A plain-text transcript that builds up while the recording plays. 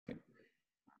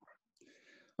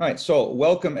All right, so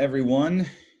welcome everyone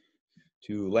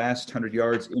to Last 100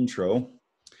 Yards intro.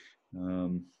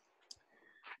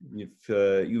 If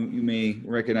you may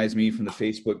recognize me from the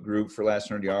Facebook group for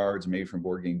Last 100 Yards, maybe from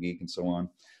Board Game Geek and so on.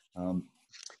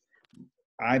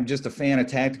 I'm just a fan of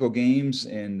tactical games,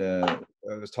 and I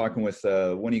was talking with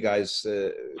one of you guys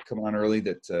coming on early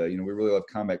that we really love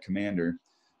Combat Commander,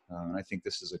 and I think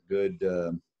this is a good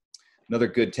another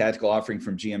good tactical offering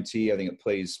from GMT. I think it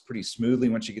plays pretty smoothly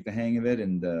once you get the hang of it,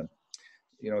 and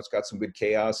it's got some good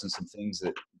chaos and some things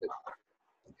that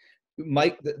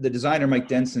Mike, the designer Mike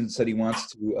Denson, said he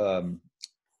wants to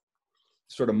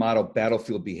sort of model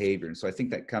battlefield behavior, and so I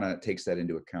think that kind of takes that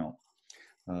into account.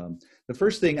 The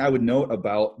first thing I would note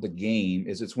about the game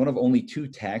is it's one of only two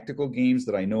tactical games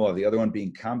that I know of, the other one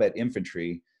being Combat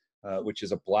Infantry, which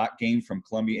is a block game from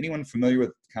Columbia. Anyone familiar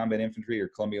with Combat Infantry or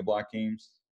Columbia block games?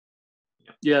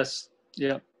 Yes.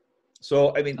 Yeah.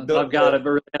 So, I mean, I've got it, but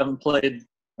really haven't played.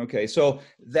 Okay. So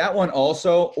that one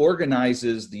also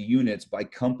organizes the units by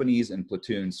companies and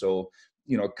platoons. So,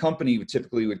 a company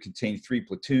typically would contain 3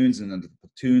 platoons, and then the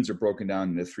platoons are broken down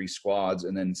into 3 squads,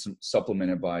 and then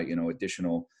supplemented by,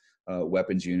 additional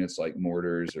weapons units like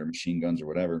mortars or machine guns or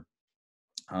whatever.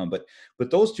 But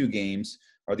those two games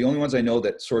are the only ones I know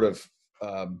that sort of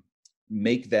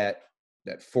make that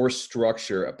force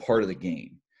structure a part of the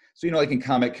game. So, like in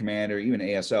Combat Commander, even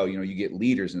ASL, you get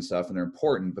leaders and stuff, and they're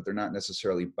important, but they're not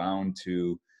necessarily bound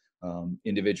to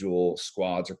individual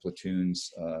squads or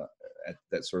platoons at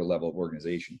that sort of level of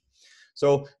organization.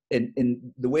 So, in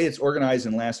the way it's organized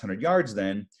in Last 100 Yards,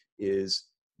 then, is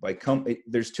by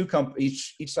there's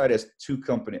each side has two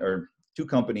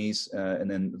companies, and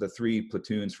then the 3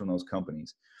 platoons from those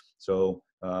companies. So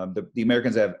the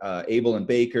Americans have Able and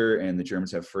Baker, and the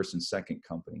Germans have first and second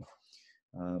company.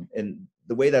 And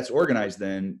the way that's organized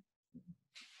then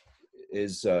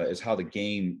is how the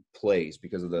game plays,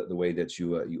 because of the way that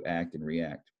you act and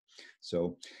react.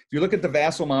 So if you look at the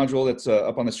Vassal module that's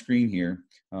up on the screen here,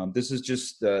 this is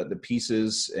just the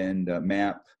pieces and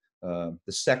map the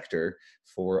sector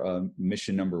for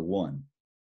mission number 1.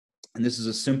 And this is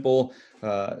a simple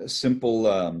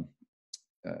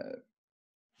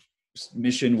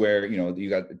mission where you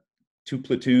got 2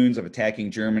 platoons of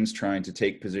attacking Germans trying to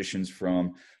take positions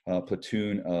from a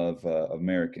platoon of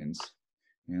Americans.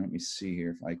 And let me see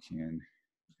here if I can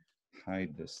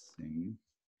hide this thing,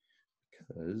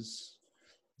 because,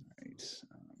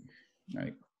 all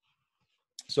right.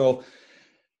 So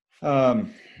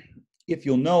if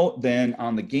you'll note then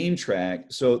on the game track,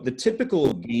 so the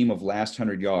typical game of Last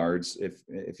 100 Yards,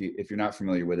 if you're not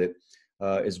familiar with it,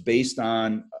 is based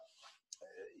on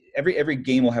every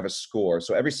game will have a score.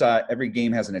 So every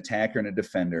game has an attacker and a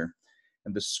defender,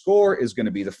 and the score is going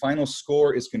to be, the final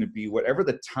score is going to be whatever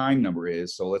the time number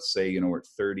is. So let's say we're at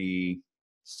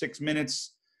 36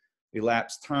 minutes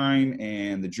elapsed time,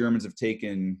 and the Germans have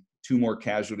taken 2 more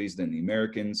casualties than the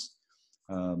Americans.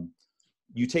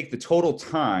 You take the total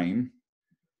time,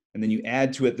 and then you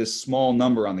add to it this small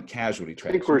number on the casualty track.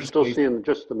 I think we're still seeing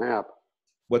just the map.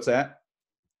 What's that?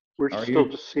 We're still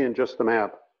just seeing just the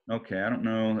map. Okay, I don't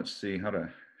know. Let's see how to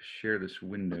share this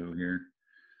window here.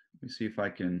 Let me see if I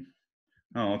can.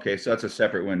 Oh, okay. So that's a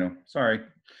separate window. Sorry.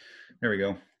 There we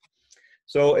go.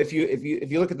 So if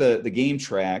you look at the game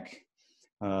track,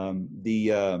 so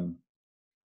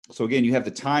again, you have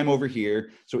the time over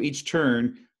here. So each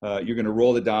turn, you're going to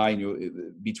roll the die,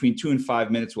 and between 2 and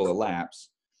 5 minutes will elapse,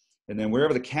 and then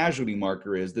wherever the casualty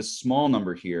marker is, this small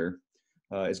number here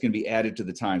is going to be added to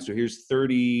the time. So here's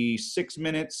 36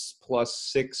 minutes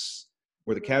plus 6,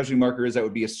 where the casualty marker is. That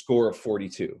would be a score of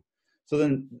 42. So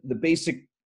then the basic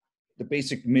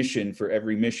mission for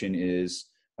every mission is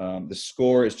the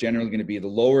score is generally going to be, the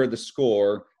lower the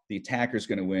score, the attacker is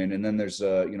going to win, and then there's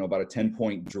about a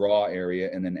 10-point draw area,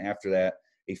 and then after that,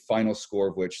 a final score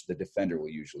of which the defender will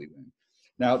usually win.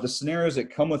 Now, the scenarios that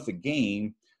come with the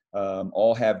game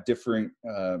all have different.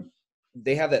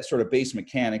 They have that sort of base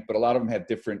mechanic, but a lot of them have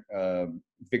different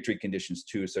victory conditions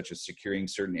too, such as securing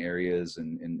certain areas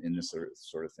and this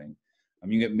sort of thing.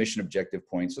 You get mission objective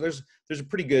points. So there's a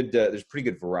pretty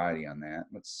good variety on that.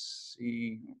 Let's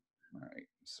see. All right,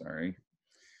 sorry,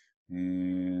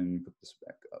 and put this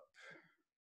back up.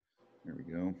 There we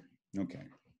go. Okay.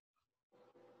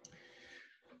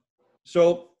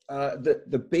 So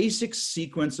the basic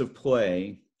sequence of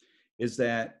play is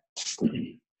that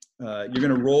you're going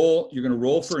to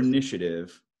roll for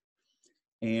initiative,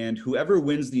 and whoever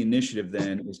wins the initiative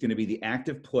then is going to be the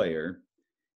active player,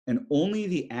 and only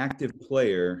the active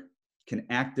player can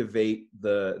activate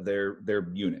their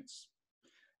units.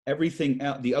 Everything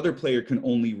else, the other player can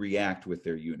only react with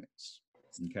their units.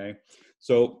 Okay,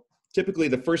 so typically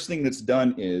the first thing that's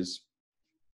done is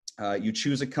you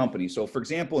choose a company. So for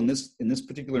example, in this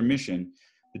particular mission,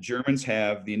 the Germans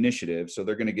have the initiative, so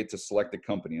they're going to get to select a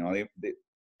company. Now,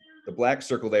 the black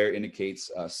circle there indicates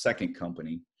second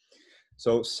company.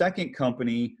 So second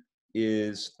company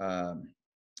is,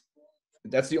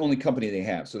 that's the only company they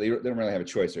have. So they don't really have a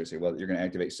choice there. They say, well, you're going to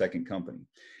activate second company.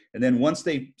 And then once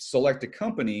they select a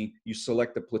company, you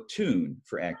select a platoon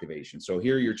for activation. So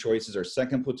here your choices are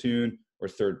second platoon or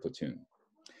third platoon.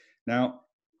 Now,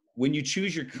 when you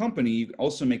choose your company, you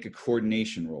also make a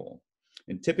coordination roll.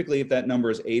 And typically, if that number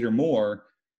is 8 or more,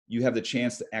 you have the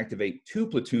chance to activate 2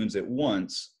 platoons at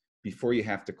once before you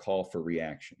have to call for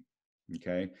reaction.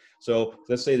 Okay, so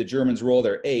let's say the Germans roll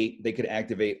their 8, they could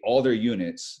activate all their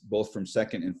units, both from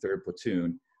second and third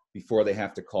platoon, before they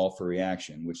have to call for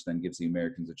reaction, which then gives the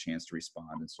Americans a chance to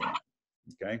respond and so on.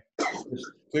 Okay,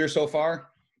 clear so far?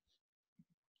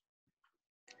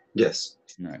 Yes.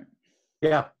 All right.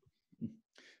 Yeah.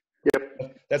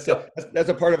 Yep. That's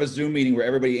a part of a Zoom meeting where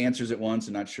everybody answers at once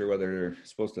and not sure whether they're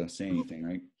supposed to say anything,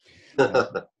 right?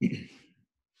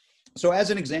 So as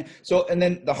an example, and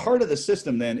then the heart of the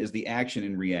system then is the action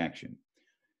and reaction.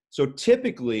 So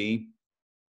typically,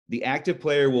 the active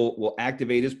player will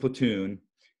activate his platoon,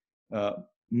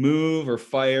 move or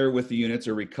fire with the units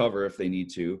or recover if they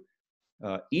need to.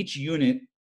 Each unit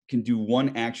can do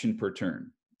 1 action per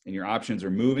turn, and your options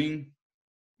are moving,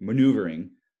 maneuvering,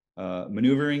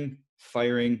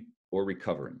 firing, or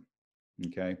recovering.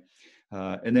 Okay.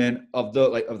 And then of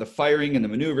the firing and the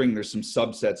maneuvering, there's some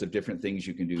subsets of different things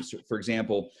you can do. So for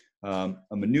example, a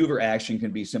maneuver action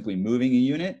can be simply moving a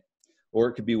unit, or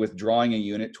it could be withdrawing a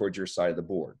unit towards your side of the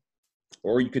board.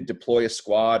 Or you could deploy a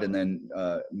squad and then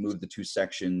move the 2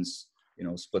 sections,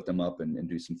 split them up and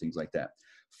do some things like that.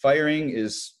 Firing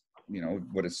is,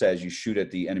 what it says, you shoot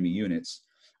at the enemy units.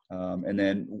 And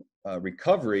then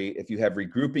recovery, if you have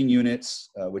regrouping units,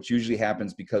 which usually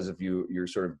happens because of you're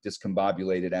sort of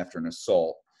discombobulated after an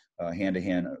assault,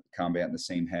 hand-to-hand combat in the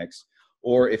same hex,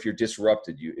 or if you're a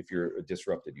disrupted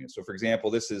unit. So for example,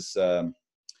 this is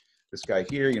this guy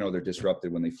here, they're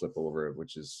disrupted when they flip over,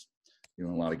 which is, in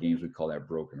a lot of games we call that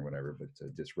broken or whatever, but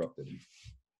disrupted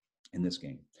in this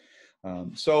game.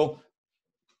 So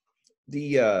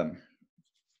the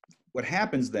what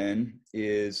happens then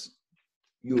is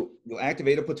you'll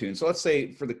activate a platoon. So let's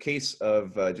say for the case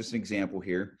of just an example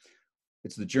here,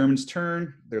 it's the Germans'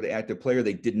 turn. They're the active player.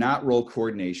 They did not roll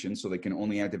coordination, so they can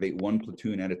only activate 1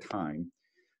 platoon at a time.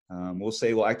 We'll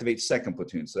say we'll activate second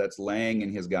platoon. So that's Lang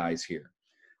and his guys here.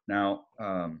 Now,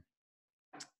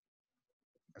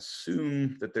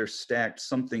 assume that they're stacked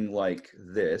something like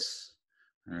this.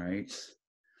 All right.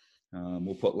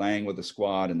 We'll put Lang with a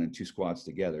squad and then 2 squads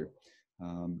together.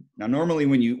 Now, normally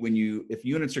if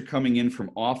units are coming in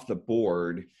from off the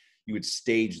board, you would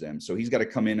stage them. So he's got to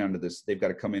come in onto this. They've got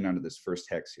to come in onto this first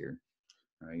hex here,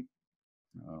 right?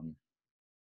 Yeah.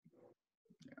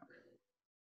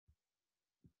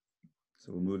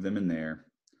 So we'll move them in there,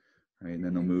 right? And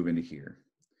then they'll move into here.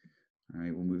 All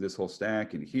right, we'll move this whole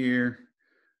stack into here,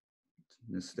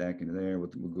 this stack into there. We'll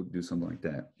go do something like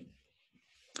that.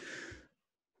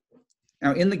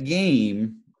 Now, in the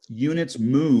game, units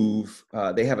move.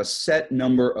 They have a set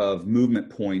number of movement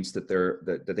points that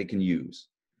they can use.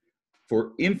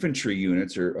 For infantry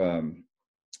units or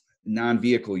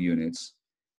non-vehicle units,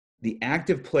 the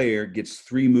active player gets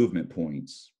 3 movement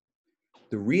points.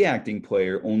 The reacting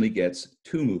player only gets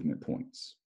 2 movement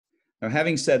points. Now,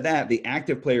 having said that, the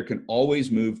active player can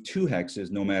always move 2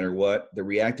 hexes no matter what. The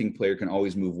reacting player can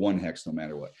always move 1 hex no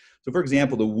matter what. So, for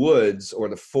example, the woods or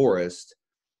the forest.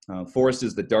 Forest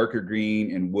is the darker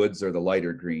green and woods are the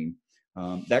lighter green.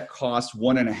 That costs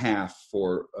 1.5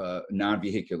 for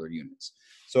non-vehicular units.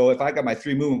 So if I got my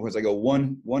 3 movement points, I go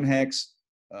 1 hex,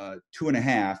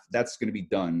 2.5, that's going to be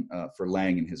done for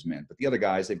Lang and his men. But the other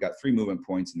guys, they've got 3 movement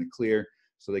points in the clear,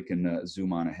 so they can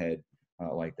zoom on ahead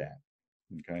like that.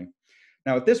 Okay.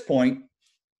 Now at this point,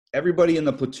 everybody in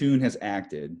the platoon has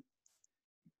acted.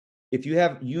 If you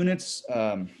have units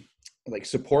like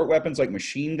support weapons like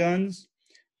machine guns,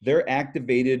 they're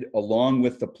activated along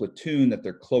with the platoon that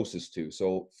they're closest to.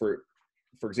 So for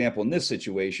example, in this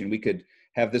situation, we could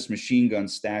have this machine gun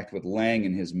stacked with Lang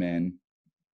and his men.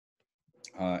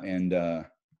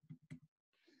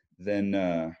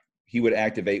 Then he would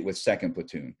activate with second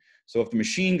platoon. So if the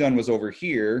machine gun was over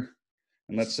here,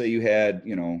 and let's say you had,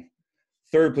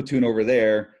 third platoon over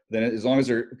there, then as long as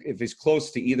if it's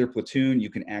close to either platoon, you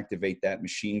can activate that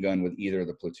machine gun with either of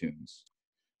the platoons.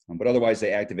 But otherwise,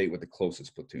 they activate with the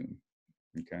closest platoon.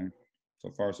 Okay, so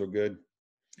far so good.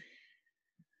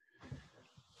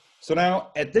 So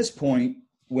now at this point,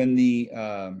 when the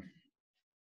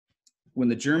when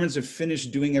the Germans have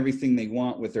finished doing everything they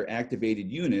want with their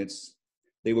activated units,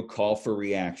 they would call for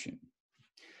reaction.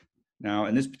 Now,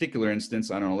 in this particular instance,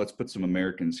 I don't know, let's put some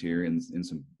Americans here in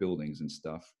some buildings and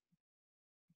stuff.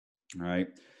 All right.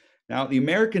 Now, the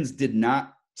Americans did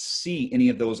not see any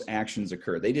of those actions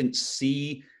occur. They didn't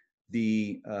see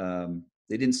the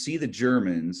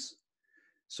Germans.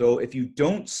 So if you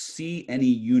don't see any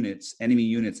units, enemy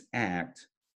units act,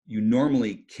 you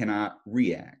normally cannot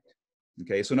react.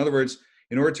 Okay, so in other words,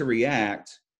 in order to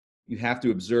react, you have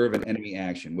to observe an enemy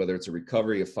action, whether it's a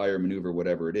recovery, a fire, maneuver,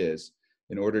 whatever it is,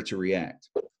 in order to react.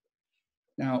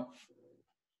 Now,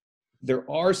 there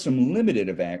are some limited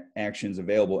actions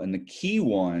available, and the key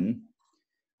one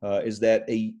is that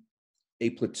a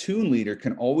platoon leader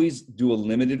can always do a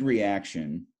limited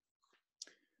reaction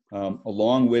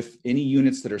along with any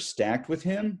units that are stacked with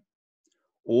him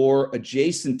or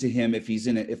adjacent to him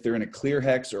if they're in a clear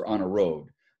hex or on a road.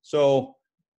 So,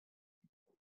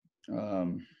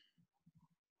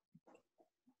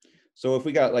 so if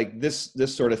we got like this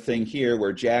sort of thing here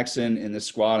where Jackson and the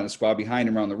squad behind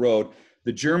him are on the road,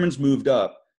 the Germans moved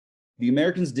up. The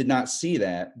Americans did not see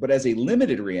that, but as a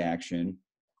limited reaction,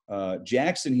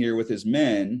 Jackson here with his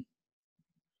men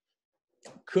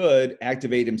could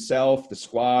activate himself, the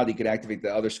squad, he could activate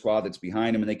the other squad that's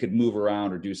behind him, and they could move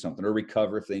around or do something or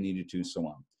recover if they needed to, so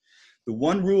on. The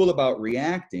one rule about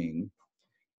reacting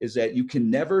is that you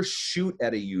can never shoot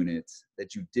at a unit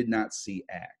that you did not see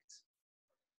act.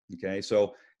 Okay,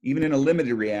 so even in a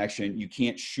limited reaction, you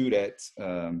can't shoot at,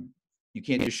 you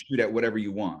can't just shoot at whatever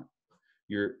you want.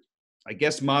 You're, I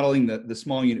guess, modeling the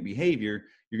small unit behavior,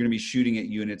 you're going to be shooting at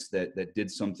units that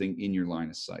did something in your line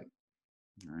of sight.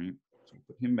 All right, so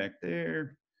put him back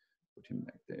there, put him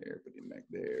back there, put him back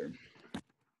there.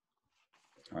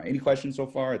 All right, any questions so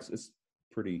far? It's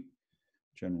pretty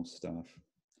general stuff.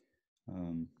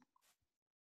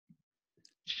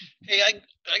 Hey,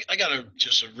 I got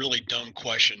just a really dumb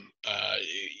question.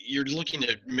 You're looking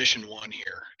at mission 1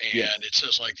 here, and yes, it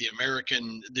says like the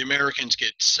Americans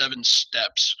get 7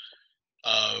 steps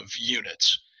of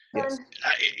units. Yes.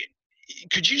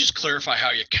 Could you just clarify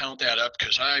how you count that up?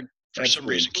 Because I, for some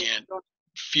reason, can't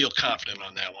feel confident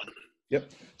on that one.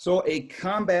 Yep. So a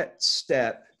combat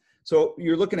step. So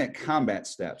you're looking at combat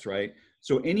steps, right?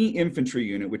 So any infantry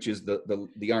unit, which is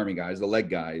the army guys, the leg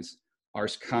guys, are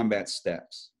combat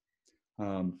steps.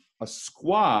 A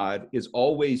squad is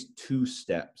always 2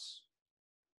 steps.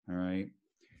 All right.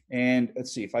 And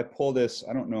let's see, if I pull this,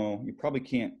 I don't know, you probably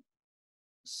can't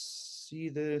see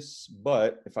this,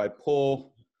 but if I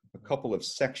pull a couple of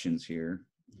sections here,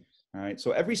 all right,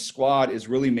 so every squad is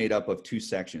really made up of 2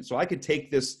 sections. So I could take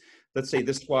this, let's say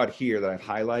this squad here that I've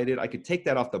highlighted, I could take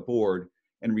that off the board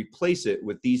and replace it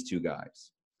with these 2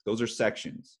 guys. Those are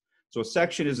sections. So a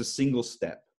section is a single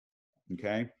step,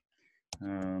 okay?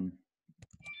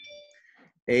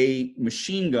 A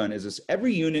machine gun is this,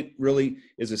 every unit really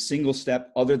is a single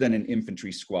step other than an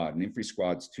infantry squad. An infantry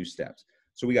squad's 2 steps.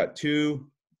 So we got 2,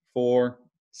 4,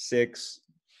 6,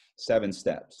 7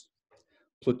 steps.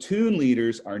 Platoon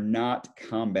leaders are not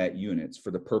combat units for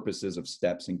the purposes of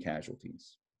steps and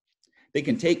casualties. They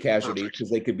can take casualties because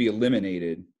they could be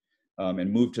eliminated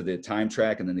and move to the time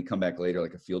track, and then they come back later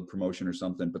like a field promotion or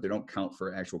something, but they don't count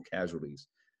for actual casualties.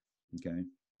 Okay,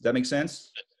 does that make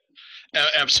sense?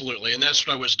 Absolutely, and that's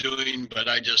what I was doing, but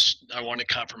I wanted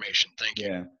confirmation. Thank you.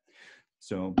 Yeah.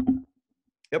 So,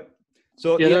 yep.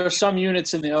 So yeah, there are some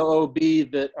units in the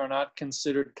OOB that are not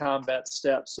considered combat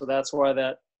steps, so that's why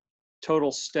that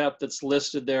total step that's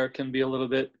listed there can be a little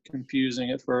bit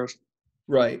confusing at first.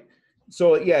 Right.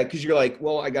 So yeah, because you're like,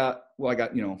 well, I got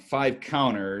 5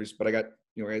 counters, but I got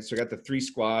right. So I got the 3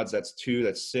 squads. That's 2.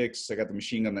 That's 6. I got the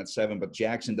machine gun. That's 7. But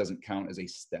Jackson doesn't count as a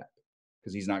step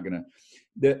because he's not gonna.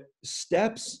 The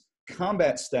steps,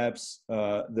 combat steps.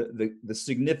 The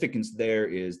significance there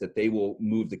is that they will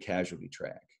move the casualty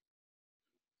track.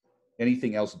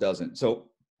 Anything else doesn't. So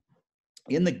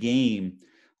in the game.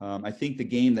 I think the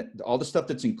game that all the stuff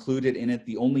that's included in it,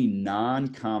 the only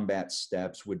non-combat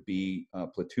steps would be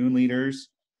platoon leaders,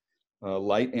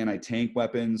 light anti-tank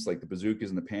weapons like the bazookas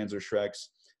and the Panzerschrecks,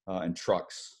 and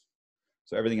trucks.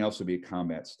 So everything else would be a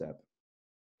combat step.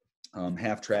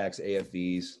 Half tracks,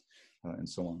 AFVs, and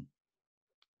so on.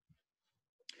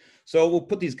 So we'll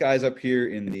put these guys up here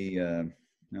in the,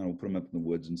 we'll put them up in the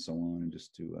woods and so on, and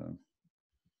just to,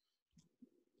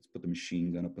 let's put the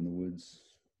machine gun up in the woods.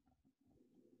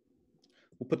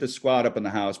 We'll put the squad up in the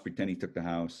house, pretend he took the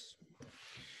house.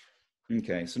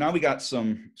 Okay, so now we got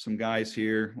some guys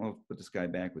here. We'll put this guy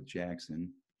back with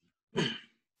Jackson. All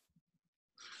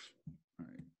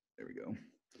right, there we go. All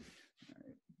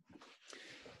right.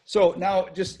 So now,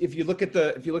 just if you look at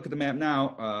the map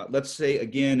now, let's say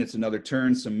again it's another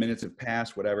turn. Some minutes have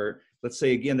passed, whatever. Let's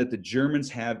say again that the Germans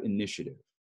have initiative.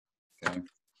 Okay.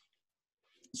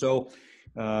 So,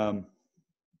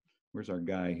 where's our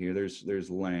guy here? There's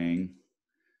Lang.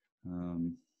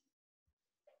 There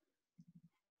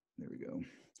we go.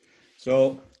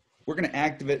 So we're going to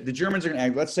activate. The Germans are going to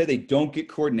act. Let's say they don't get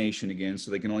coordination again,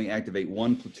 so they can only activate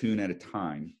one platoon at a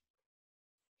time.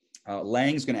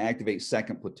 Lang's going to activate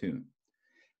second platoon.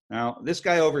 Now, this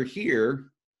guy over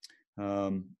here, I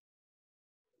don't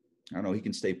know, he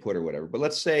can stay put or whatever. But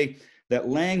let's say that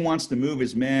Lang wants to move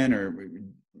his men or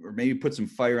maybe put some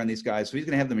fire on these guys. So he's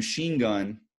going to have the machine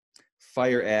gun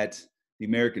fire at the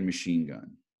American machine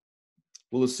gun.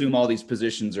 We'll assume all these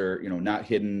positions are, not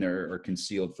hidden or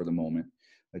concealed for the moment,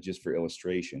 just for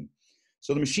illustration.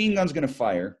 So the machine gun's going to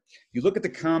fire. You look at the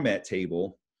combat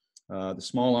table, the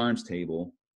small arms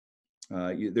table.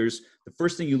 There's the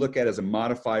first thing you look at is a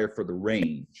modifier for the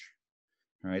range.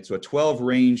 All right, so a 12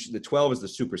 range, the 12 is the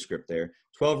superscript there.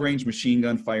 12 range machine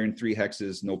gun firing 3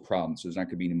 hexes, no problem. So there's not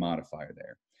going to be any modifier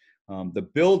there. The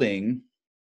building,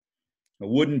 a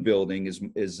wooden building, is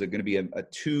going to be a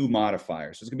 2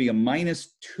 modifier. So it's going to be a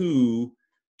 -2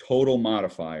 total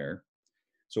modifier.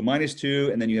 So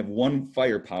 -2, and then you have 1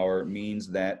 firepower means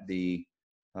that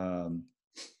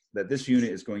that this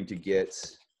unit is going to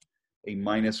get a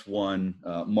 -1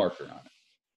 marker on it.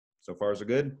 So far, so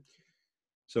good.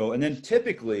 So, and then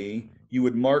typically you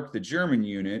would mark the German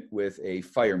unit with a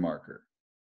fire marker.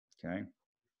 Okay.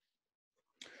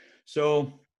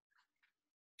 So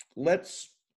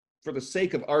let's, for the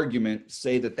sake of argument,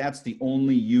 say that that's the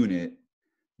only unit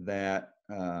that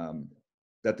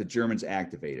that the Germans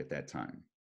activate at that time.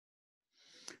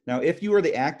 Now, if you are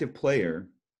the active player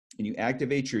and you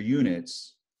activate your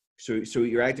units, so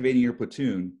you're activating your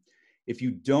platoon, if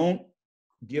you don't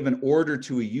give an order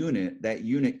to a unit, that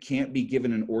unit can't be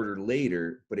given an order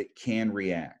later, but it can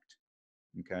react.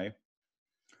 Okay.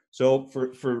 So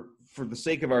for the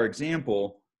sake of our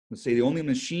example, let's say the only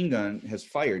machine gun has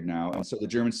fired now, and so the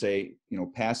Germans say,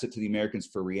 pass it to the Americans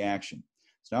for reaction.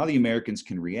 So now the Americans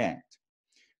can react.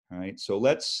 All right. So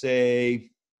let's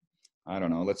say, I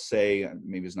don't know, let's say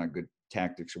maybe it's not good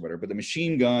tactics or whatever, but the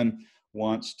machine gun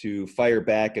wants to fire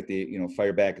back at the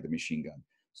machine gun.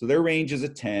 So their range is a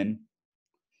 10.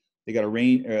 They got a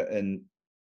range, and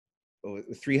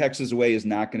 3 hexes away is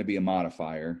not going to be a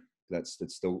modifier. That's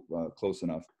still close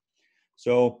enough.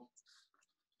 So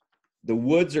the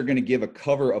woods are going to give a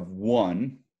cover of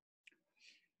 1.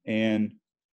 And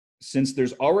since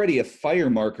there's already a fire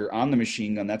marker on the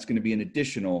machine gun, that's going to be an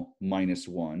additional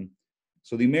 -1.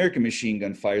 So the American machine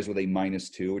gun fires with a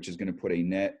 -2, which is going to put a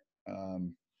net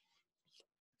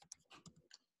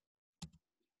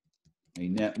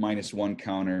 -1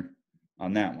 counter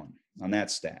on that one, on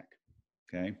that stack.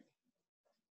 Okay.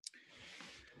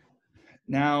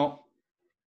 Now,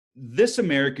 this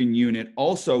American unit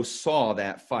also saw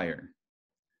that fire.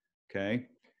 Okay.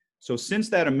 So since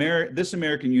that this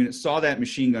American unit saw that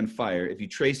machine gun fire, if you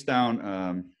trace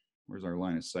down, where's our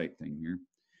line of sight thing here?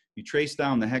 You trace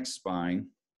down the hex spine,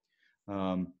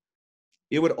 the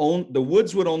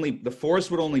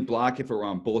forest would only block if it were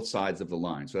on both sides of the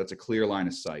line. So that's a clear line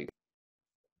of sight.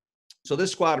 So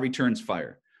this squad returns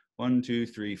fire. 1, 2,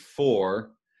 3,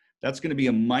 4. That's going to be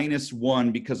a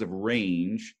 -1 because of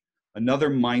range. Another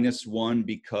 -1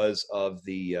 because of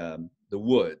the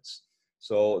woods.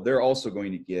 So they're also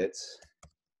going to get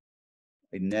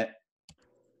a net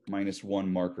 -1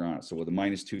 marker on it. So with a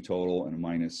 -2 total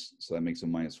and so that makes a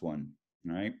 -1.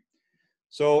 All right.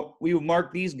 So we will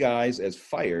mark these guys as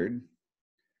fired,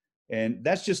 and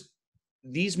that's just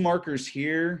these markers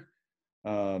here.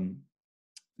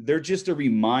 They're just a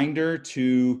reminder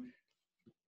to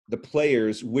the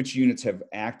players which units have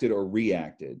acted or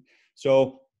reacted.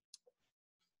 So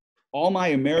all my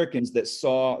Americans that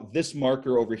saw this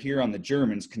marker over here on the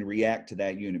Germans can react to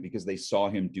that unit because they saw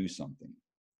him do something.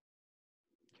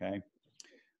 Okay.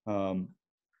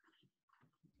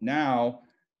 Now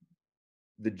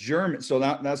the Germans, so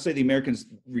now say the Americans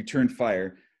return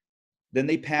fire, then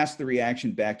they pass the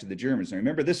reaction back to the Germans. Now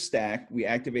remember this stack, we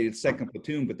activated second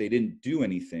platoon, but they didn't do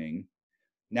anything.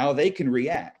 Now they can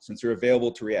react since they're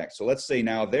available to react. So let's say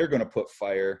now they're going to put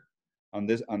fire on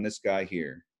this guy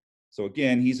here. So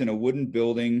again, he's in a wooden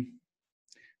building.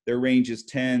 Their range is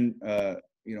 10. The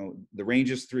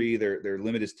range is 3. Their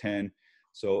limit is 10.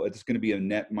 So it's going to be a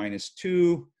net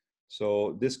 -2.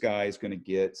 So this guy is going to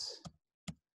get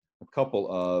a couple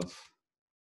of.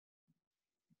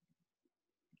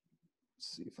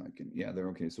 Let's see if I can. Yeah, they're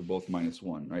okay. So both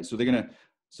 -1, right? So they're gonna.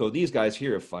 So these guys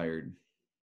here have fired.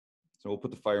 So we'll put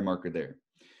the fire marker there.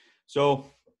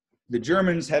 So the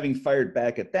Germans, having fired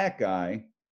back at that guy,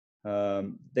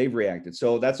 they've reacted.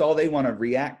 So that's all they want to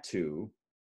react to.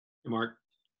 Mark,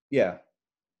 Yeah.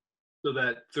 so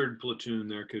that third platoon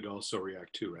there could also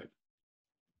react too, right?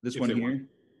 This If one they here. want.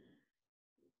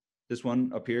 This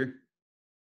one up here.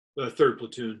 The third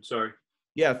platoon, sorry.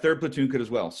 Yeah, third platoon could as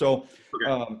well. So,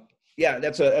 Okay. yeah,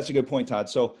 that's a good point, Todd.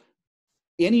 So,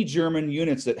 any German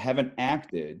units that haven't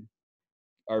acted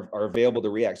are available to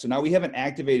react. So now we haven't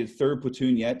activated third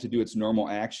platoon yet to do its normal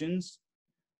actions,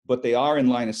 but they are in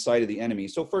line of sight of the enemy.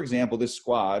 So, for example, this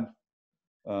squad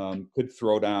could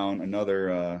throw down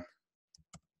another,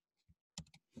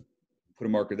 put a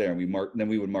marker there, and then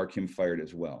we would mark him fired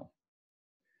as well.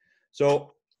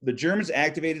 So the Germans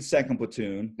activated second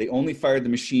platoon. They only fired the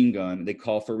machine gun. And they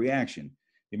call for reaction.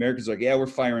 The Americans are like, yeah, we're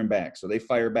firing back. So they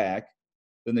fire back.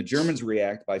 Then the Germans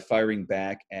react by firing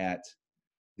back at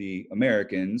the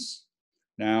Americans.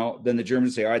 Now, then the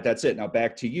Germans say, all right, that's it. Now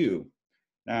back to you.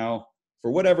 Now, for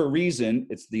whatever reason,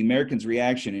 it's the Americans'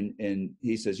 reaction. And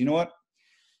he says, you know what?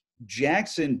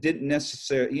 Jackson didn't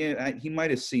necessarily, he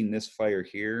might have seen this fire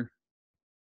here.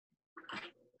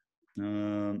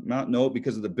 No,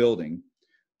 because of the building.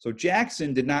 So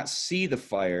Jackson did not see the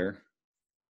fire.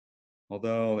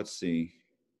 Although, let's see.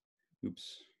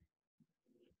 Oops.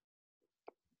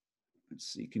 Let's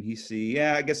see. Can he see?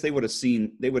 Yeah, I guess they would have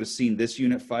seen this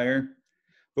unit fire.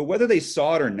 But whether they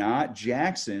saw it or not,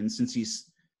 Jackson, since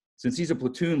he's a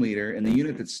platoon leader and the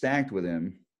unit that's stacked with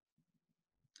him,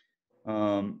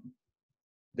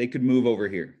 they could move over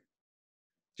here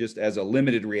just as a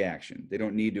limited reaction. They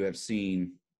don't need to have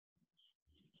seen.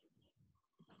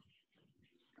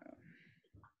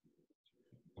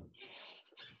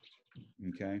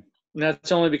 Okay. And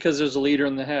that's only because there's a leader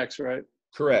in the hex, right?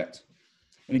 Correct.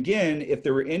 And again, if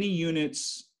there were any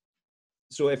units,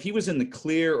 so if he was in the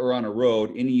clear or on a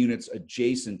road, any units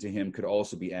adjacent to him could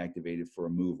also be activated for a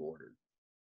move order,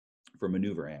 for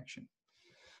maneuver action.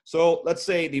 So let's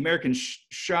say the Americans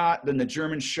shot, then the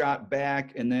Germans shot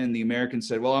back, and then the Americans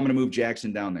said, well, I'm going to move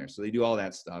Jackson down there. So they do all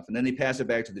that stuff. And then they pass it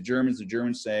back to the Germans. The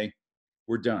Germans say,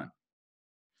 we're done.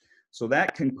 So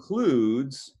that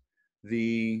concludes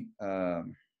the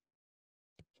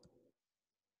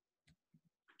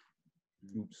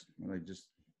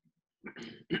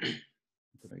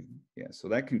so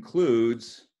that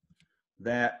concludes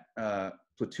that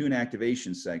platoon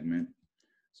activation segment.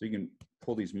 So you can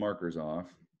pull these markers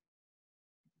off.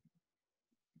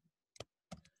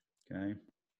 Okay.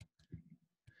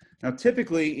 Now,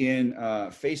 typically in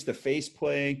face-to-face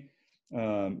play,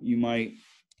 you might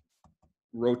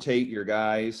rotate your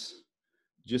guys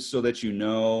just so that you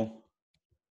know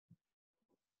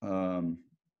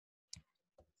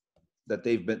that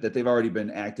they've already been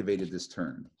activated this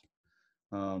turn.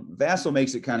 Vassal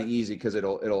makes it kind of easy because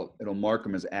it'll mark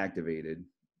them as activated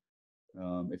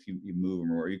if you move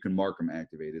them, or you can mark them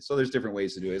activated. So there's different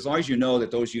ways to do it, as long as you know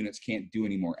that those units can't do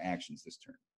any more actions this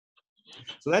turn.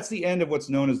 So that's the end of what's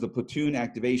known as the platoon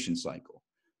activation cycle.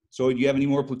 So do you have any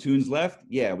more platoons left?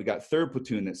 Yeah, we got third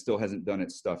platoon that still hasn't done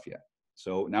its stuff yet.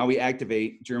 So now we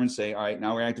activate, Germans say, all right,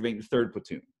 now we're activating the third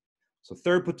platoon. So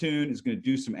third platoon is going to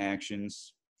do some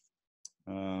actions.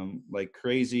 Like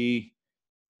crazy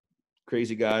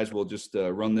guys will just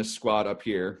run this squad up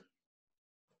here.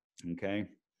 Okay.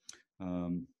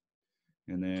 And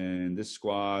then this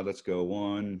squad, let's go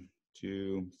 1,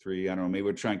 2, 3. I don't know, maybe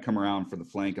we'll try and come around for the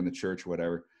flank on the church or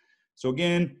whatever. So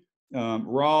again,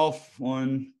 Rolf,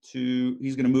 1, 2,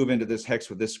 he's going to move into this hex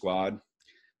with this squad.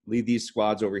 Lead these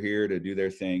squads over here to do their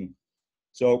thing.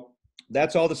 So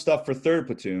that's all the stuff for third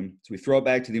platoon. So we throw it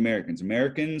back to the Americans.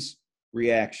 Americans,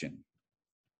 reaction.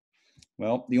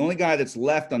 Well, the only guy that's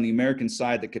left on the American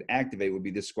side that could activate would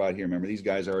be this squad here. Remember, these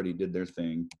guys already did their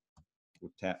thing.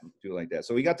 We'll do it like that.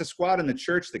 So we got the squad in the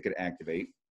church that could activate.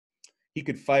 He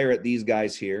could fire at these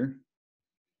guys here.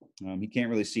 He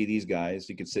can't really see these guys.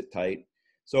 He could sit tight.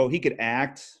 So he could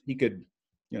act. He could,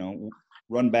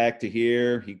 run back to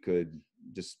here. He could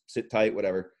just sit tight,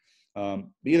 whatever. But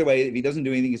either way, if he doesn't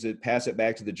do anything, he's to pass it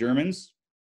back to the Germans.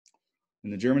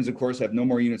 And the Germans, of course, have no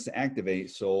more units to activate.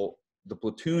 So the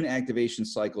platoon activation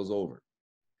cycle is over.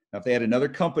 Now, if they had another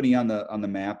company on the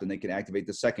map, then they could activate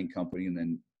the second company and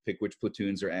then pick which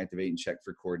platoons are activate and check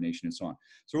for coordination and so on.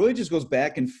 So it really just goes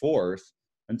back and forth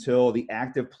until the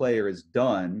active player is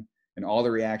done and all the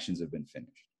reactions have been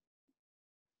finished.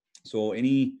 So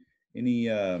any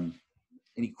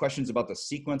questions about the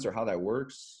sequence or how that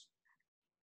works?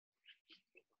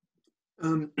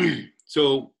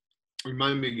 So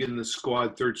remind me again,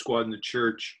 the third squad in the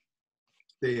church,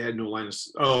 they had no line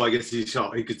of, I guess he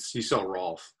saw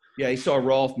Rolf. Yeah, he saw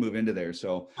Rolf move into there.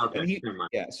 So, okay,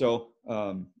 yeah. So,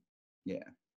 yeah.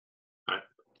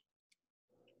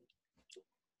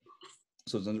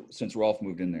 since Rolf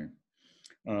moved in there.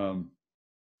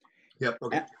 Yep.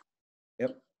 Okay.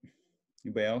 Yep.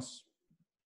 Anybody else?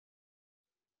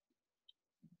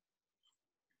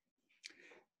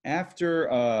 After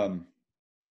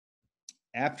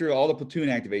all the platoon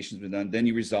activations have been done, then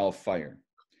you resolve fire.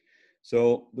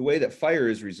 So the way that fire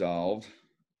is resolved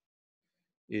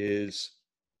is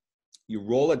you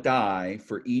roll a die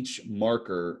for each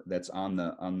marker that's on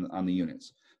the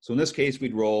units. So in this case,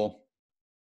 we'd roll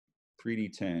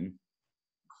 3d10.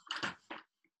 All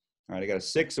right, I got a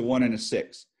 6, a 1, and a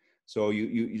 6. So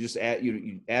you just add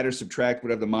you add or subtract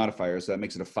whatever the modifier is. So that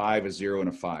makes it a 5, a 0, and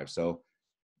a 5. So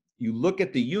you look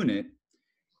at the unit.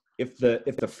 If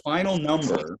the final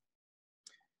number,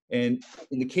 and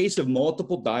in the case of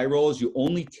multiple die rolls, you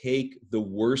only take the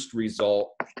worst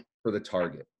result for the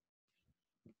target.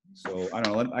 So I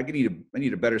don't know. I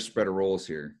need a better spread of rolls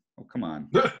here. Oh, come on.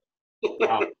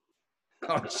 Wow.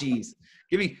 Oh, geez.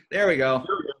 There we go.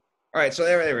 All right, so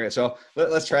there we go. So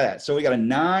let's try that. So we got a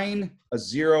 9, a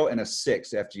 0, and a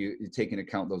 6 after you take into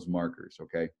account those markers,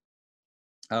 okay?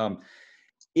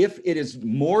 If it is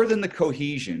more than the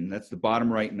cohesion, that's the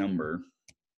bottom right number.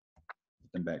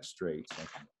 Put them back straight so I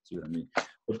can see what I mean.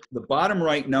 The bottom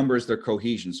right number is their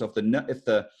cohesion. So if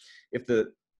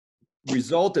the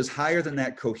result is higher than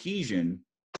that cohesion,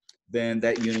 then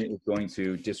that unit is going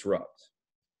to disrupt.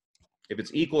 If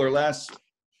it's equal or less,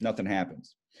 nothing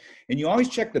happens. And you always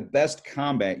check the best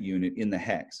combat unit in the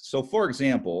hex. So for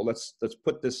example, let's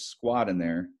put this squad in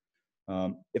there.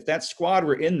 If that squad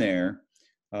were in there,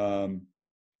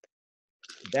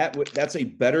 that's a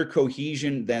better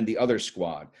cohesion than the other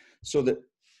squad. So that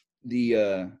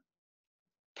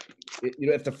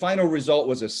if the final result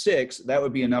was a 6, that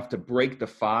would be enough to break the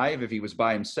 5 if he was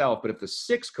by himself. But if the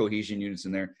 6 cohesion unit's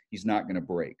in there, he's not going to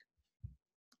break.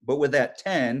 But with that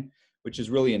 10, which is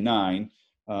really a 9,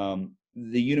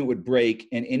 the unit would break,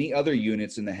 and any other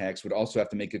units in the hex would also have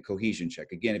to make a cohesion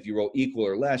check. Again, if you roll equal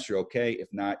or less, you're okay. If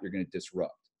not, you're going to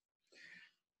disrupt.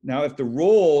 Now, if the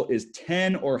roll is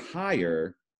 10 or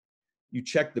higher, you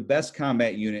check the best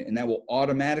combat unit, and that will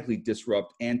automatically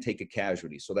disrupt and take a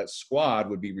casualty. So that squad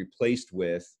would be replaced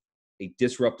with a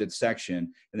disrupted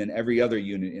section, and then every other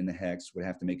unit in the hex would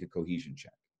have to make a cohesion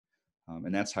check.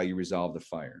 And that's how you resolve the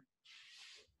fire.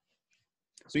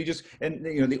 So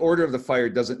the order of the fire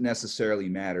doesn't necessarily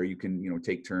matter. You can,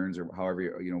 take turns or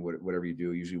however, whatever you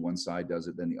do. Usually one side does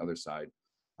it, then the other side,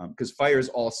 because fire is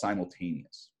all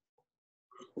simultaneous.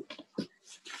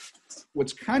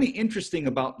 What's kind of interesting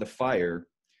about the fire,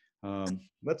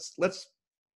 let's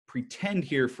pretend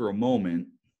here for a moment.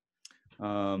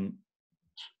 Where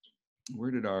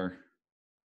did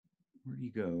he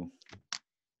go?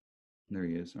 There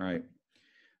he is. All right.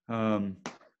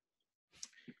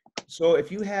 So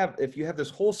if you have this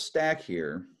whole stack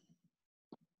here,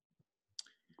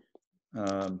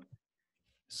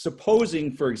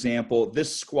 supposing, for example,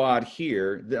 this squad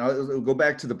here, I'll go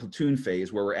back to the platoon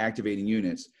phase where we're activating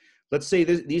units. Let's say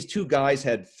these two guys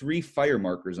had 3 fire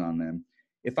markers on them.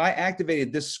 If I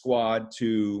activated this squad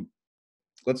to,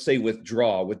 let's say,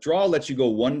 withdraw lets you go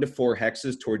 1 to 4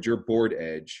 hexes towards your board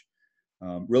edge,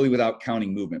 really without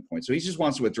counting movement points. So he just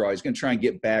wants to withdraw. He's going to try and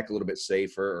get back a little bit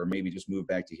safer, or maybe just move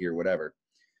back to here, whatever.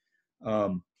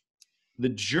 The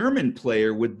German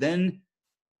player would then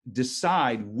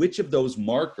decide which of those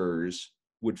markers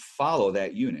would follow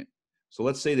that unit. So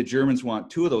let's say the Germans want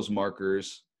 2 of those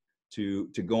markers to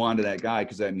go onto that guy,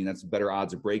 because that's better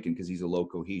odds of breaking because he's a low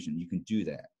cohesion. You can do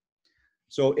that.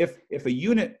 So if a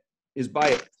unit is by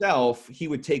itself, he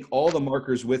would take all the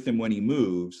markers with him when he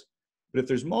moves. But if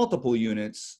there's multiple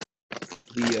units,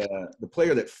 the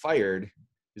player that fired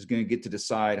is going to get to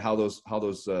decide how those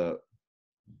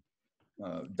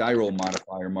die roll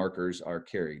modifier markers are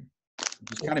carried.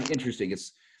 It's kind of interesting.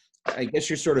 I guess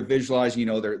you're sort of visualizing,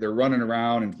 they're running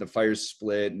around and the fire's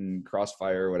split and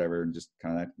crossfire or whatever, and just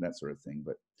kind of that sort of thing.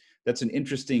 But that's an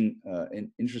interesting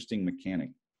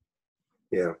mechanic.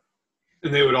 Yeah.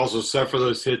 And they would also suffer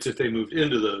those hits if they moved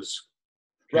into those.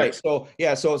 Right. So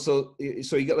yeah. So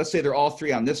you get, let's say they're all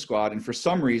 3 on this squad, and for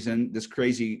some reason this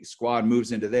crazy squad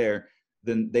moves into there,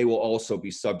 then they will also be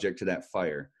subject to that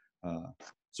fire.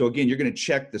 So again, you're going to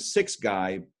check the 6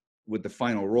 guy with the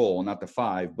final roll, not the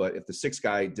 5. But if the 6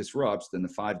 guy disrupts, then the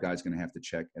 5 guy is going to have to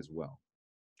check as well.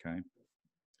 Okay.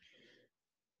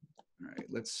 All right.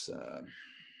 Let's.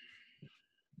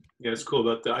 Yeah, it's cool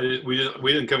about that. We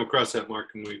didn't come across that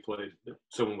mark when we played.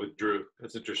 Someone withdrew.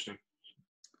 That's interesting.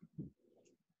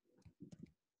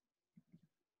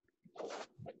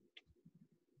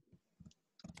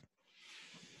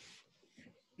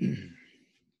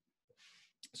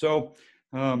 So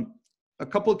a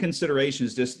couple of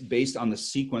considerations just based on the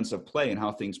sequence of play and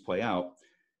how things play out.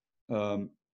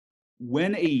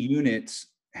 When a unit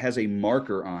has a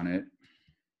marker on it,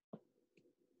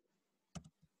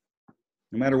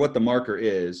 no matter what the marker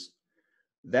is,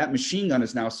 that machine gun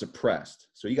is now suppressed.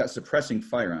 So you got suppressing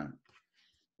fire on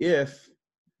it.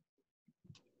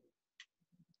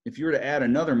 If you were to add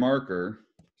another marker,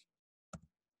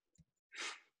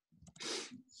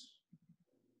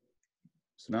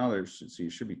 so now there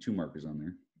should be 2 markers on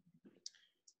there.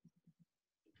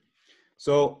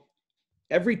 So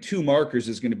every 2 markers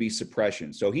is going to be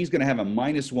suppression. So he's going to have a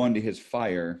 -1 to his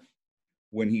fire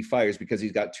when he fires because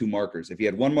he's got 2 markers. If he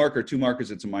had 1 marker, 2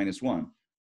 markers, it's a -1.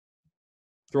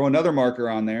 Throw another marker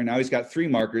on there. Now he's got 3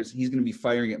 markers. He's going to be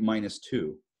firing at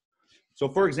 -2. So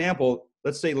for example,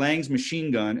 let's say Lang's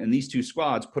machine gun and these 2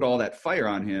 squads put all that fire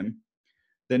on him,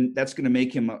 then that's going to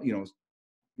make him,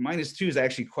 -2 is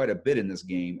actually quite a bit in this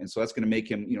game. And so that's going to make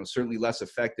him, certainly less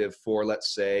effective for,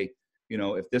 let's say,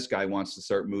 if this guy wants to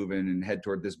start moving and head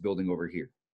toward this building over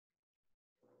here.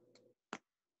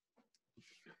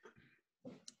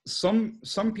 Some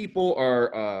people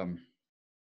are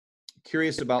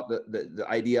curious about the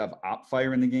idea of op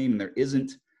fire in the game, and there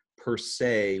isn't per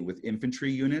se with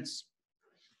infantry units.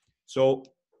 So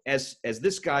as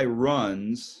this guy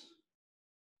runs,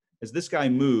 as this guy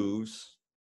moves,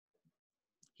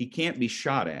 he can't be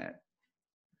shot at.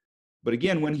 But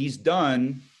again, when he's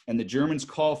done and the Germans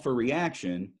call for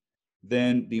reaction,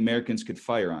 then the Americans could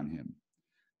fire on him.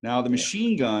 Now the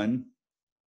machine gun,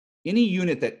 any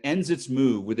unit that ends its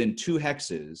move within 2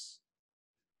 hexes,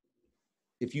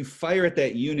 if you fire at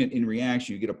that unit in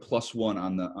reaction, you get a +1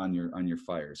 on your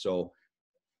fire. So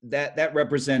that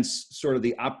represents sort of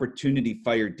the opportunity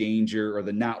fire danger, or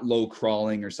the not low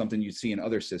crawling, or something you see in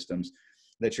other systems,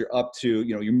 that you're up to,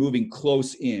 you're moving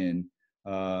close in,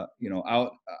 out,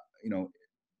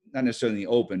 not necessarily in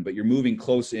the open, but you're moving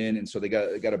close in, and so they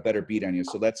got a better beat on you.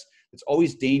 So it's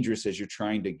always dangerous as you're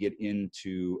trying to get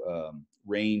into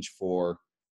range for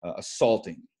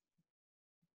assaulting.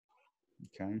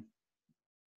 Okay.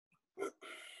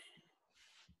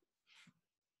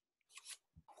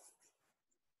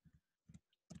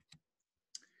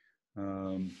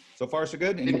 So far so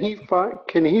good.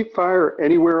 Can he fire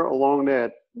anywhere along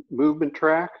that movement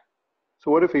track?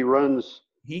 So what if he runs?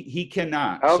 He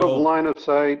cannot. Out of line of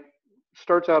sight,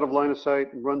 starts out of line of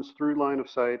sight, and runs through line of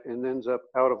sight, and ends up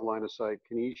out of line of sight.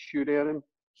 Can he shoot at him?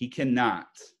 He cannot.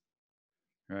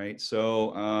 All right.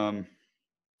 So I'm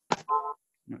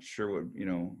not sure what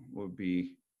would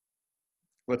be.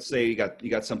 Let's say you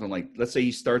got something like, let's say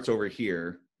he starts over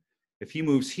here. If he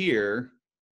moves here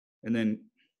and then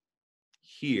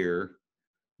here,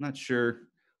 I'm not sure.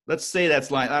 Let's say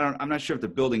that's line. I'm not sure if the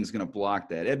building is going to block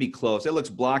that. It'd be close. It looks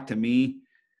blocked to me,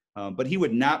 but he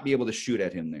would not be able to shoot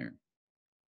at him there.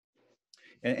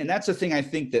 And that's the thing I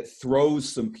think that throws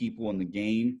some people in the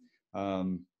game.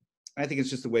 I think it's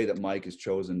just the way that Mike has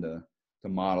chosen to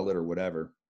model it or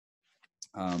whatever.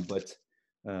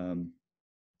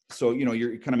 So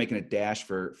you're kind of making a dash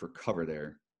for cover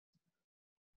there.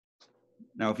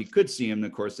 Now, if he could see him,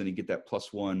 of course, then he'd get that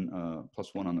 +1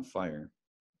 on the fire.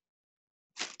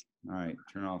 All right,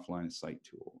 turn off line of sight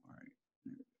tool. All right.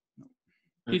 No.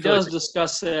 He does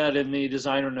discuss that in the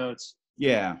designer notes.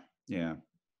 Yeah. Yeah,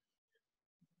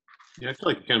 I feel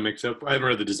like it kind of makes up. I haven't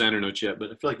read the designer notes yet,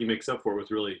 but I feel like he makes up for it with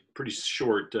really pretty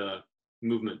short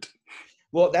movement.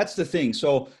 Well, that's the thing.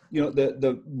 So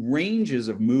the ranges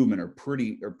of movement are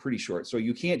pretty short. So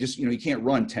you can't just you can't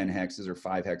run 10 hexes or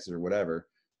 5 hexes or whatever.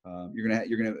 You're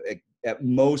gonna at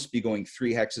most be going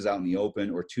 3 hexes out in the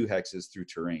open or 2 hexes through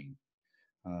terrain.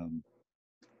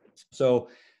 So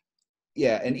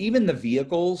yeah, and even the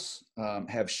vehicles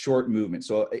have short movement.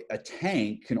 So a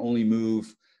tank can only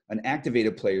move. An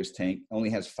activated player's tank only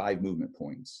has 5 movement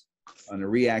points. And a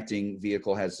reacting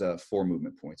vehicle has 4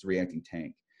 movement points. A reacting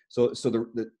tank. So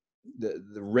the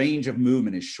range of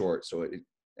movement is short. So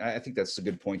I think that's a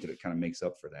good point that it kind of makes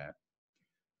up for that.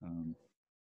 All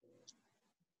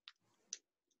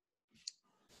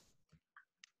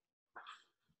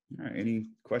right. Any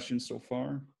questions so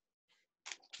far?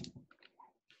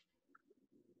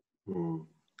 We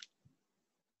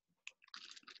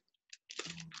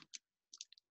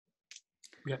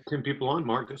got 10 people on,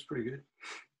 Mark. That's pretty good.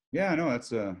 Yeah, I know.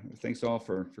 That's thanks all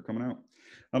for coming out.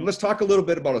 Let's talk a little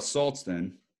bit about assaults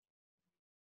then.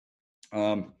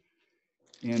 Todd,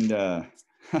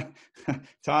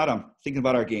 I'm thinking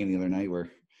about our game the other night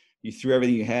where you threw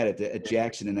everything you had at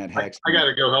Jackson in that hex. I got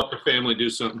to go help the family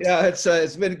do something. Yeah,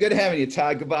 it's been good having you,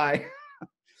 Todd. Goodbye.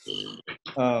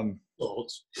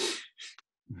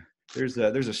 There's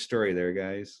a story there,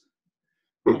 guys.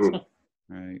 All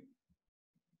right.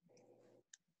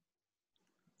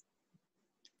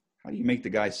 How do you make the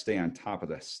guy stay on top of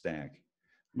the stack?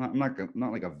 I'm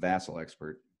not like a vassal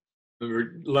expert.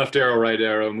 Left arrow, right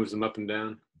arrow moves them up and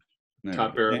down.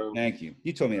 Top arrow. Thank you.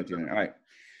 You told me that the other night. All right.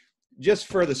 Just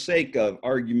for the sake of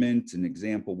argument and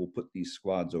example, we'll put these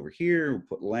squads over here. We'll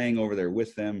put Lang over there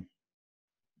with them.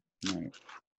 All right.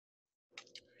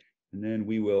 And then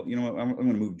we will, you know what, I'm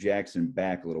going to move Jackson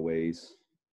back a little ways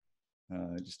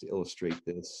just to illustrate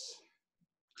this.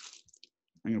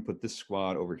 I'm going to put this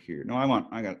squad over here. No, I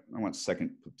want second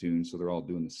platoon, so they're all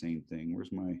doing the same thing.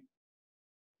 Where's my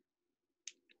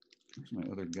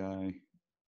other guy?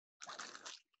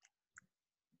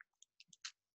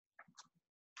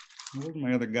 Where's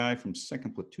my other guy from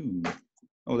second platoon?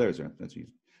 Oh, there's that. That's easy.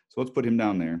 So let's put him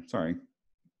down there. Sorry.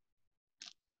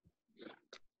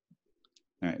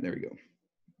 All right, there we go.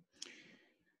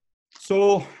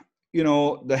 So, you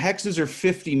know, the hexes are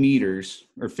 50 meters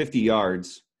or 50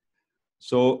 yards.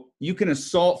 So you can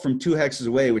assault from 2 hexes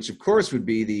away, which of course would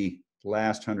be the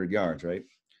last 100 yards, right?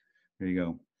 There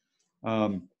you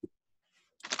go.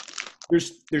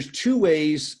 There's 2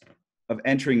 ways of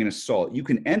entering an assault. You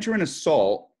can enter an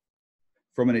assault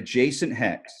from an adjacent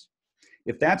hex.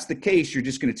 If that's the case, you're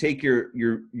just going to take your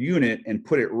unit and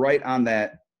put it right on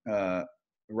that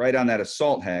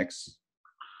assault hex,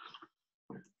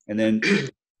 and then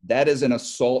that is an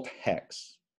assault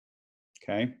hex.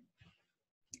 Okay.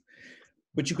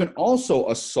 But you can also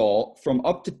assault from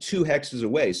up to 2 hexes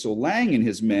away. So Lang and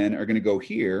his men are going to go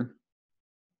here.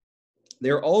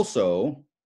 They're also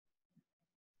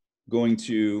going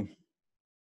to,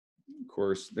 of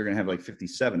course, they're going to have like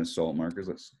 57 assault markers.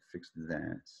 Let's fix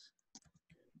that.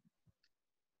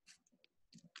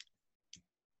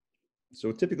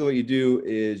 So typically what you do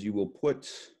is you will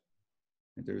put,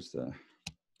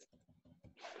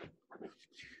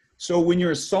 so when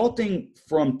you're assaulting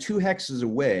from 2 hexes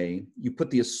away, you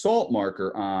put the assault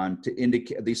marker on to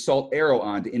indicate, the assault arrow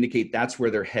on to indicate that's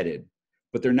where they're headed,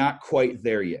 but they're not quite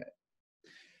there yet.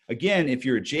 Again, if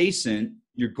you're adjacent,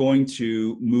 you're going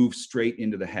to move straight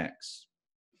into the hex.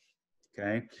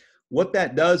 Okay. What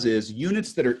that does is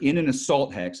units that are in an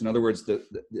assault hex, in other words, the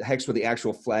hex with the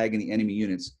actual flag and the enemy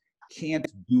units, can't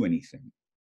do anything.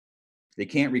 They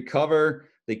can't recover.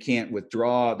 They can't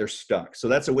withdraw. They're stuck. So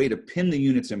that's a way to pin the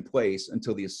units in place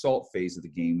until the assault phase of the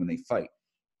game when they fight.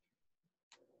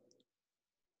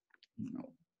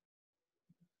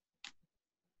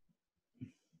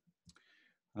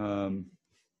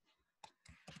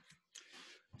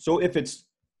 So if it's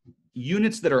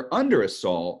units that are under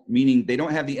assault, meaning they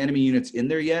don't have the enemy units in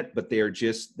there yet, but they are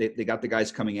just, they got the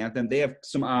guys coming at them, they have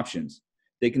some options.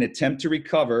 They can attempt to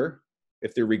recover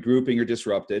if they're regrouping or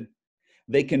disrupted.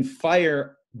 They can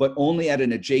fire, but only at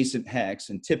an adjacent hex,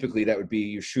 and typically that would be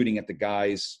you're shooting at the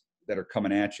guys that are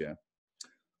coming at you.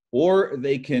 Or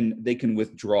they can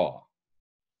withdraw.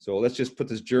 So let's just put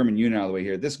this German unit out of the way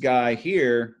here. This guy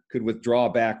here could withdraw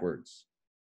backwards,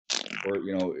 or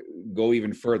go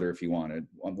even further if you wanted.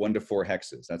 1 to 4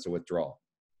 hexes. That's a withdrawal.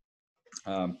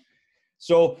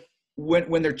 So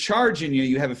when they're charging you,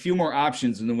 you have a few more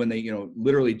options than when they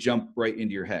literally jump right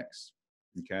into your hex.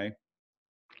 Okay.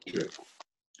 Sure.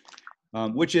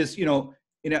 Which is and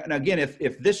again,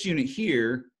 if this unit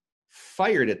here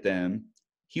fired at them,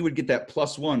 he would get that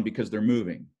 +1 because they're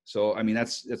moving. So I mean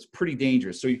that's pretty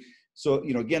dangerous. So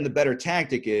again, the better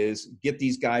tactic is get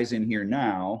these guys in here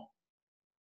now,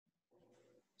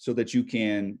 so that you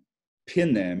can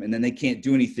pin them, and then they can't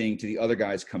do anything to the other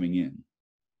guys coming in.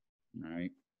 All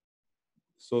right.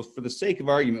 So for the sake of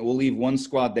argument, we'll leave 1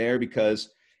 squad there, because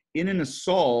in an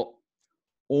assault,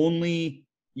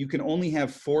 you can only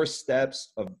have 4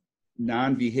 steps of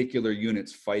non-vehicular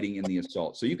units fighting in the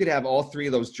assault. So you could have all 3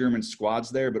 of those German squads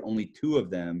there, but only 2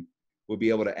 of them will be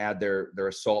able to add their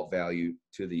assault value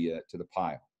to the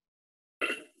pile.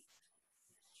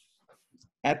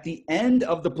 At the end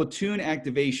of the platoon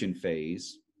activation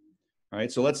phase, all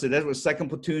right, so let's say that was second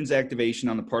platoon's activation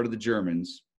on the part of the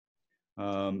Germans.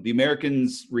 The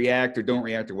Americans react or don't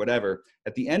react or whatever.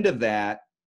 At the end of that,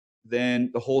 then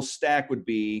the whole stack would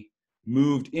be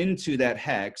moved into that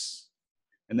hex,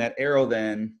 and that arrow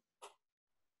then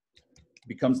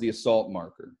becomes the assault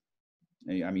marker.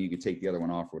 I mean, you could take the other one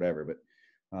off or whatever,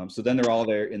 but so then they're all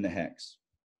there in the hex.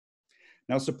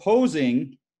 Now,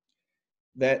 supposing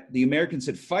that the Americans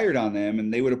had fired on them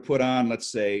and they would have put on, let's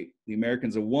say, the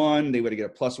Americans a 1, they would have get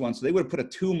a +1, so they would have put a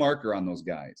 2 marker on those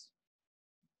guys.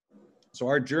 So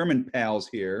our German pals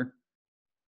here,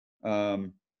 if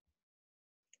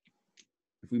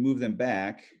we move them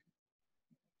back,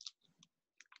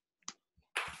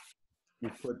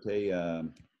 we'll put a,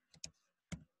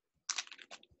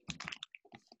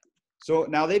 so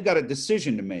now they've got a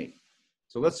decision to make.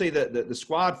 So let's say that the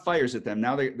squad fires at them.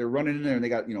 Now they're running in there and they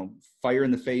got, fire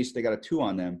in the face. They got a 2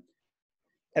 on them.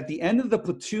 At the end of the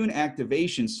platoon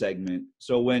activation segment,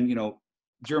 so when,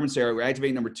 Germans say, all right, we're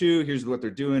activating number 2, here's what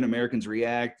they're doing. Americans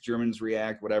react, Germans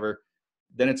react, whatever.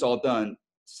 Then it's all done.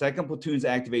 Second platoon's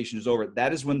activation is over.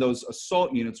 That is when those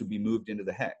assault units would be moved into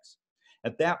the hex.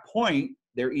 At that point,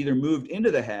 they're either moved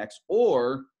into the hex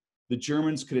or the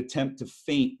Germans could attempt to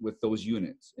feint with those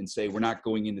units and say, we're not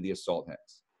going into the assault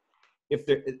hex. If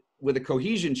they're with a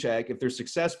cohesion check, if they're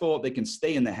successful, they can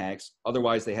stay in the hex.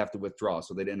 Otherwise, they have to withdraw.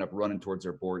 So they'd end up running towards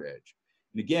their board edge.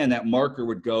 And again, that marker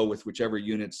would go with whichever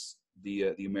units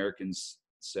the Americans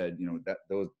said, that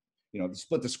those,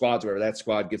 split the squads, whatever, that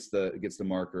squad gets the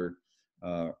marker,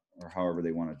 or however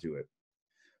they want to do it.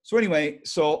 So anyway,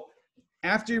 so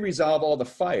after you resolve all the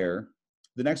fire,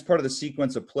 the next part of the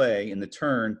sequence of play in the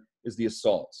turn is the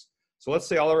assaults. So let's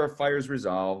say all of our fires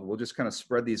resolved. We'll just kind of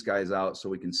spread these guys out so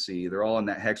we can see. They're all in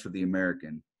that hex with the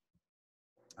American.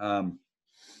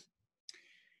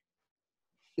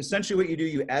 Essentially what you do,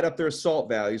 you add up their assault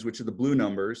values, which are the blue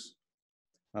numbers.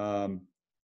 And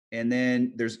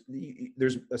then there's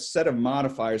a set of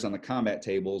modifiers on the combat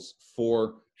tables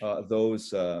for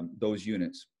those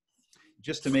units.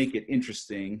 Just to make it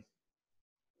interesting,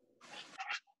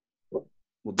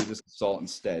 we'll do this assault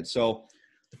instead. So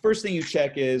the first thing you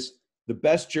check is the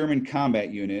best German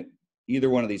combat unit, either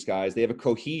one of these guys, they have a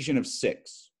cohesion of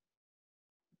 6.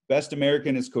 Best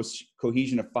American is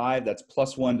cohesion of 5. That's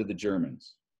 +1 to the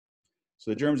Germans.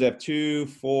 So the Germans have 2,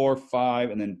 4,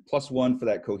 5, and then +1 for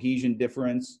that cohesion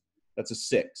difference. That's a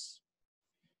 6.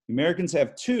 The Americans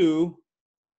have 2,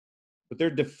 but they're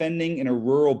defending in a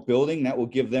rural building. That will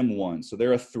give them 1. So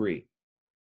they're a 3.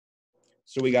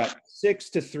 So we got 6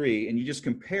 to 3, and you just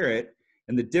compare it,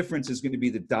 and the difference is going to be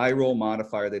the die roll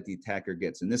modifier that the attacker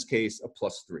gets. In this case, a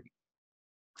 +3.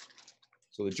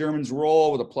 So the Germans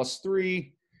roll with a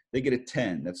 +3. They get a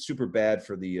 10. That's super bad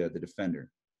for the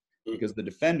defender, because the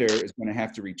defender is going to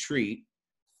have to retreat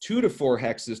 2 to 4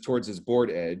 hexes towards his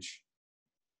board edge.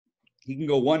 He can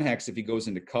go 1 hex if he goes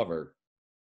into cover,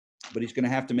 but he's going to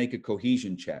have to make a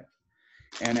cohesion check.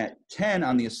 And at 10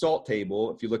 on the assault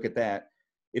table, if you look at that,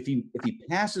 if he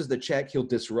passes the check, he'll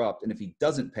disrupt. And if he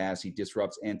doesn't pass, he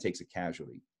disrupts and takes a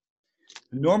casualty.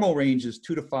 The normal range is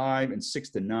 2 to 5 and 6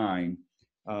 to 9.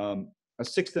 A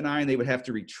 6 to 9, they would have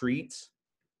to retreat,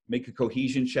 make a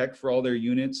cohesion check for all their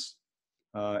units,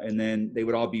 and then they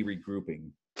would all be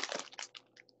regrouping.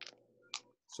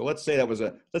 So let's say that was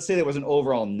an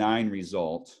overall 9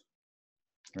 result,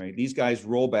 right? These guys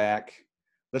roll back.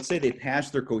 Let's say they pass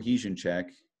their cohesion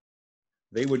check.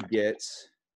 They would get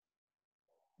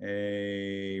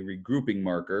a regrouping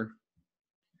marker.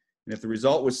 And if the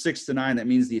result was 6 to 9, that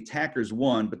means the attackers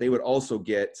won, but they would also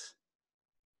get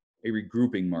a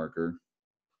regrouping marker.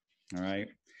 All right.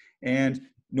 And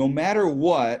no matter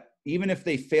what, even if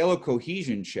they fail a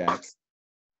cohesion check,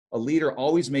 a leader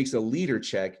always makes a leader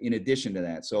check in addition to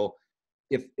that. So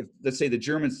if let's say the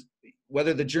Germans,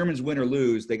 whether the Germans win or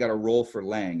lose, they got to roll for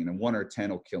Lang, and a 1 or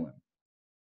 10 will kill him.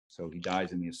 So he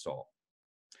dies in the assault.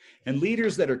 And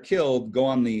leaders that are killed go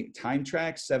on the time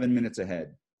track 7 minutes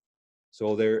ahead.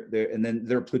 So and then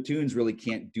their platoons really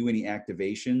can't do any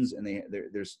activations, and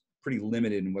they're pretty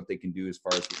limited in what they can do as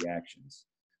far as reactions.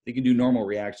 They can do normal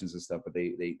reactions and stuff, but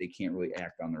they can't really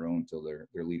act on their own until their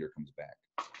leader comes back.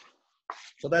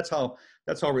 So that's how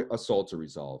assaults are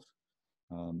resolved.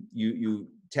 You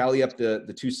tally up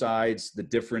the 2 sides. The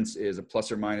difference is a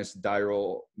plus or minus die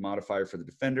roll modifier for the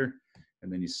defender,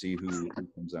 and then you see who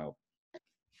comes out.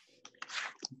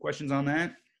 Questions on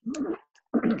that?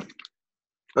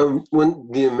 When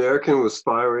the American was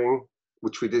firing,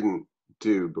 which we didn't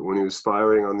do, but when he was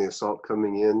firing on the assault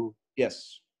coming in,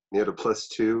 yes, he had a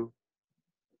 +2.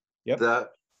 Yep.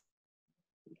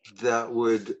 That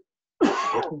would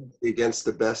be against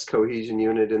the best cohesion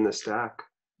unit in the stack.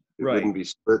 It right. Wouldn't be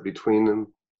split between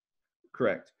them.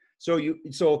 Correct. So you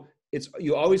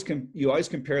always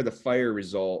compare the fire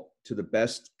result to the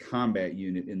best combat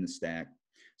unit in the stack.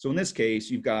 So in this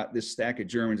case, you've got this stack of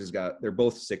Germans they're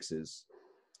both 6s.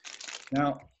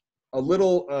 Now, a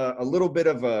little bit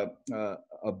of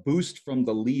a boost from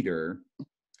the leader.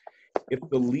 If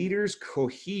the leader's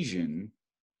cohesion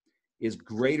is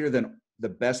greater than the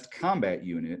best combat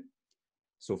unit,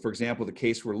 so for example, the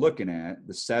case we're looking at,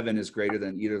 the 7 is greater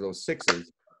than either of those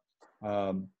 6s,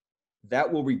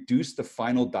 that will reduce the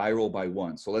final die roll by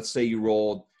 1. So let's say you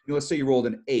rolled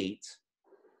an 8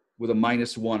 with a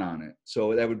 -1 on it.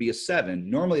 So that would be a 7.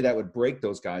 Normally that would break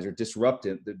those guys or disrupt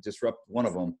one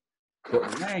of them.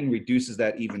 But Lang reduces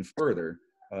that even further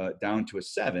down to a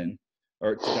 7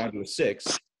 or down to a 6.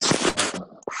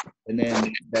 and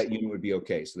then that unit would be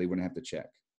okay. So they wouldn't have to check.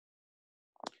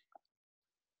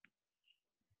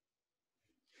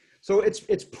 So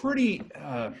it's pretty,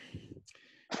 the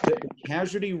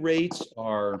casualty rates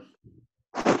are,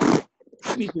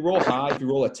 if you roll high, if you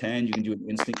roll a 10, you can do an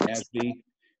instant casualty,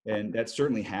 and that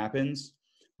certainly happens.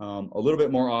 A little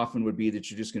bit more often would be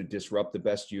that you're just going to disrupt the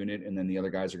best unit, and then the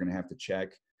other guys are going to have to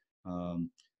check.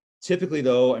 Typically,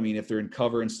 though, I mean, if they're in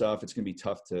cover and stuff, it's going to be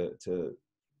tough to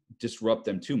disrupt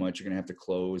them too much. You're going to have to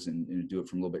close and do it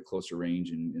from a little bit closer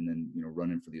range, and then run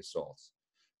in for the assaults.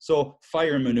 So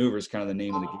fire and maneuver is kind of the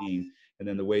name of the game, and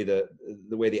then the way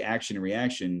the action and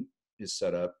reaction is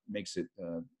set up makes it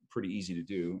pretty easy to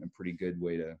do, and pretty good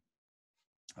way to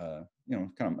kind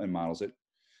of models it.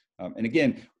 And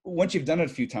again, once you've done it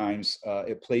a few times,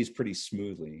 it plays pretty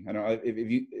smoothly. I don't know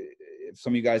if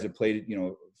some of you guys have played it,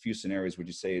 a few scenarios, would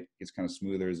you say it gets kind of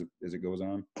smoother as it goes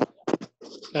on?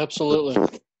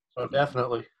 Absolutely. Oh,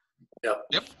 definitely. Yep.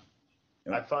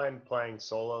 I find playing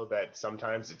solo that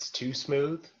sometimes it's too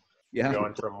smooth. Yeah.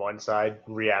 Going from one side,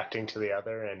 reacting to the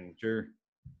other, and Sure.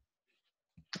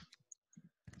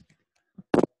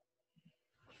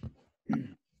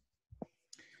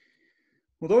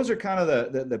 Well, those are kind of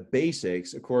the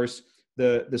basics. Of course,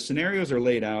 the scenarios are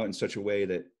laid out in such a way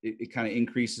that it kind of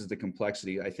increases the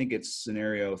complexity. I think it's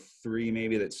scenario 3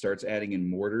 maybe that starts adding in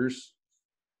mortars.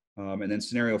 And then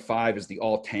scenario 5 is the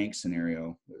all tank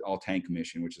scenario, all tank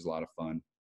mission, which is a lot of fun.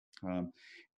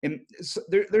 And so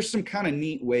there's some kind of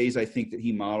neat ways, I think, that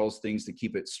he models things to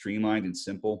keep it streamlined and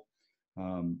simple.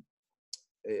 One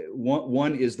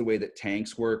is the way that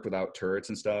tanks work without turrets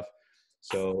and stuff.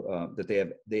 So that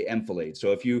they enfilade.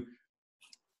 So if your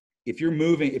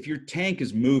tank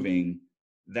is moving,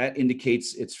 that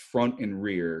indicates its front and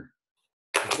rear,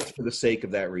 just for the sake of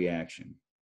that reaction.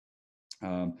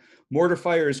 Mortar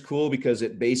fire is cool because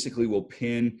it basically will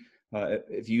pin,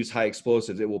 if you use high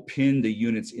explosives, it will pin the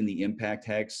units in the impact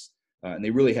hex, and they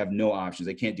really have no options.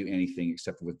 They can't do anything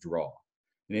except withdraw.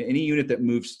 And any unit that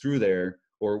moves through there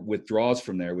or withdraws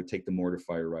from there would take the mortar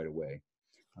fire right away.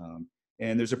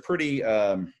 And there's a pretty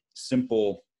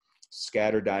simple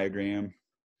scatter diagram.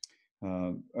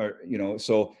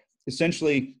 So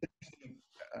essentially,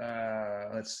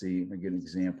 let's see, let me get an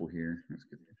example here. Let's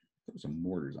get some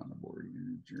mortars on the board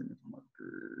here. German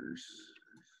markers.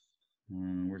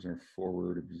 Where's our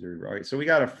forward observer? All right, so we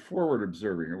got a forward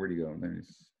observer here. Where'd he go?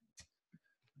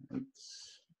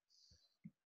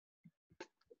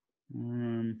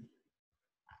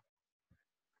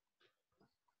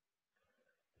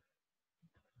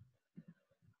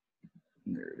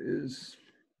 There it is.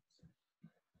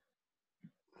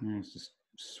 Let's just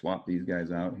swap these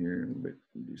guys out here a little bit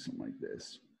and do something like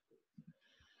this.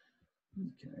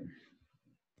 Okay.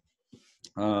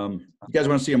 You guys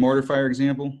want to see a mortar fire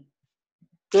example?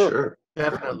 sure,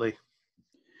 definitely.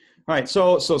 All right,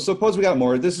 so suppose we got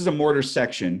mortar. This is a mortar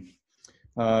section,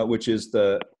 which is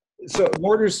so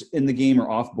mortars in the game are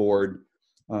off board.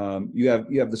 You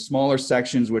have the smaller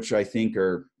sections, which I think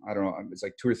are, I don't know, it's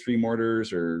like 2 or 3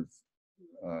 mortars, or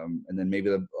and then maybe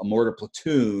a mortar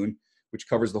platoon, which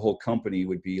covers the whole company,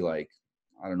 would be like,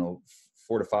 I don't know,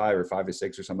 4 to 5 or 5 to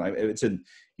 6 or something. It's in,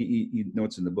 you know,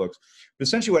 it's in the books. But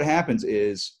essentially what happens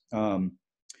is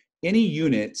any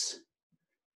units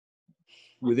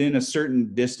within a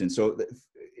certain distance. So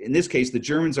in this case, the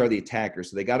Germans are the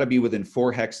attackers. So they got to be within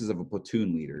 4 hexes of a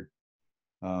platoon leader.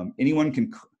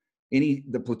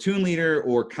 The platoon leader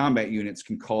or combat units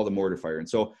can call the mortar fire. And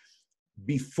so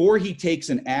before he takes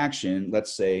an action,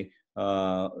 let's say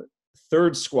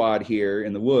 3rd squad here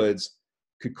in the woods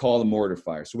could call the mortar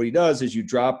fire. So what he does is you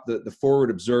drop the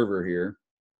forward observer here,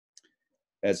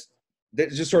 as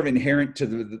that's just sort of inherent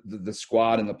to the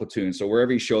squad and the platoon. So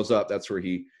wherever he shows up, that's where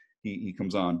he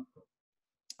comes on.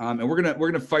 And we're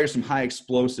gonna fire some high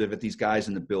explosive at these guys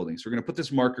in the building. So we're gonna put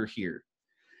this marker here.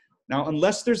 Now,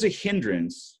 unless there's a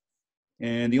hindrance,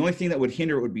 and the only thing that would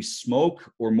hinder it would be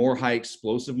smoke or more high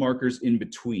explosive markers in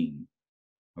between.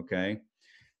 Okay,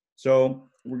 so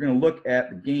we're going to look at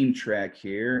the game track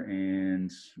here, and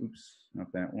oops, not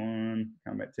that one.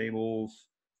 Combat tables.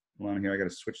 Hold on here. I got to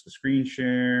switch the screen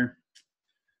share.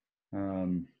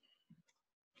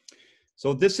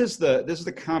 So this is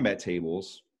the combat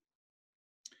tables,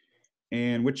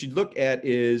 and what you look at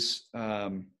is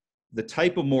the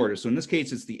type of mortar. So in this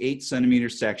case, it's the 8-centimeter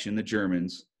section, the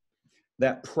Germans.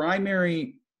 That the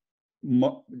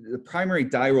primary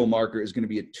die roll marker is going to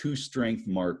be a 2-strength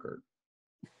marker,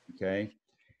 okay?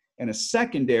 And a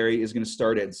secondary is going to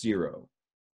start at 0. All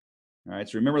right,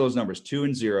 so remember those numbers, 2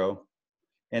 and 0.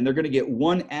 And they're going to get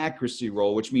 1 accuracy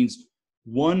roll, which means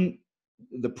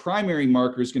the primary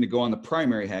marker is going to go on the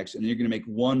primary hex, and you're going to make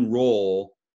 1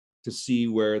 roll to see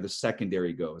where the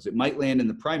secondary goes. It might land in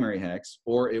the primary hex,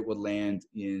 or it would land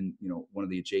in, you know, one of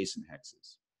the adjacent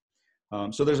hexes.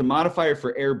 So there's a modifier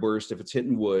for air burst if it's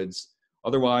hitting woods.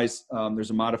 Otherwise,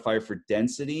 there's a modifier for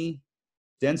density.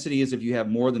 Density is if you have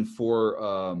more than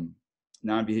 4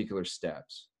 non-vehicular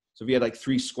steps. So if you had like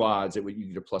 3 squads,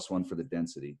 you get a +1 for the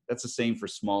density. That's the same for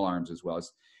small arms as well.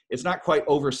 It's not quite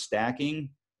overstacking,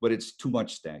 but it's too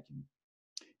much stacking.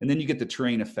 And then you get the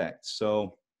terrain effect.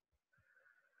 So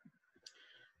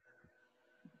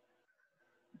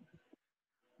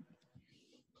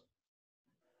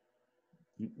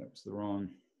that's the wrong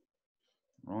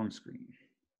screen.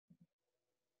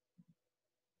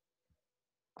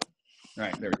 All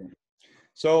right, there we go.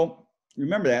 So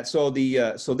remember that. So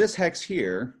so this hex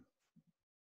here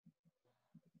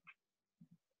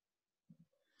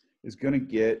is going to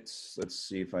get, let's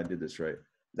see if I did this right.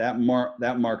 That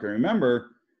marker.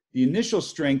 Remember, the initial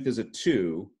strength is a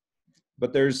 2,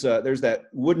 but there's that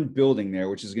wooden building there,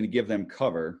 which is going to give them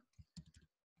cover.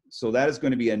 So that is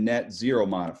going to be a net 0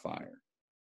 modifier.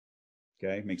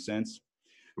 Okay, makes sense.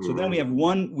 So then we have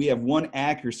one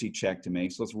accuracy check to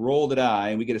make. So let's roll the die,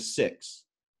 and we get a 6.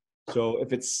 So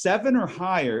if it's 7 or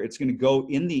higher, it's going to go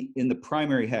in the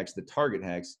primary hex, the target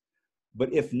hex.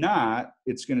 But if not,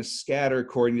 it's going to scatter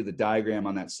according to the diagram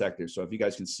on that sector. So if you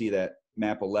guys can see that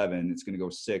map 11, it's going to go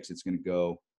 6. It's going to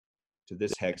go to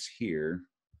this hex here.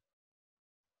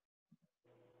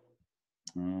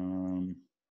 I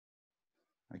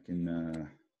can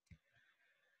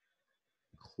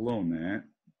clone that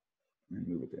and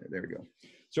move it there. There we go.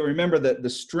 So remember that the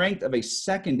strength of a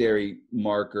secondary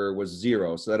marker was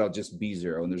 0. So that'll just be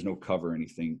 0, and there's no cover or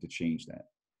anything to change that.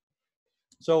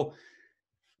 So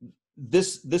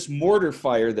this mortar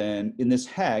fire then in this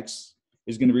hex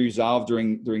is going to be resolved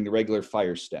during the regular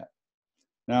fire step.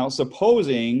 Now,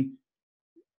 supposing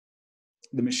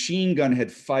the machine gun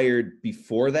had fired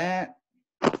before that,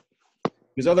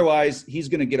 because otherwise he's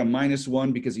going to get a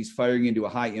 -1 because he's firing into a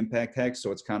high impact hex,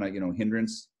 so it's kind of, you know,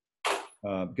 hindrance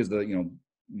because the, you know,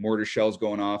 mortar shells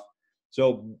going off.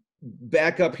 So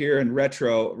back up here and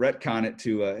retcon it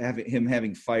to him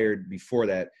having fired before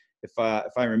that. If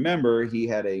I remember, he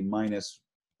had a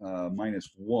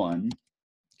 -1.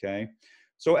 Okay,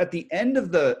 so at the end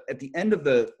of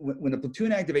when the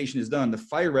platoon activation is done, the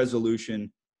fire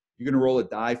resolution, you're going to roll a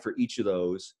die for each of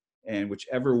those, and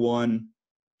whichever one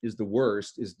is the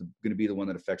worst is going to be the one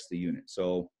that affects the unit.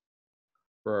 So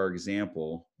for our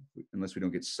example, unless we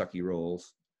don't get sucky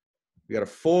rolls, we got a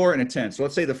 4 and a 10. So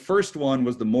let's say the first one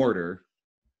was the mortar.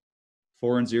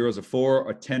 4 and 0 is a 4.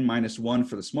 A 10 -1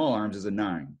 for the small arms is a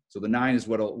 9. So the 9 is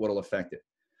what'll affect it.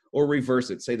 Or reverse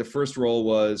it. Say the first roll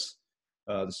was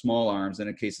the small arms, and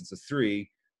in case it's a 3,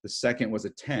 the second was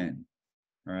a 10.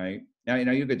 All right. Now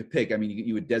you get to pick. I mean,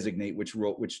 you would designate which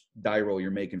die roll you're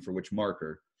making for which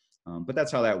marker. But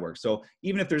that's how that works. So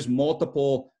even if there's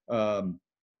multiple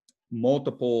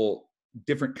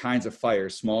different kinds of fire,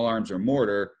 small arms or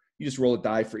mortar, you just roll a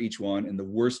die for each one, and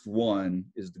the worst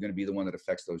one is going to be the one that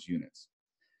affects those units.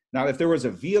 Now, if there was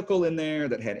a vehicle in there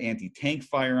that had anti-tank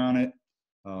fire on it,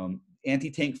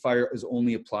 anti-tank fire is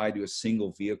only applied to a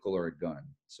single vehicle or a gun.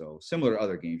 So similar to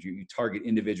other games, you target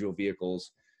individual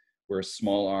vehicles, where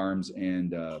small arms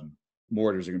and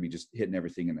mortars are going to be just hitting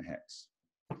everything in the hex.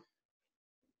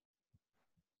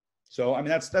 So, I mean,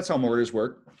 that's how mortars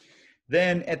work.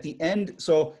 Then at the end,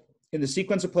 so in the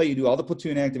sequence of play, you do all the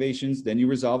platoon activations, then you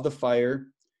resolve the fire,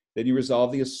 then you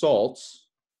resolve the assaults,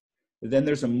 then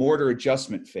there's a mortar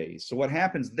adjustment phase. So what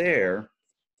happens there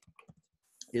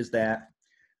is that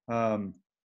the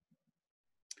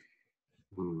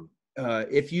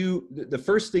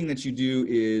first thing that you do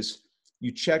is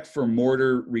you check for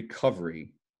mortar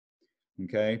recovery,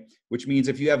 okay? Which means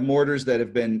if you have mortars that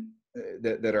have been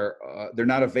they're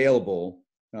not available,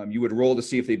 you would roll to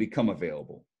see if they become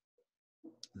available.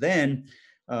 Then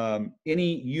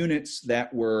any units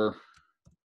that were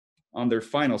on their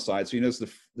final side, so you notice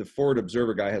the forward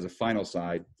observer guy has a final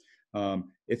side.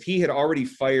 If he had already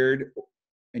fired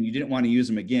and you didn't want to use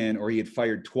him again, or he had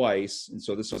fired twice, and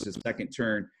so this was his second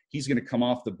turn, he's going to come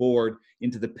off the board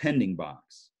into the pending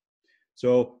box.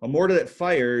 So a mortar that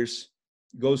fires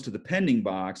goes to the pending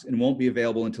box and won't be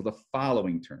available until the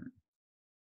following turn.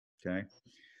 Okay.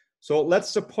 So let's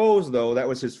suppose, though, that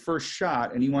was his first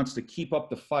shot and he wants to keep up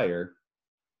the fire.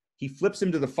 He flips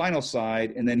him to the final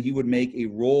side, and then he would make a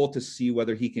roll to see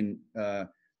whether he can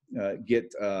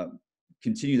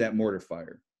continue that mortar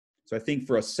fire. So I think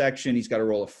for a section, he's got to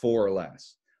roll a 4 or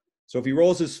less. So if he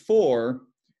rolls his 4,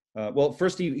 well,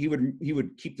 first he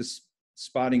would keep the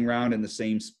spotting round in the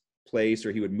same place,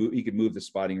 or he could move the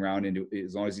spotting round into,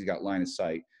 as long as he's got line of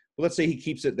sight. But let's say he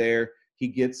keeps it there. he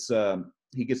gets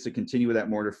to continue with that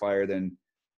mortar fire. Then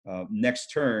next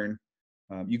turn,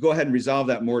 you go ahead and resolve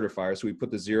that mortar fire. So we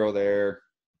put the 0 there.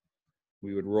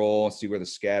 We would roll, see where the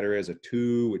scatter is, a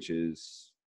 2, which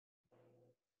is,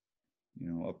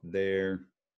 up there.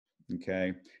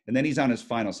 Okay. And then he's on his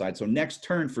final side. So next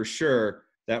turn for sure,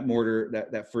 that mortar,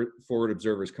 that forward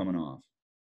observer is coming off.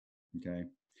 Okay.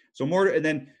 So mortar, and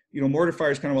then, mortar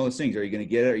fire is kind of one of those things. Are you going to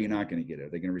get it or are you not going to get it? Are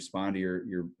they going to respond to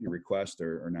your request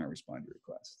or not respond to your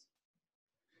request?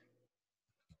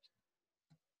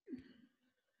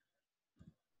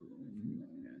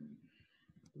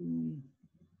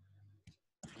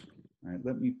 All right,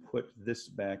 let me put this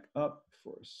back up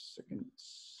for a second.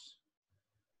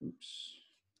 Oops.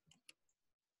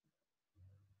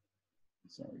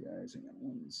 Sorry, guys. Hang on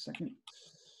 1 second.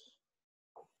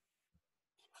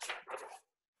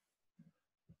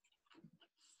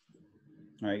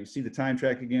 All right, you see the time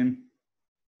track again?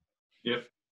 Yep.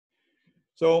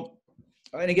 So,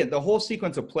 and again, the whole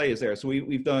sequence of play is there. So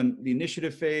we've done the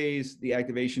initiative phase, the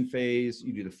activation phase.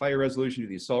 You do the fire resolution, you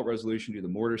do the assault resolution, you do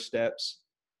the mortar steps.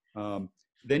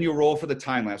 Then you'll roll for the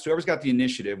time lapse. Whoever's got the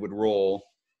initiative would roll.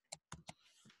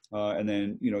 And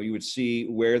then, you would see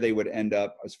where they would end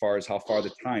up as far as how far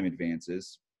the time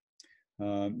advances.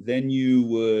 Then you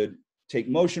would take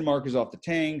motion markers off the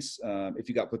tanks. If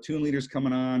you got platoon leaders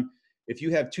coming on, if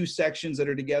you have 2 sections that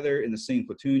are together in the same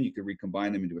platoon, you could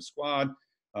recombine them into a squad.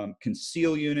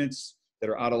 Conceal units that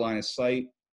are out of line of sight.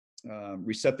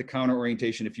 Reset the counter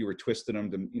orientation if you were twisting them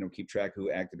to keep track of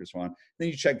who acted or so on. Then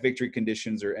you check victory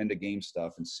conditions or end of game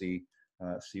stuff and see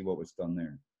what was done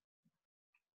there.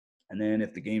 And then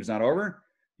if the game's not over,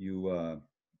 you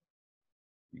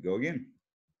go again.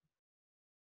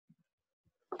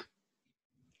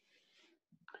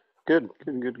 Good.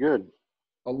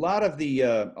 A lot of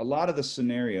the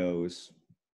scenarios,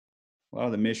 a lot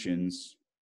of the missions,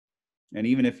 and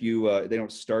even if they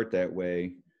don't start that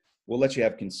way, we'll let you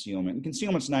have concealment. And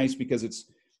concealment's nice because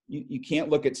you can't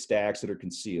look at stacks that are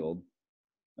concealed.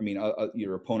 I mean,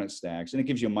 your opponent's stacks, and it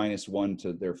gives you a -1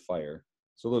 to their fire.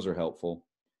 So those are helpful.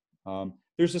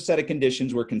 There's a set of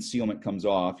conditions where concealment comes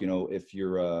off.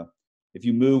 If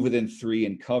you move within 3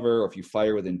 and cover, or if you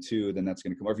fire within 2, then that's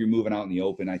going to come. Or if you're moving out in the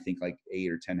open, I think like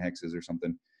 8 or 10 hexes or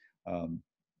something,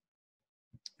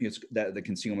 the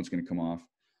concealment's going to come off.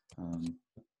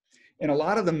 And a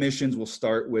lot of the missions will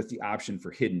start with the option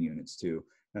for hidden units too.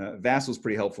 Vassal's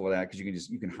pretty helpful with that because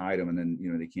you can hide them and then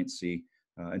they can't see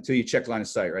until you check line of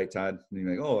sight, right, Todd? And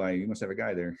you're like, oh, you must have a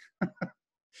guy there.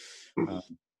 But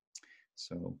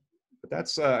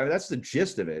that's the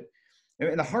gist of it.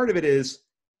 And the heart of it is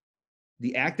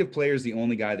the active player is the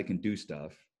only guy that can do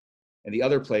stuff, and the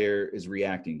other player is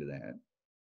reacting to that.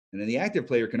 And then the active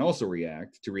player can also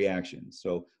react to reactions.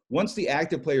 So once the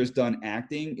active player is done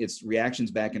acting, it's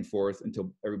reactions back and forth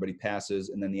until everybody passes,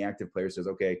 and then the active player says,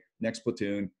 okay, next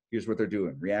platoon, here's what they're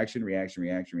doing. Reaction, reaction,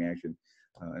 reaction, reaction,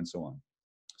 and so on.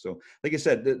 So like I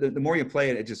said, the more you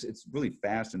play it, it's really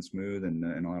fast and smooth and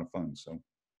a lot of fun. So.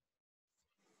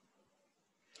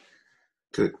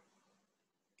 Good.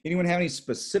 Anyone have any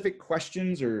specific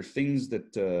questions or things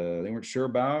that they weren't sure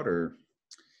about? Or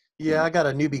yeah, I got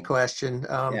a newbie question.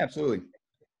 Yeah, absolutely.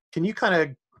 Can you kind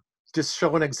of just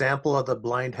show an example of the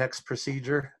blind hex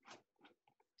procedure?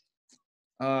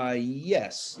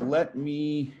 Yes. Let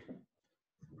me.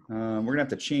 We're gonna have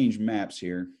to change maps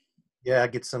here. Yeah,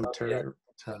 get some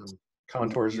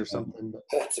contours or something.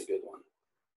 That's a good one.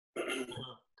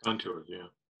 Contours, yeah.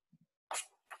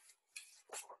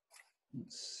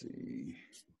 Let's see.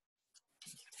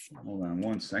 Hold on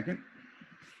 1 second.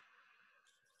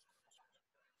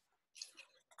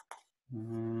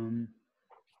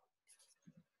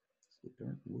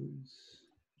 Dark Woods.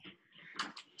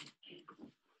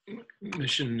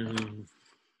 Mission.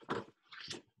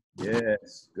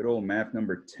 Yes, good old map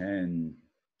number 10.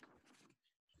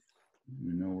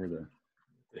 You know where the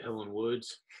Hill and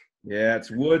Woods. Yeah,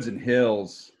 it's woods and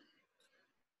hills.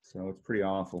 So it's pretty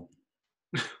awful.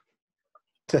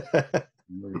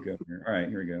 Where we go here? All right,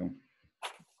 here we go.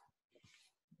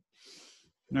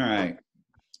 All right.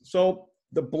 So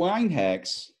the blind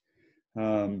hex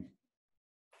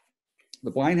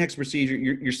procedure,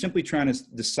 you're simply trying to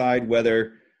decide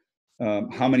whether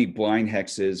how many blind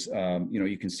hexes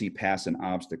you can see past an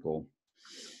obstacle.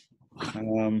 Let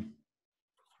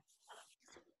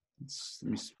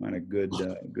me find a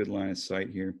good line of sight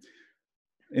here.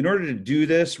 In order to do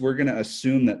this, we're going to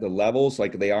assume that the levels,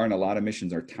 like they are in a lot of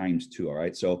missions, are ×2. All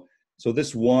right. So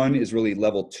this 1 is really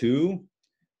level 2,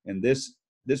 and this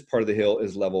part of the hill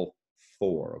is level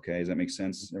 4. Okay, does that make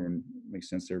sense? Everyone makes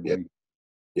sense to everybody?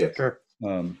 Yeah. Sure.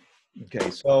 Okay.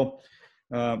 So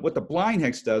what the blind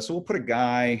hex does, so we'll put a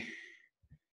guy,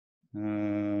 I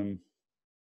don't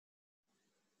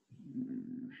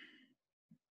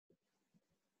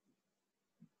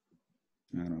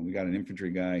know, we got an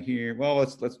infantry guy here. Well,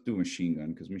 let's do a machine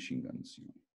gun, because machine guns, you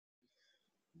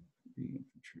know,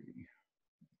 infantry.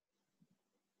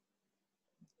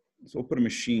 So we'll put a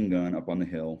machine gun up on the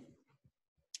hill.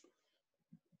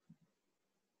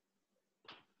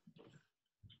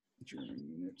 German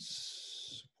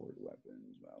units, support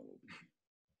weapons, valve.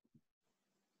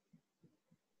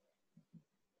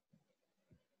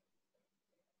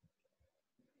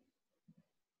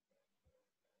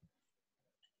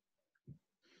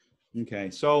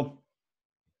 Okay, so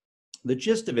the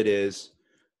gist of it is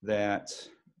that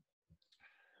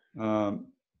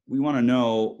we want to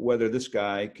know whether this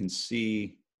guy can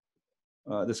see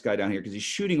this guy down here, because he's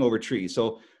shooting over trees.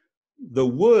 So the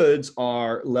woods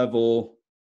are level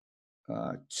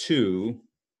 2.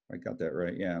 I got that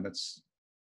right. Yeah, that's.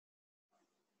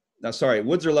 Now, sorry,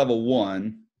 woods are level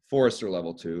 1, forests are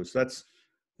level 2. So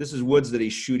this is woods that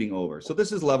he's shooting over. So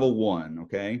this is level 1.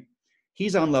 Okay,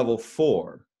 he's on level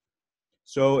 4.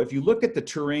 So if you look at the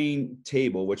terrain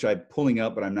table, which I'm pulling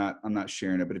up, but I'm not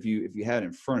sharing it, but if you have it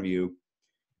in front of you,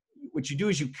 what you do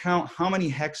is you count how many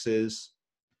hexes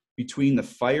between the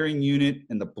firing unit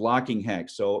and the blocking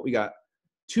hex. So we got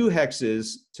 2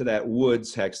 hexes to that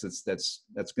woods hex that's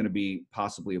going to be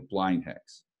possibly a blind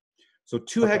hex. So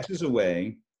 2 hexes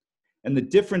away, and the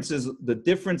difference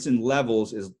in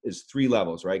levels is 3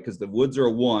 levels, right? Because the woods are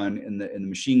a 1 and the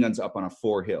machine gun's up on a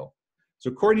 4 hill. So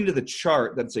according to the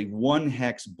chart, that's a 1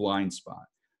 hex blind spot.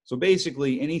 So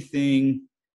basically anything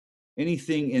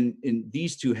in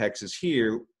these 2 hexes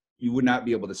here, you would not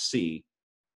be able to see,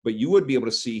 but you would be able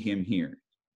to see him here.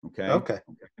 Okay. Okay.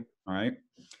 All right.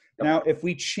 Yep. Now, if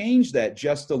we change that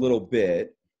just a little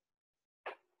bit,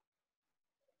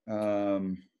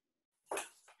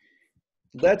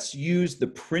 let's use the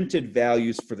printed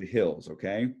values for the hills.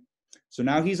 Okay. So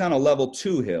now he's on a level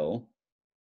 2 hill.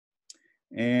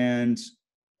 And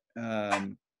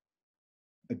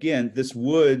again, this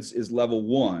woods is level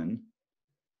 1.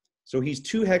 So he's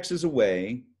 2 hexes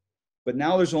away, but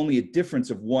now there's only a difference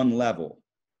of 1 level.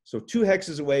 So 2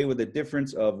 hexes away with a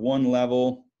difference of 1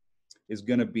 level is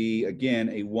going to be, again,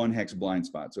 a 1 hex blind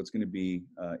spot. So it's going to be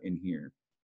in here.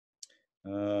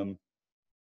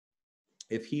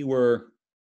 If he were,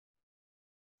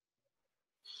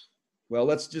 well,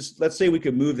 let's say we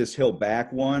could move this hill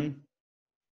back 1.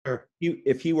 Sure.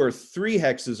 If he were 3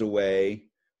 hexes away,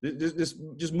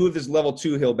 just move this level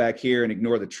 2 hill back here and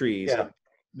ignore the trees. Yeah.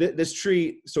 This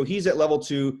tree, so he's at level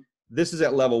 2, this is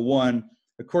at level 1.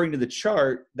 According to the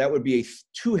chart, that would be a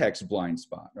 2 hex blind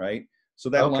spot, right? So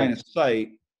that line of sight,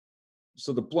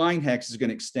 so the blind hex is going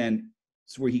to extend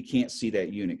to where he can't see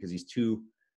that unit because he's too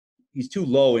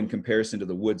low in comparison to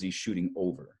the woods he's shooting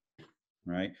over,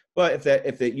 right? But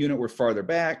if that unit were farther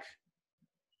back,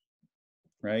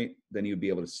 right, then you would be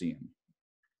able to see him.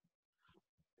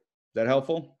 Is that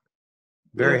helpful?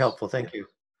 Very helpful. Thank you.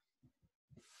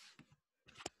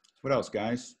 What else,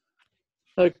 guys?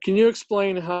 Can you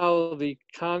explain how the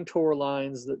contour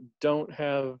lines that don't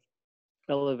have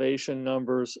elevation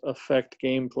numbers affect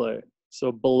gameplay?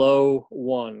 So below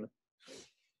 1.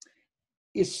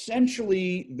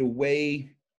 Essentially, the way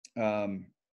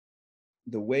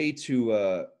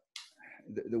to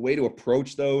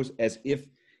approach those as if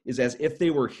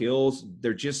they were hills.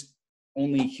 They're just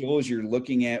only hills you're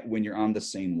looking at when you're on the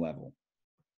same level.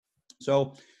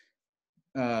 So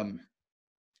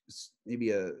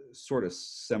maybe a sort of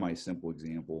semi-simple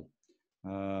example.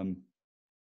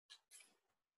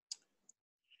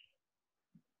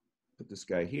 Put this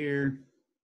guy here,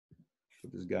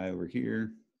 put this guy over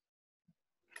here.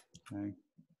 Okay.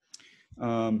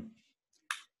 I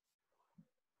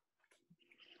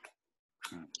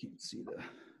can't see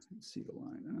the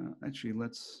line. Actually,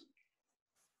 let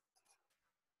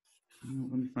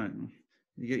me find.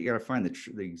 You got to find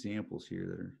the examples here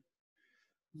that are.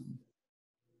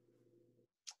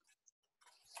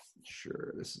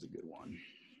 Sure, this is a good one.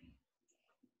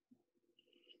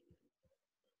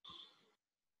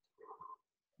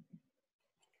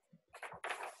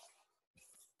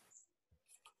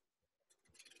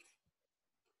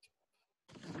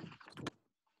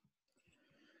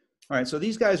 All right, so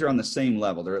these guys are on the same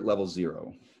level. They're at level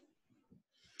 0.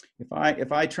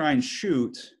 If I try and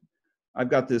shoot, I've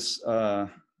got this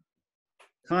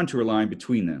contour line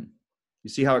between them. You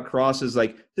see how it crosses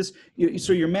like this?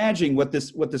 So you're imagining what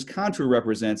this contour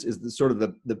represents is the sort of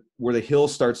the where the hill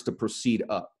starts to proceed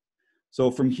up. So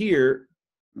from here,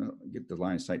 get the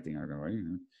line of sight thing out right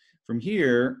here. From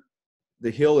here,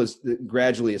 the hill is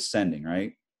gradually ascending,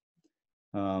 right?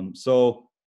 So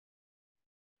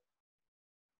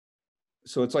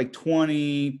it's like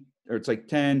 20, or it's like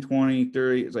 10, 20,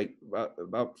 30, it's like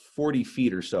about 40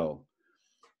 feet or so.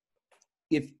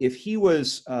 If he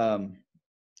was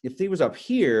up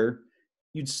here,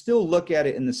 you'd still look at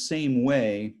it in the same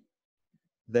way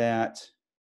that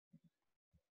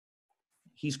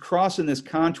he's crossing this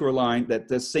contour line at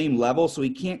the same level, so he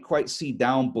can't quite see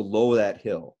down below that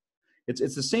hill.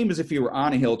 It's the same as if you were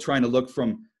on a hill trying to look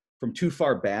from too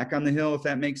far back on the hill, if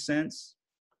that makes sense.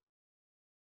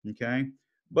 Okay.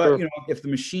 But, Sure. you know, if the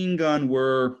machine gun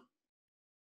were,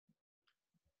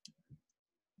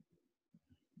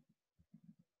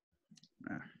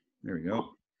 there we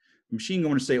go. The machine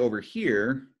gun were to say over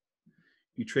here,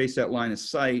 you trace that line of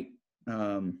sight,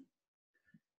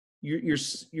 you're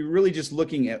really just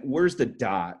looking at where's the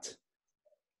dot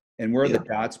and where are the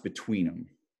dots between them.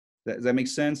 Does that make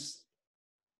sense?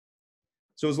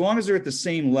 So as long as they're at the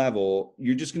same level,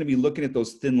 you're just going to be looking at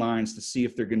those thin lines to see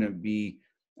if they're going to be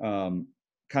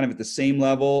kind of at the same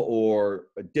level or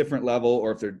a different level,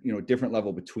 or if they're, you know, a different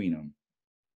level between them.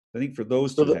 I think for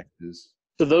those two hexes.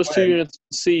 So those two units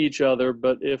see each other,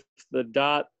 but if the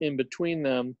dot in between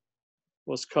them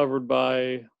was covered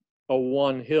by a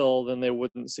one hill, then they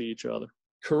wouldn't see each other.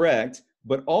 Correct.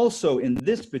 But also in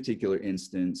this particular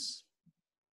instance,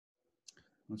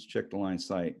 let's check the line of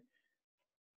sight.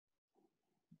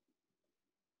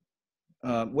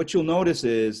 What you'll notice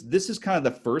is this is kind of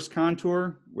the first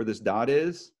contour where this dot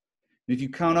is. And if you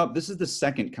count up, this is the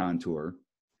second contour.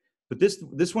 But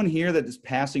this one here that is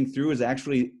passing through is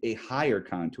actually a higher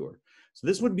contour. So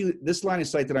this would be, this line of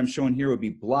sight that I'm showing here would be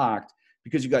blocked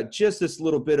because you got just this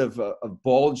little bit of a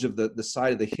bulge of the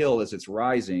side of the hill as it's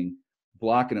rising,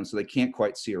 blocking them so they can't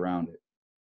quite see around it.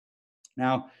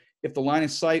 Now, if the line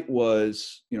of sight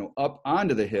was, you know, up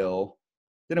onto the hill,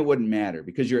 then it wouldn't matter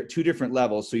because you're at two different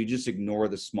levels, so you just ignore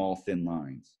the small thin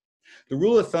lines. The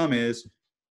rule of thumb is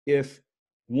if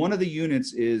one of the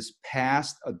units is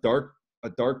past a dark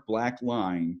black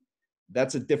line,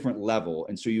 that's a different level,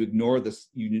 and so you ignore this,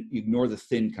 you ignore the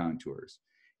thin contours.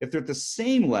 If they're at the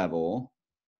same level,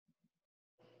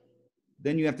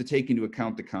 then you have to take into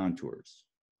account the contours.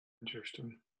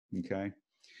 Interesting. Okay.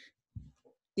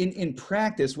 In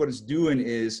practice, what it's doing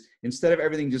is instead of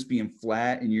everything just being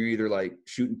flat and you're either like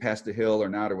shooting past the hill or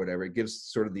not or whatever, it gives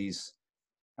sort of these,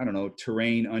 I don't know,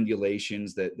 terrain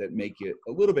undulations that make it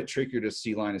a little bit trickier to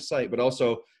see line of sight. But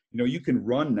also, you know, you can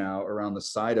run now around the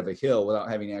side of a hill without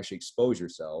having to actually expose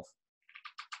yourself.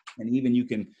 And even you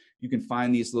can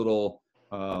find these little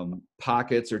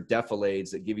pockets or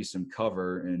defilades that give you some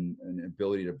cover and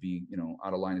ability to be, you know,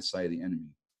 out of line of sight of the enemy.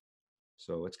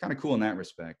 So it's kind of cool in that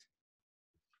respect.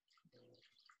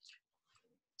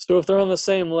 So if they're on the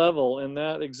same level, in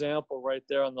that example right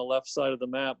there on the left side of the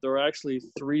map, there are actually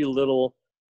three little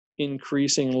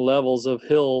increasing levels of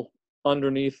hill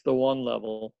underneath the one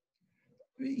level.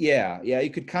 Yeah, you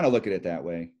could kind of look at it that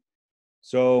way.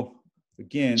 So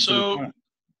again,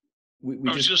 we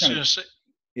I was just going to say.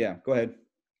 Yeah, go ahead.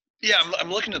 Yeah, I'm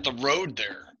looking at the road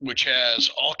there, which has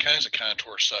all kinds of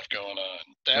contour stuff going on.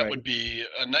 That would be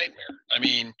a nightmare. I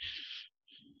mean,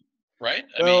 right?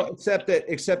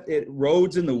 Except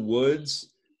roads in the woods,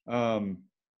 they're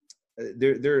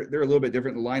a little bit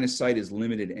different. The line of sight is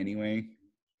limited anyway.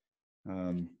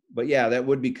 But yeah, that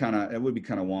would be kind of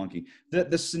wonky.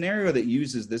 The scenario that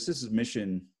uses this is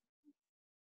mission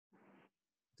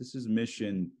 2,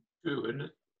 isn't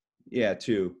it? Yeah,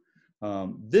 2.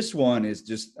 This one is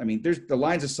just, I mean, the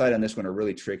lines of sight on this one are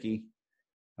really tricky.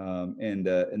 And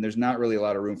there's not really a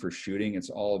lot of room for shooting. It's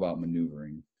all about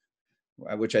maneuvering,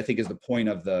 which I think is the point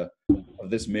of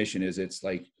this mission. Is it's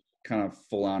like kind of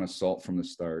full on assault from the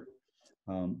start.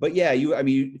 But yeah,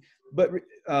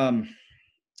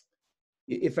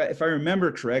 if I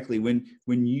remember correctly, when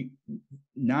you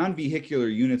non-vehicular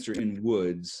units are in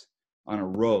woods on a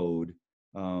road,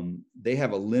 they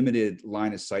have a limited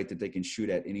line of sight that they can shoot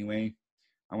at anyway.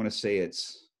 I want to say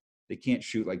they can't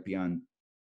shoot like beyond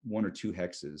 1 or 2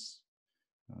 hexes.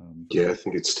 Yeah, I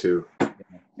think it's 2.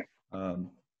 And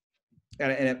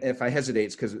if I hesitate,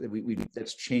 it's because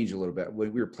that's changed a little bit. We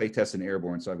were playtesting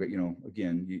Airborne, so I've got, you know,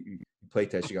 again, you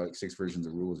playtest, you got like 6 versions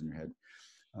of rules in your head.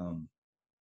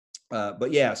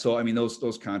 But yeah, so I mean,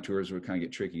 those contours would kind of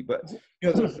get tricky. But you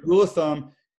know, the rule of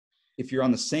thumb, if you're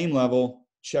on the same level,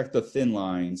 check the thin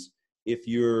lines. If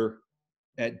you're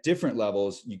at different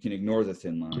levels, you can ignore the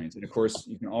thin lines, and of course,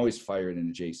 you can always fire at an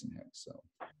adjacent hex. So,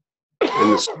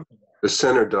 and the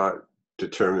center dot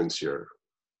determines your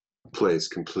plays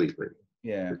completely.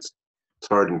 Yeah, it's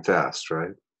hard and fast,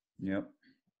 right? Yep.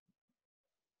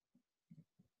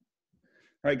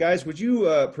 All right, guys, would you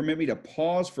permit me to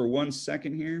pause for 1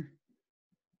 second here?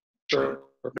 Sure.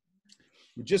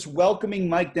 We're just welcoming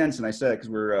Mike Denson. I said it because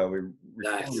we're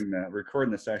Nice.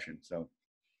 recording the session. So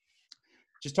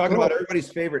just talking about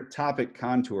everybody's favorite topic,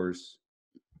 contours.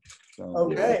 So,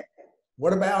 Okay.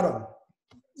 What about them?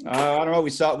 I don't know.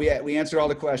 We answered all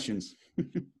the questions.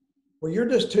 Well, you're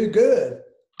just too good.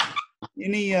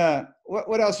 Any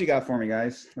what else you got for me,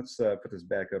 guys? Let's put this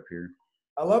back up here.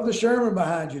 I love the Sherman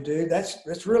behind you, dude.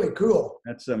 That's really cool.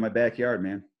 That's my backyard,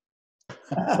 man.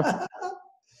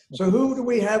 So who do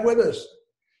we have with us?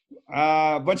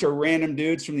 A bunch of random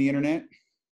dudes from the internet.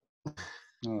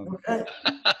 Okay.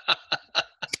 I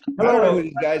don't know who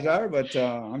these guys are, but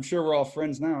I'm sure we're all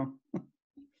friends now. I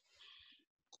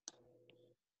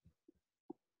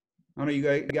don't know,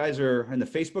 you guys are in the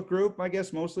Facebook group, I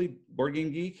guess, mostly Board Game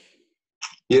Geek.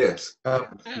 Yes.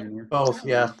 Both,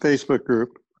 yeah. Facebook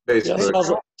group. Yeah,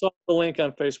 Facebook. saw the link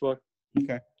on Facebook.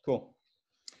 Okay, cool.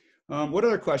 What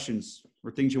other questions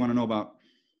or things you want to know about?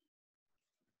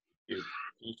 Can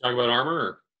you talk about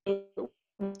armor?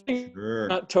 Sure.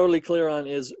 Not totally clear on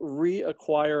is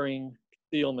reacquiring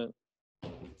concealment. Say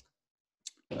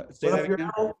Well, that again?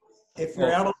 if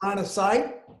you're out of line of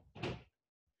sight,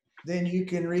 then you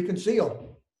can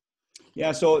reconceal.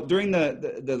 Yeah, so during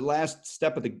the last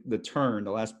step of the turn,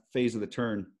 the last phase of the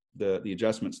turn, the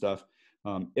adjustment stuff,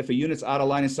 if a unit's out of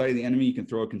line of sight of the enemy, you can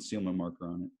throw a concealment marker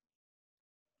on it.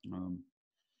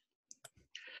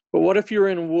 But what if you're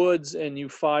in woods and you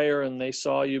fire and they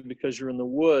saw you because you're in the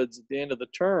woods at the end of the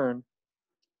turn?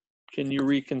 Can you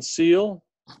reconceal?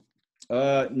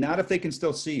 Not if they can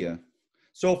still see you.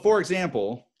 So, for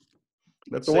example,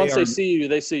 let's say once they see you,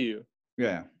 they see you.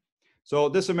 Yeah. So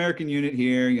this American unit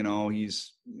here,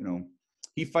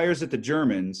 he fires at the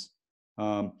Germans.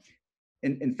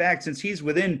 In fact, since he's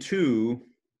within two,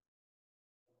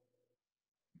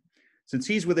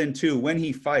 when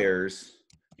he fires,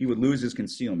 he would lose his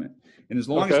concealment. And as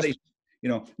long as they,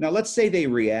 now let's say they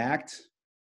react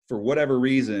for whatever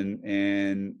reason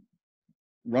and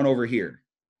run over here.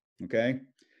 Okay.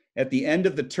 At the end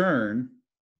of the turn,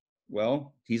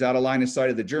 well, he's out of line of sight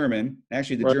of the German.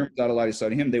 Actually, the German's out of line of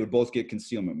sight of him. They would both get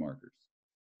concealment markers.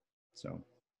 So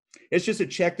it's just a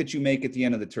check that you make at the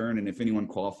end of the turn. And if anyone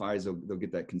qualifies, they'll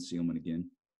get that concealment again,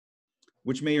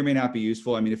 which may or may not be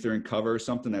useful. I mean, if they're in cover or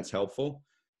something, that's helpful.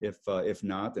 If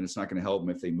not, then it's not going to help them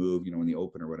if they move, in the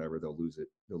open or whatever, they'll lose it.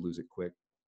 They'll lose it quick.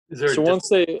 So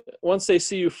once they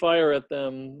see you fire at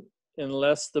them,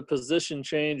 unless the position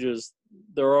changes,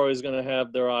 they're always going to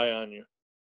have their eye on you.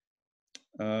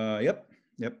 Yep.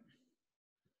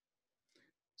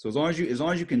 So as long as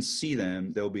you can see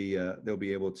them, they'll be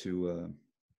able to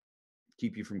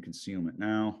keep you from concealment.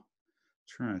 Now, I'm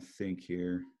trying to think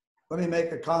here. Let me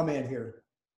make a comment here.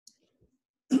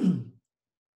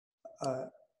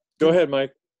 Go ahead,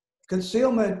 Mike.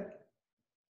 Concealment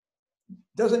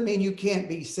doesn't mean you can't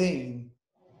be seen.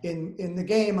 In the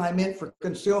game, I meant for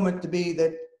concealment to be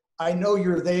that I know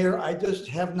you're there. I just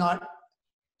have not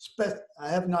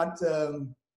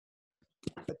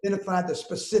identified the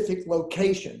specific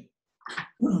location.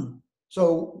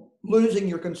 So losing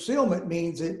your concealment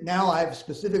means that now I've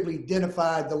specifically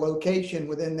identified the location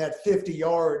within that 50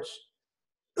 yards.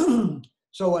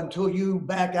 So until you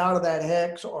back out of that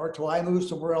hex or till I move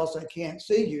somewhere else I can't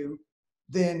see you,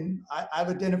 then I've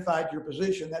identified your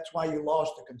position. That's why you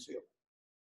lost the concealment.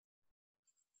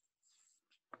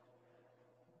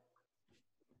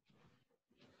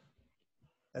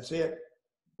 That's it.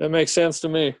 That makes sense to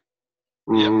me.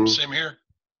 Yep, same here.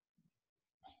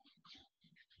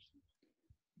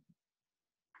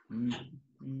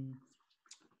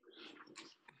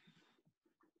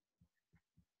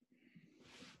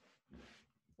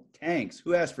 Tanks.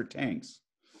 Who asked for tanks?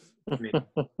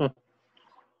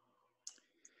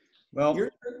 Well,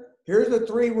 here's the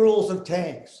 3 rules of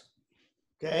tanks.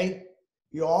 Okay,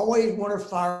 you always want to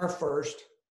fire first.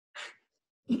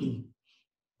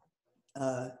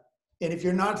 And if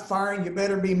you're not firing, you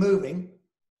better be moving.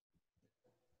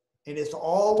 And it's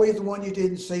always the one you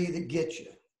didn't see that gets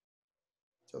you.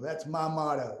 So that's my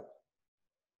motto.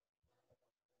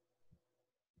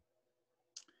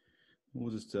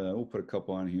 we'll just we'll put a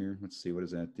couple on here. Let's see, what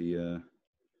is that?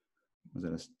 Was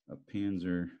that a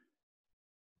Panzer?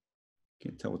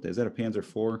 Can't tell what that is. That a Panzer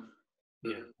IV?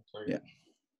 Yeah. Yeah.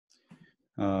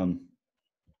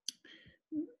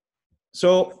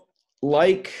 So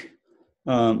like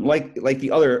the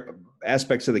other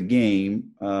aspects of the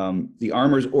game, the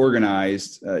armor's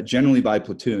organized generally by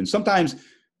platoon. Sometimes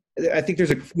I think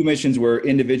there's a few missions where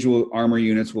individual armor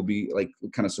units will be like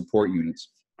kind of support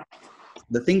units.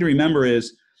 The thing to remember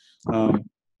is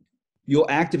you'll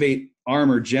activate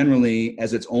armor generally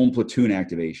as its own platoon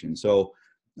activation. So,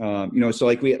 so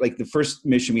like the first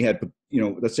mission we had,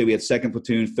 let's say we had second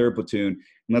platoon, third platoon, and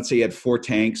let's say you had 4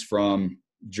 tanks from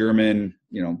German,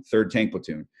 third tank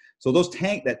platoon. So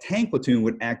that tank platoon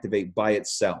would activate by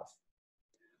itself.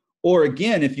 Or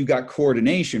again, if you got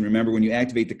coordination, remember when you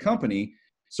activate the company,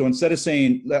 so instead of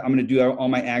saying, I'm going to do all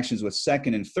my actions with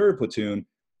second and third platoon,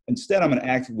 instead I'm going to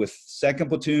act with second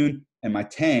platoon and my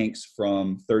tanks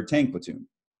from third tank platoon.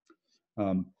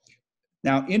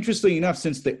 Now, interestingly enough,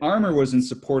 since the armor was in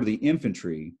support of the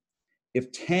infantry,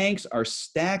 if tanks are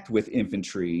stacked with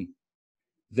infantry,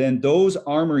 then those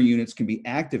armor units can be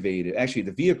activated. Actually,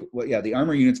 the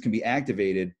armor units can be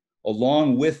activated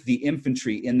along with the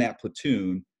infantry in that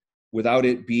platoon without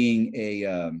it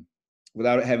being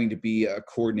without it having to be a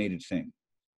coordinated thing.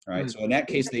 All right. So in that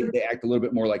case, they act a little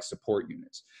bit more like support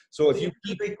units. So if you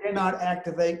cannot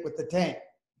activate with the tank.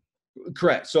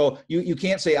 Correct. So you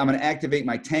can't say I'm going to activate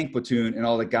my tank platoon and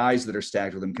all the guys that are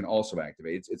stacked with them can also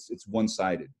activate. It's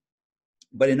one-sided.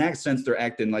 But in that sense, they're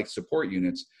acting like support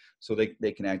units, so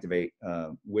they can activate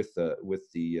with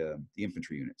the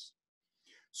infantry units.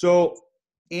 So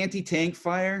anti-tank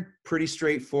fire, pretty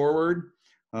straightforward.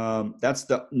 That's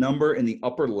the number in the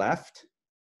upper left.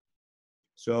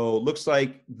 So it looks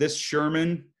like this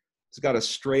Sherman has got a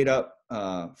straight up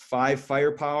 5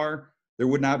 firepower. There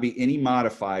would not be any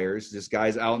modifiers. This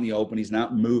guy's out in the open. He's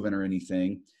not moving or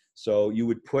anything. So you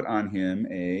would put on him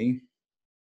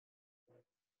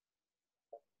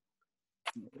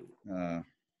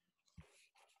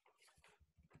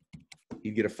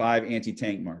you'd get a 5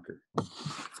 anti-tank marker.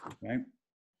 Right?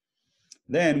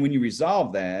 Then when you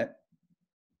resolve that,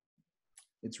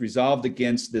 it's resolved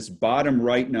against this bottom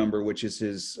right number, which is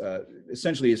his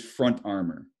essentially his front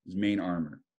armor, his main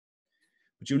armor.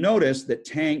 But you'll notice that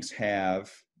tanks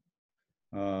have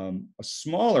a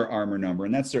smaller armor number,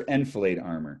 and that's their enfilade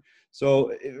armor.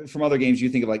 So from other games, you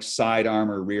think of like side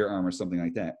armor, rear armor, something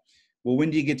like that. Well,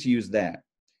 when do you get to use that?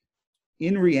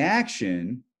 In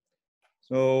reaction,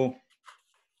 so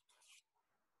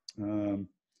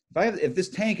if this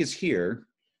tank is here,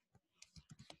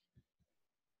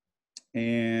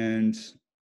 and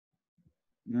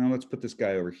now let's put this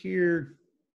guy over here,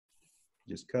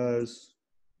 just because.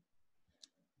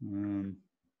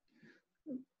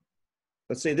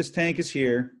 Let's say this tank is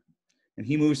here, and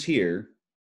he moves here.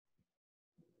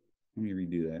 Let me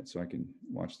redo that so I can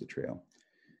watch the trail.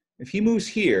 If he moves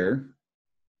here,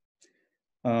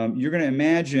 you're going to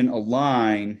imagine a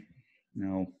line.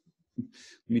 Now,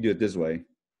 let me do it this way.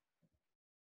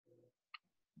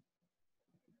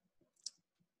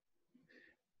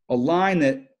 A line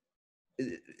that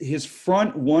his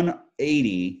front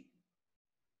 180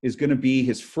 is going to be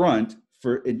his front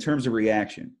in terms of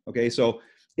reaction. Okay, so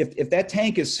if that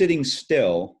tank is sitting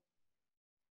still,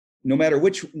 no matter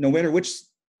which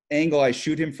angle I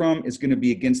shoot him from, is going to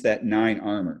be against that 9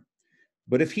 armor.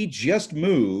 But if he just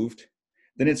moved,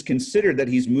 then it's considered that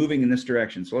he's moving in this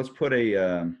direction. So let's put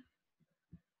a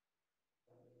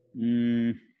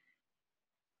there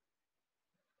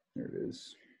it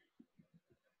is.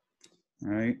 All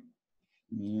right,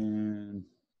 and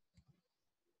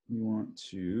we want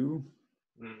to.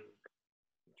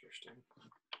 Interesting.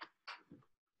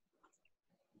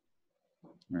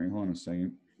 All right, hold on a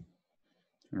second.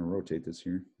 I'm going to rotate this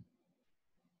here.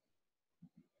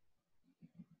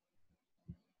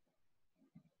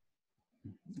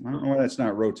 I don't know why that's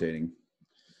not rotating.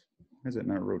 Why is it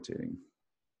not rotating?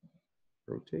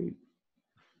 Rotate.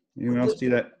 Anyone else see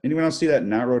that? Anyone else see that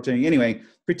not rotating? Anyway,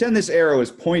 pretend this arrow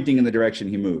is pointing in the direction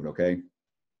he moved, okay?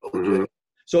 Mhm.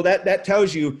 So that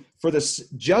tells you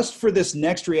just for this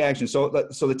next reaction. So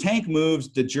the tank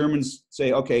moves, the Germans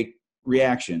say, okay,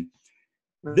 reaction.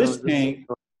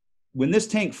 When this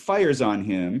tank fires on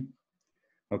him,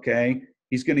 okay,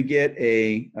 he's going to get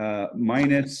a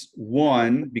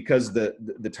 -1 because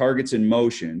the target's in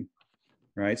motion,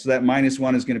 right? So that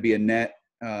 -1 is going to be a net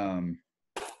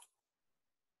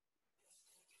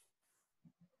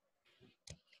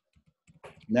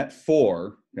net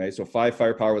 4. Okay, so 5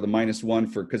 firepower with a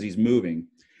 -1 because he's moving.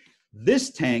 This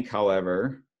tank,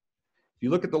 however, if you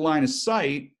look at the line of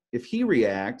sight, if he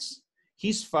reacts,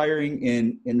 he's firing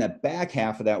in the back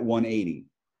half of that 180.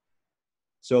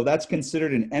 So that's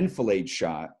considered an enfilade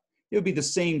shot. It would be the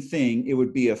same thing. It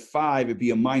would be a 5, it'd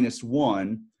be a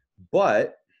 -1,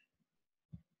 but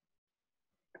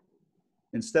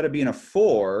instead of being a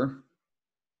 4,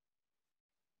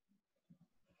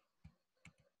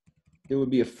 it would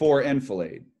be a 4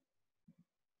 enfilade,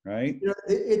 right? You know,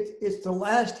 it's the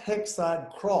last hex side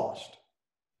crossed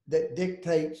that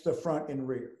dictates the front and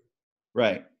rear.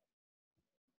 Right.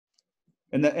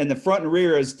 And the front and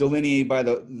rear is delineated by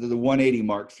the 180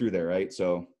 mark through there, right?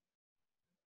 So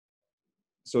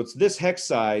it's this hex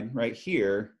side right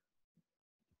here,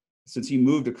 since he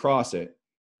moved across it,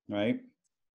 right?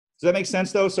 Does that make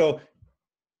sense though? So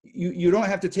you don't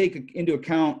have to take into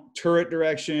account turret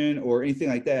direction or anything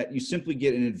like that. You simply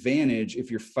get an advantage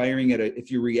if you're firing if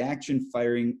you're reaction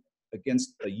firing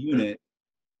against a unit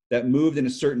that moved in a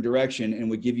certain direction and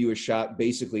would give you a shot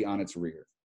basically on its rear.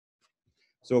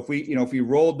 So if we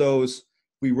rolled those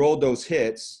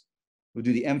hits, we'll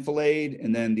do the enfilade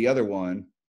and then the other one.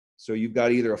 So you've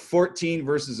got either a 14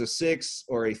 versus a 6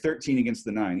 or a 13 against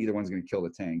the 9. Either one's going to kill the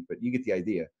tank, but you get the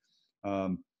idea.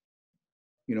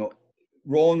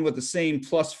 Rolling with the same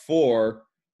 +4,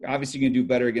 obviously you're going to do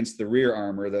better against the rear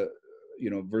armor,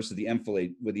 versus the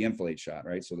enfilade with the enfilade shot,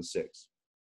 right? So the 6.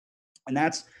 And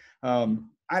that's,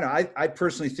 I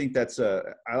personally think that's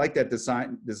I like that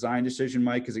design decision,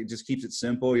 Mike, because it just keeps it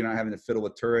simple. You're not having to fiddle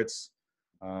with turrets.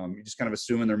 You're just kind of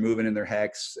assuming they're moving in their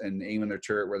hex and aiming their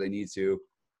turret where they need to.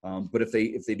 But if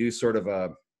they do sort of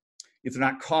if they're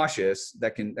not cautious,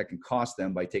 that can cost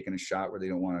them by taking a shot where they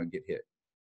don't want to get hit.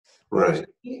 Right.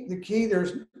 The key,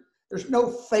 there's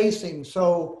no facing.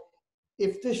 So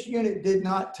if this unit did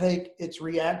not take its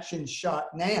reaction shot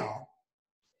now,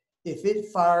 if it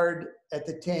fired at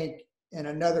the tank in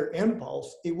another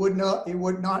impulse, it would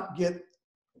not get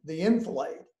the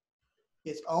enfilade.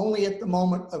 It's only at the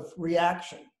moment of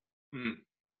reaction.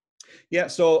 Yeah.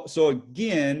 So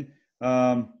again,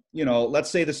 let's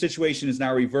say the situation is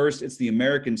now reversed. It's the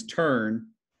Americans' turn.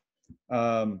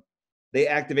 They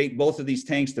activate both of these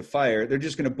tanks to fire. They're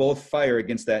just going to both fire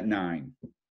against that 9.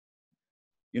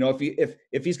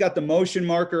 If he's got the motion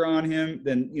marker on him,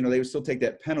 then they would still take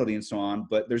that penalty and so on.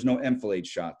 But there's no enfilade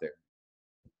shot there.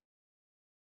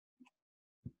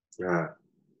 Yeah.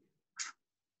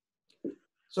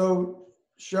 So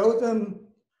show them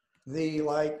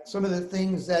some of the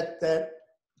things that the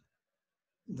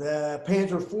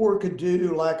Panzer IV could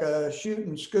do, like a shoot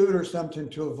and scoot or something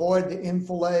to avoid the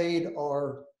enfilade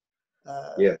or.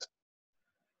 Yes.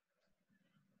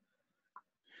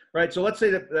 Right. So let's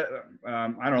say that I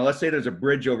don't know. Let's say there's a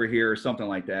bridge over here or something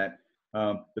like that.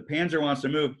 The Panzer wants to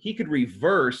move. He could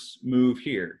reverse move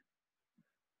here.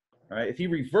 All right. If he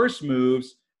reverse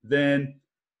moves, then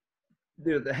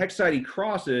the hex side he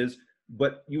crosses,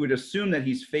 but you would assume that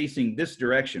he's facing this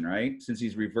direction, right? Since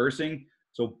he's reversing.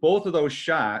 So both of those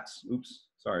shots.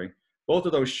 Both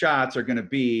of those shots are going to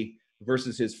be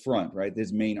versus his front, right?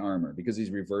 His main armor, because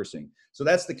he's reversing. So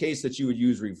that's the case that you would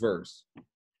use reverse.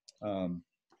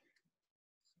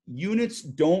 Units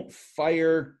don't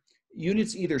fire.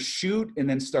 Units either shoot and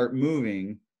then start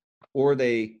moving, or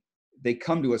they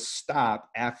come to a stop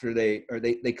after they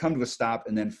come to a stop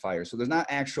and then fire. So there's not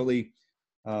actually,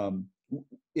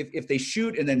 if they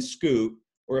shoot and then scoot,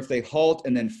 or if they halt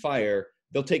and then fire,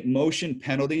 they'll take motion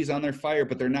penalties on their fire,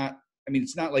 but they're not,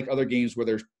 it's not like other games where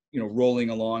they're rolling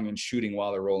along and shooting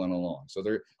while they're rolling along. So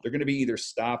they're going to be either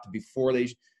stopped before they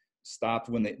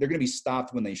stopped they're going to be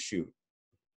stopped when they shoot.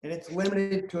 And it's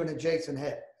limited to an adjacent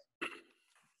head.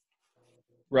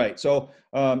 Right. So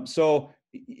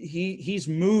he's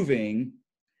moving.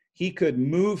 He could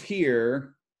move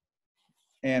here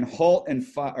and halt and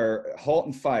fire.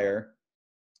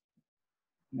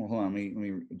 Well, hold on. Let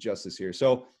me adjust this here.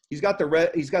 So he's got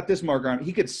this marker on.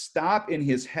 He could stop in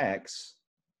his hex.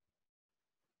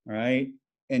 All right,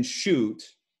 and shoot.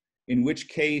 In which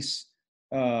case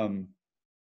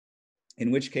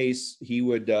he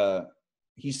would.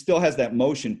 He still has that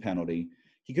motion penalty.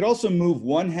 He could also move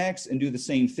one hex and do the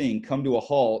same thing, come to a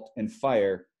halt and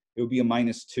fire. It would be a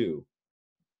 -2.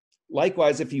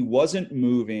 Likewise, if he wasn't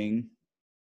moving,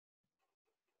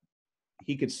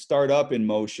 he could start up in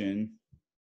motion,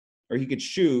 or he could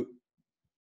shoot.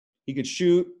 He could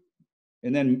shoot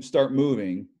and then start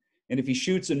moving. And if he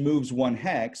shoots and moves one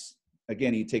hex,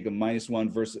 again, he'd take a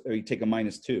 -1 or he'd take a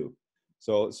 -2.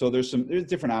 So there's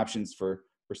different options for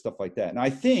stuff like that. And I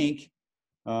think,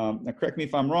 now correct me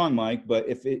if I'm wrong, Mike, but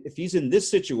if he's in this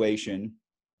situation,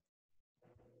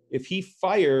 if he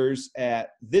fires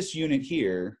at this unit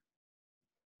here,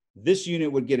 this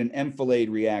unit would get an enfilade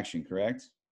reaction,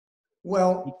 correct?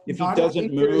 Well, if he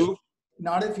doesn't move.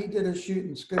 Not if he did a shoot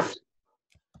and scoot.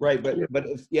 Right, but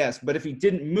if he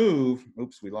didn't move,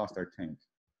 oops, we lost our tank.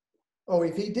 Oh,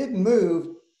 if he didn't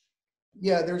move,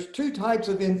 yeah, there's 2 types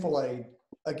of enfilade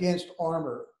against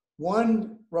armor.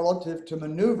 One relative to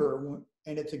maneuver,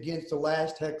 and it's against the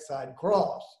last hex side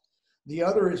cross. The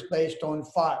other is based on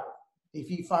fire. If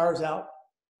he fires out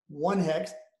one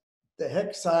hex, the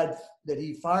hex side that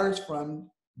he fires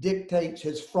from dictates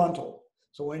his frontal.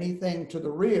 So anything to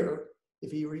the rear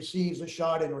if he receives a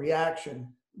shot in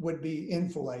reaction, would be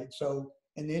enfilade. So,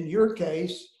 and in your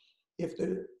case, if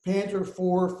the Panzer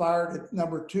IV fired at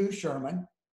number 2 Sherman,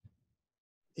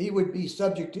 he would be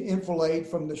subject to enfilade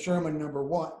from the Sherman number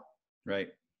 1. Right.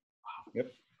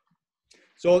 Yep.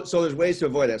 So there's ways to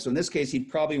avoid that. So in this case, he'd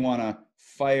probably want to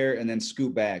fire and then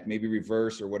scoot back, maybe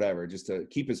reverse or whatever, just to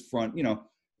keep his front,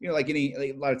 like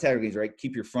a lot of tactical games, right?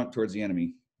 Keep your front towards the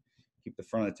enemy. Keep the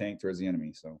front of the tank towards the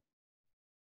enemy. So.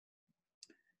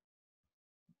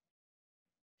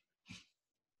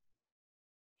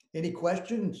 Any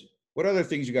questions? What other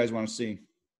things you guys want to see?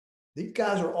 These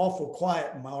guys are awful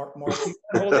quiet, Mark. Well,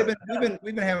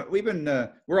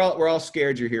 we're all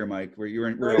scared you're here, Mike.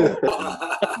 We're all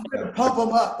pump them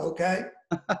up, okay?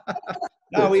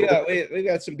 No, we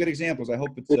got some good examples. I hope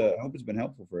it's been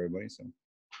helpful for everybody. So,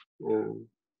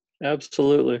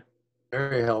 absolutely,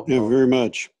 very helpful. Yeah, very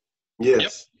much.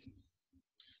 Yes.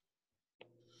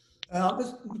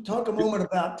 Let's talk a moment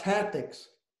about tactics,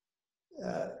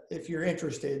 if you're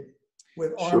interested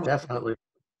with armor. Sure, definitely.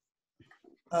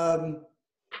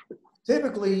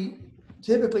 Typically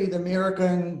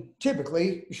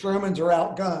Shermans are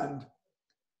outgunned.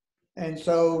 And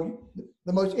so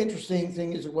the most interesting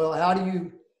thing is, well, how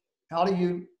do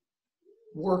you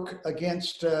work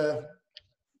against an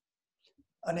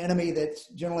enemy that's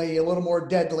generally a little more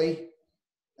deadly?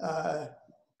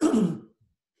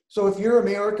 So if you're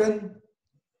American,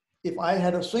 if I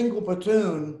had a single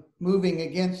platoon moving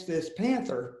against this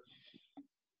Panther,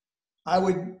 I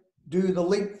would do the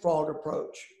leapfrog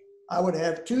approach. I would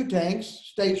have 2 tanks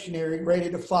stationary, ready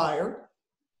to fire.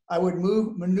 I would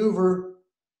maneuver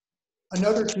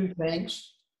another 2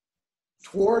 tanks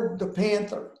toward the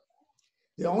Panther.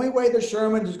 The only way the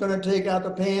Sherman is going to take out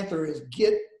the Panther is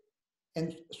get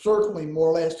and circling more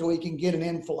or less so he can get an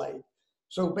enfilade.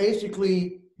 So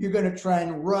basically, you're going to try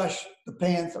and rush the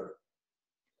Panther.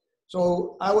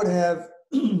 So I would have,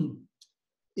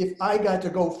 if I got to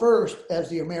go first as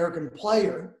the American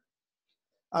player,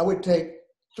 I would take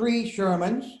 3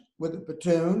 Shermans with a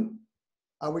platoon.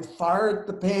 I would fire at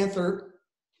the Panther,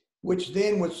 which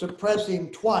then would suppress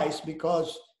him twice,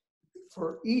 because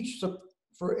for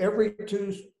every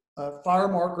 2 fire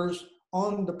markers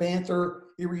on the Panther,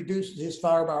 he reduces his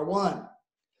fire by 1.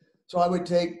 So I would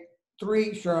take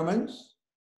 3 Shermans,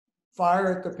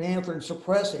 fire at the Panther and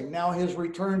suppress him. Now his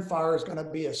return fire is going to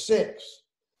be a 6.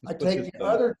 I take the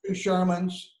other 2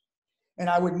 Shermans and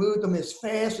I would move them as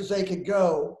fast as they could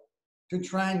go to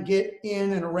try and get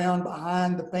in and around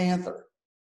behind the Panther.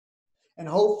 And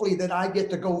hopefully that I get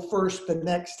to go first the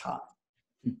next time.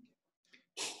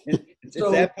 At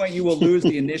that point, you will lose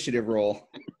the initiative roll.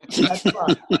 That's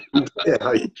right.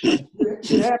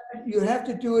 You have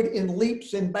to do it in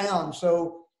leaps and bounds.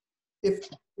 So if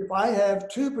I have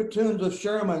 2 platoons of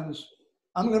Shermans,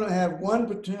 I'm going to have 1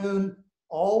 platoon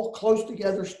all close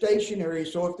together stationary.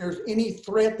 So if there's any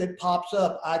threat that pops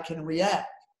up, I can react.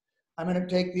 I'm going to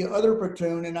take the other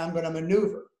platoon and I'm going to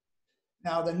maneuver.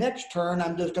 Now the next turn,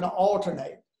 I'm just going to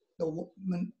alternate. The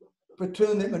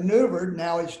platoon that maneuvered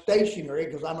now is stationary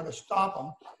because I'm going to stop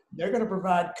them. They're going to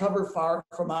provide cover fire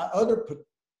for my other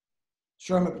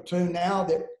Sherman platoon now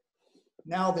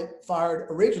that fired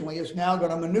originally is now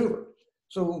going to maneuver.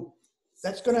 So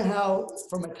that's going to how,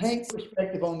 from a tank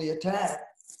perspective on the attack,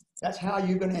 that's how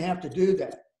you're going to have to do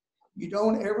that. You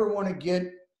don't ever want to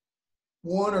get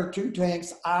 1 or 2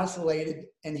 tanks isolated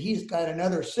and he's got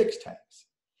another 6 tanks.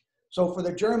 So for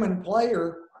the German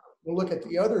player, we'll look at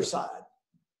the other side.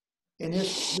 And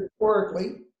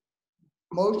historically,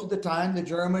 most of the time, the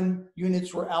German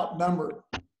units were outnumbered,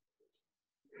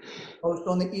 both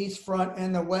on the East Front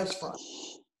and the West Front.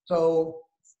 So,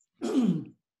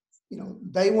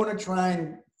 they want to try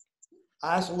and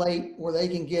isolate where they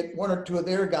can get 1 or 2 of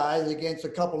their guys against a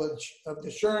couple of the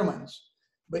Shermans.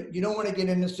 But you don't want to get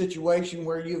in a situation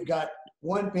where you've got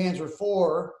 1 Panzer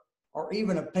IV or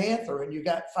even a Panther and you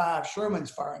got 5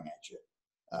 Shermans firing at you.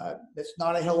 That's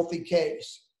not a healthy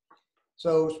case.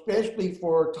 So especially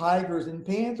for Tigers and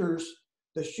Panthers,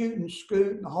 the shoot and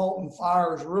scoot and halt and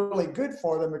fire is really good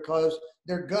for them because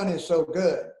their gun is so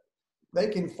good. They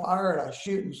can fire at a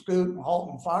shoot and scoot and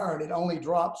halt and fire, and it only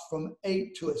drops from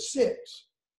 8 to a 6.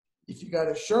 If you got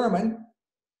a Sherman,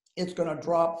 it's going to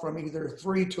drop from either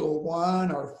 3 to a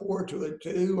 1 or 4 to a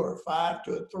 2 or 5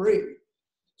 to a 3.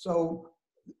 So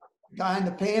the guy in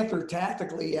the Panther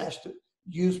tactically has to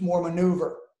use more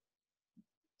maneuver.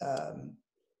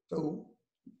 So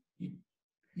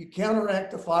you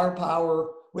counteract the firepower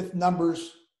with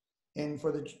numbers, and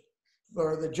for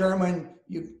the German,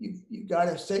 you got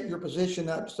to set your position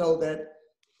up so that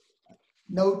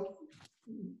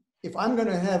if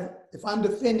I'm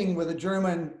defending with a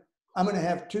German I'm going to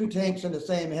have 2 tanks in the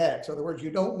same hex. In other words,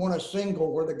 you don't want a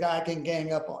single where the guy can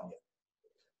gang up on you.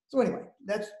 So anyway,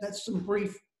 that's some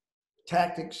brief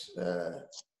tactics.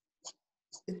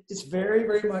 It's very,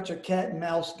 very much a cat and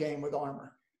mouse game with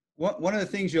armor. One of the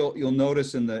things you'll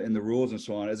notice in the rules and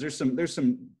so on is there's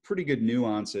some pretty good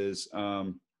nuances.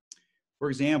 For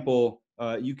example,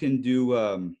 you can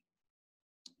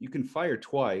fire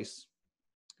twice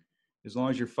as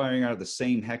long as you're firing out of the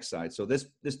same hex side. So this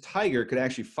Tiger could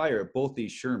actually fire at both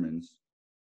these Shermans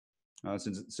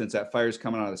since that fire is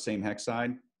coming out of the same hex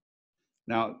side.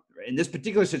 Now, in this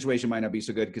particular situation, might not be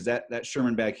so good because that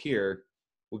Sherman back here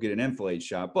will get an enfilade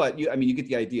shot. But you get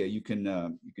the idea. You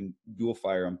can dual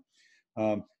fire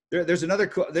them. There's another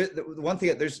the one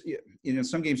thing. There's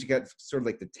some games you got sort of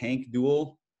like the tank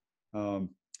duel.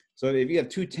 So if you have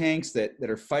 2 tanks that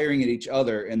are firing at each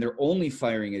other and they're only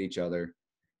firing at each other,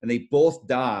 and they both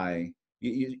die,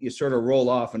 you sort of roll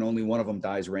off and only one of them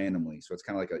dies randomly. So it's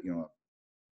kind of like a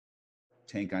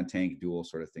tank on tank duel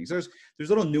sort of thing. So there's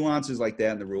little nuances like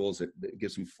that in the rules that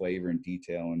give some flavor and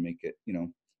detail and make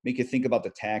you think about the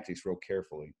tactics real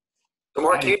carefully. So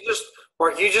Mark,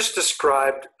 you just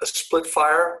described a split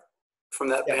fire from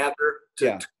that Panther.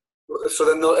 So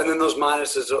then those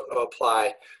minuses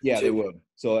apply. Yeah, they would.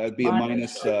 So it'd be a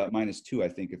 -2, I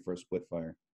think, for a split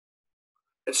fire.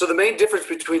 And so the main difference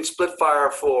between split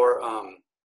fire for,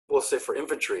 we'll say for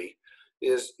infantry,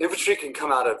 is infantry can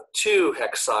come out of 2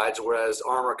 hex sides, whereas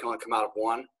armor can only come out of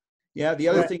 1. Yeah, the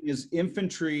other thing is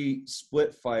infantry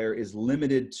split fire is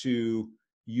limited to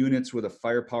units with a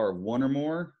firepower of 1 or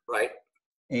more. Right.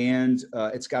 And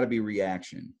it's got to be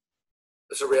reaction.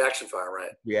 It's a reaction fire,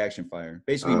 right? Reaction fire.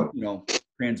 Basically,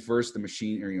 transverse the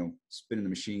machine or, spinning the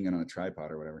machine gun on a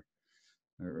tripod or whatever.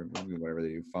 Or whatever they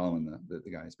do, following the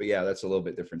guys. But yeah, that's a little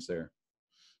bit difference there.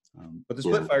 But the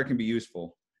split fire can be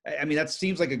useful. I mean, that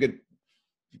seems like a good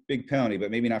big penalty, but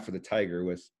maybe not for the Tiger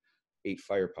with 8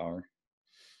 firepower.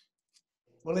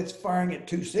 Well, it's firing at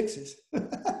 2 6s.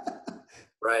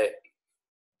 Right.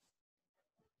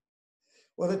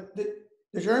 Well,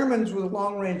 the Germans with a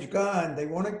long-range gun, they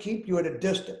want to keep you at a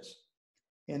distance.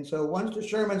 And so once the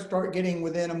Shermans start getting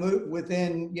within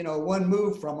 1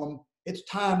 move from them, it's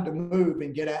time to move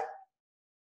and get out.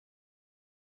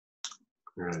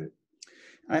 Right.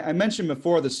 I mentioned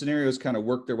before the scenarios kind of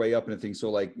work their way up into things.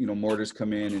 So like, mortars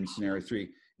come in scenario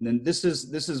 3. And then this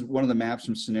is one of the maps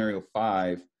from scenario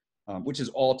 5, which is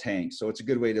all tanks. So it's a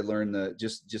good way to learn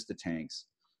just the tanks.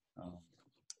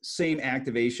 Same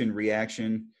activation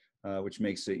reaction, which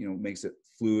makes it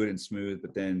fluid and smooth.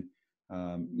 But then,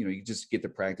 you just get to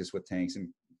practice with tanks.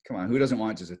 And come on, who doesn't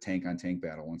want just a tank on tank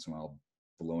battle once in a while,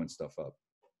 blowing stuff up?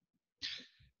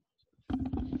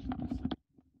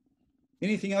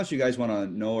 Anything else you guys want to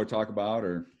know or talk about,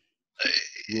 or?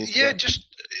 Yeah, just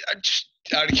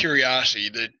out of curiosity,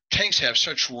 the tanks have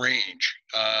such range.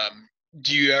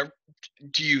 Do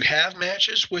you have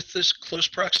matches with this close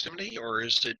proximity, or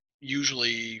is it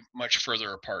usually much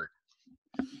further apart?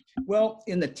 Well,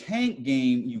 in the tank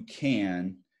game, you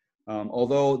can,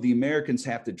 although the Americans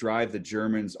have to drive the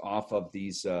Germans off of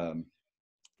these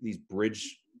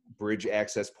bridge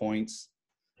access points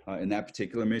in that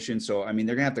particular mission. So, I mean,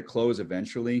 they're gonna have to close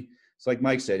eventually. So like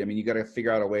Mike said, I mean, you got to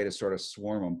figure out a way to sort of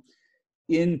swarm them.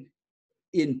 In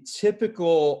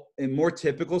more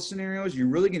typical scenarios, you're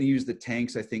really going to use the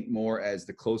tanks, I think, more as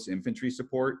the close infantry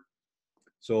support.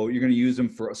 So you're going to use them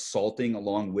for assaulting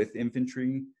along with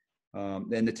infantry.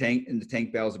 Then the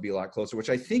tank battles will be a lot closer, which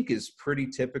I think is pretty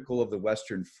typical of the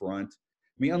Western Front.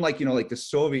 I mean, unlike, like the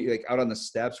Soviet, like out on the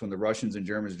steppes when the Russians and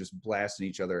Germans are just blasting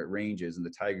each other at ranges and the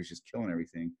Tigers just killing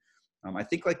everything. I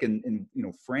think like in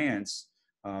France,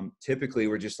 typically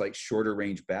we're just like shorter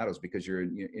range battles because you're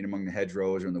in among the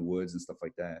hedgerows or in the woods and stuff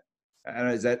like that. I don't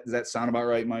know, does that sound about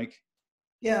right, Mike?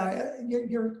 Yeah,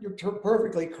 you're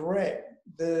perfectly correct.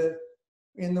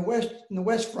 In the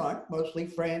West Front, mostly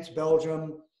France,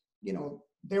 Belgium,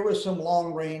 there was some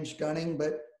long range gunning,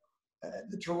 but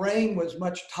the terrain was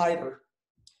much tighter.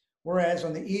 Whereas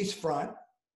on the East Front,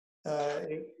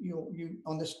 you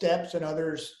on the steppes and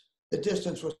others, the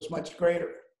distance was much greater.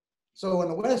 So on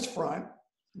the West Front,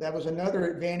 that was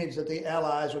another advantage that the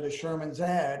Allies or the Shermans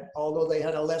had. Although they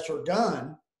had a lesser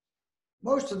gun,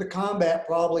 most of the combat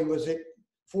probably was at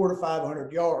 400 to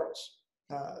 500 yards.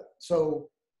 So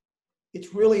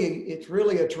it's really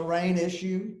a terrain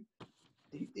issue.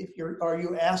 Are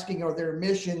you asking, are there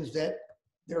missions that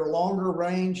they're longer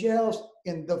range? Yes.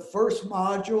 In the first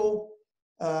module,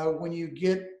 when you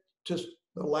get to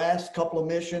the last couple of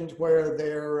missions where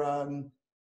there are a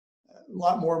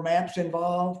lot more maps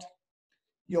involved,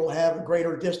 you'll have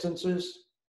greater distances.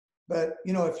 But,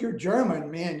 you know, if you're German,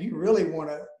 man, you really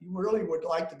would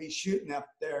like to be shooting up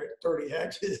there at 30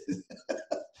 hexes.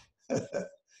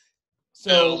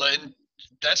 So, Well, and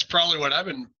that's probably what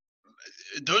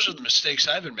those are the mistakes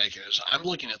I've been making is I'm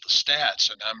looking at the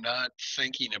stats and I'm not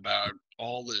thinking about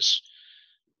all this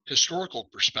historical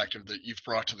perspective that you've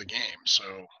brought to the game. So,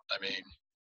 I mean,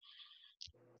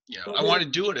 I want to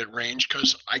do it at range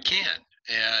because I can,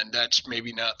 and that's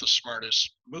maybe not the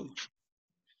smartest move.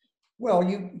 well,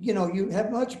 you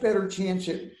have much better chance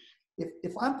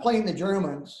if I'm playing the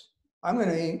Germans, I'm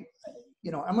going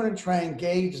to try and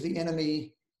gauge the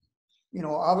enemy. You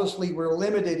know, obviously we're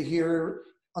limited here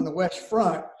on the West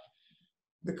Front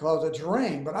because of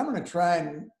terrain, but I'm going to try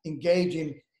and engage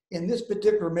in this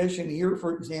particular mission here,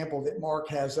 for example, that Mark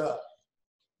has up.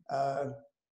 As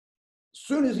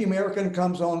soon as the American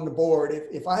comes on the board,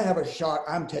 if I have a shot,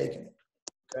 I'm taking it,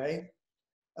 okay?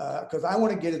 Because I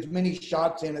want to get as many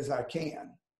shots in as I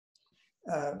can.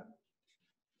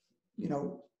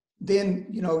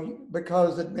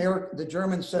 Because the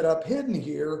Germans set up hidden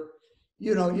here,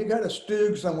 you got a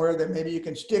Stug somewhere that maybe you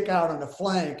can stick out on the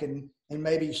flank and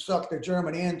maybe suck the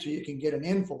German in so you can get an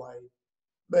enfilade.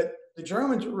 But the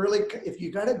Germans really, if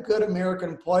you got a good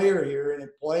American player here and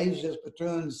it plays his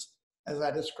platoons as I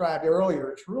described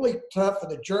earlier, it's really tough for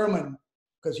the German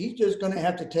because he's just going to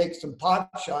have to take some pot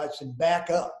shots and back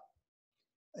up.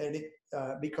 And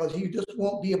because he just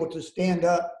won't be able to stand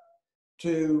up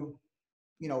to,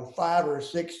 5 or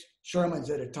 6 Shermans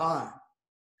at a time.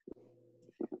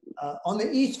 On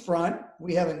the East Front,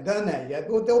 we haven't done that yet,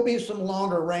 but there'll be some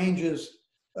longer ranges,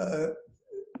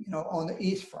 on the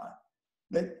East Front.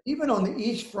 But even on the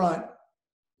East Front,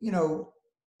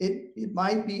 it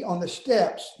might be on the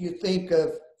steppes, you think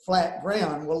of flat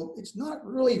ground. Well, it's not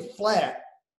really flat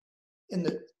in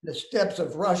the steppes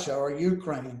of Russia or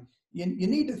Ukraine. You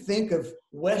need to think of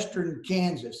Western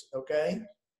Kansas, okay?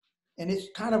 And it's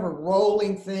kind of a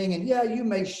rolling thing. And yeah, you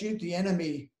may shoot the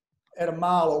enemy at a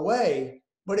mile away,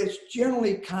 but it's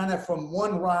generally kind of from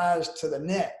one rise to the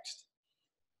next.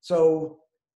 So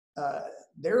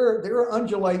there are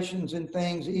undulations and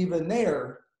things even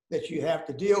there that you have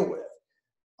to deal with.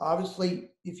 Obviously,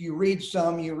 if you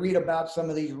read about some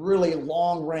of these really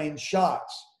long range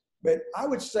shots, but I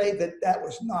would say that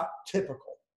was not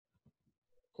typical.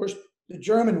 Of course, the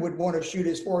German would want to shoot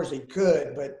as far as he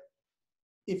could, but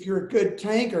if you're a good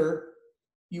tanker,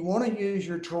 you want to use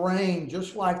your terrain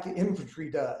just like the infantry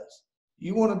does.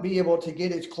 You want to be able to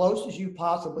get as close as you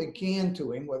possibly can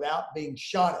to him without being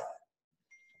shot at.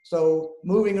 So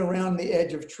moving around the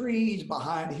edge of trees,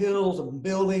 behind hills and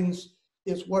buildings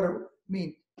is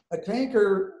a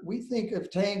tanker, we think of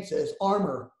tanks as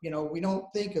armor. We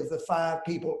don't think of the 5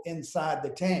 people inside the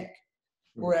tank.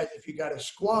 Whereas if you got a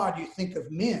squad, you think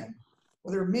of men.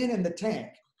 Well, there are men in the tank.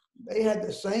 They had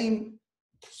the same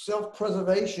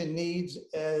self-preservation needs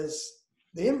as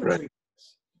the infantry.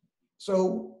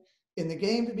 So in the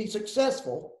game to be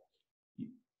successful,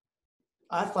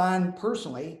 I find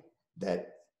personally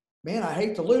that, man, I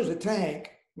hate to lose a tank,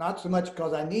 not so much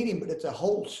because I need him, but it's a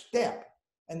whole step.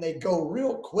 And they go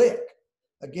real quick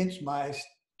against my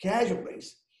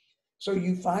casualties. So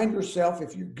you find yourself,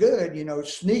 if you're good,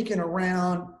 sneaking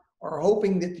around or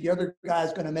hoping that the other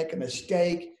guy's going to make a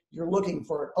mistake. You're looking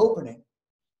for an opening.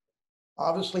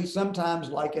 Obviously, sometimes,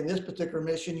 like in this particular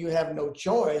mission, you have no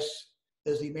choice.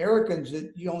 As the Americans,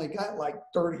 you only got like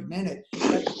 30 minutes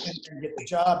to get the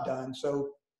job done. So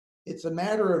it's a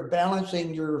matter of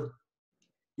balancing your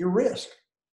risk.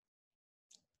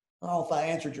 I don't know if I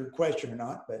answered your question or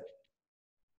not, but.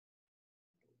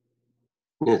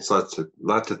 Yeah, it's a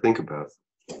lot to think about.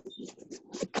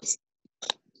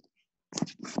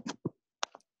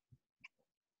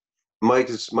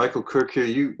 Michael Kirk here.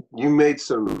 You made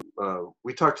some.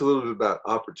 We talked a little bit about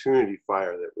opportunity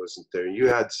fire that wasn't there. You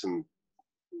had some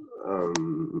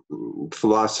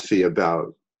philosophy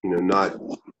about not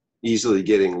easily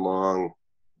getting long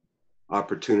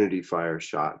opportunity fire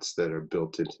shots that are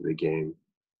built into the game,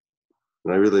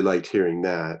 and I really liked hearing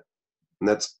that. And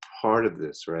that's part of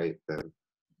this, right? The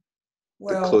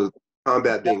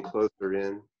combat being closer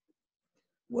in.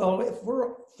 Well, if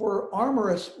for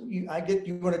armorists, I get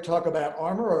you want to talk about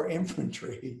armor or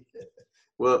infantry?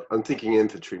 Well, I'm thinking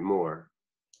infantry more.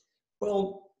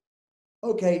 Well,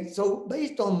 okay. So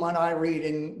based on what I read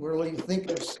and really think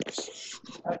of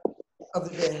the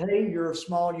behavior of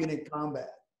small unit combat,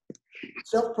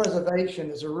 self-preservation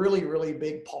is a really, really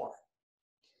big part.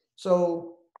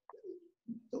 So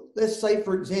let's say,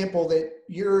 for example, that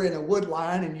you're in a wood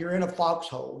line and you're in a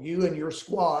foxhole, you and your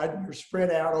squad, you're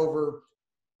spread out over,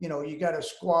 you got a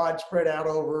squad spread out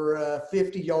over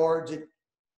 50 yards at,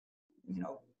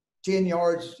 10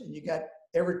 yards, and you got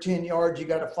every 10 yards, you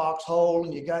got a foxhole,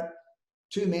 and you got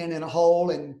 2 men in a hole,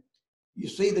 and you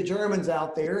see the Germans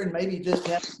out there, and maybe just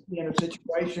have to be in a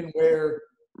situation where,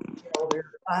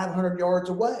 they're 500 yards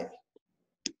away.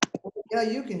 Well, yeah,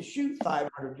 you can shoot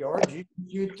 500 yards, you can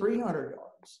shoot 300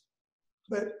 yards.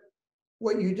 But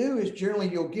what you do is generally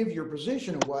you'll give your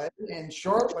position away, and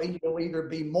shortly you'll either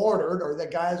be mortared or the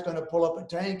guy's going to pull up a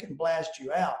tank and blast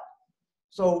you out.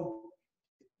 So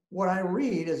what I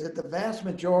read is that the vast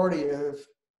majority of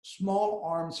small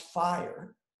arms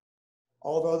fire,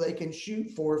 although they can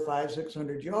shoot 400, 500,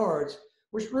 600 yards,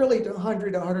 was really to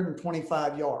 100,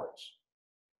 125 yards.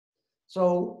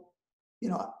 So,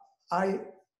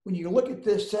 when you look at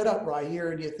this setup right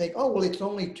here and you think, oh, well, it's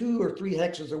only 2 or 3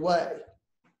 hexes away.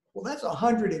 Well, that's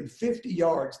 150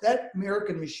 yards. That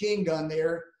American machine gun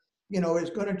there, is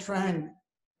going to try and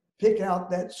pick out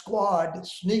that squad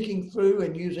that's sneaking through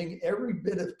and using every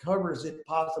bit of cover as it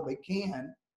possibly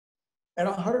can at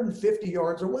 150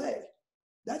 yards away.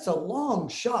 That's a long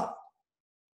shot.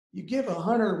 You give a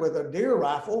hunter with a deer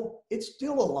rifle, it's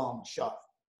still a long shot.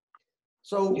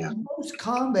 So most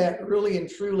combat really and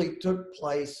truly took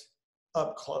place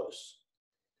up close.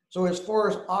 So as far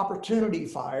as opportunity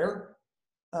fire,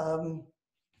 some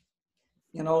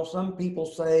people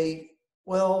say,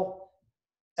 well,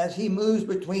 as he moves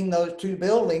between those 2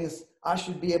 buildings, I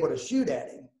should be able to shoot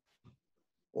at him.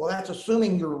 Well, that's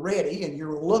assuming you're ready and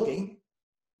you're looking.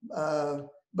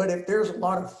 But if there's a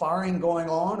lot of firing going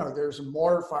on or there's a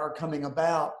mortar fire coming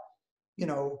about,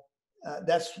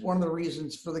 that's one of the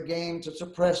reasons for the game to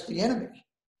suppress the enemy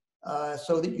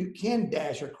so that you can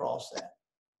dash across that.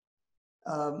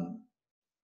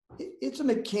 It's a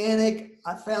mechanic.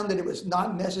 I found that it was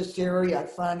not necessary. I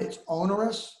find it's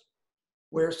onerous,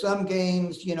 where some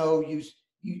games, you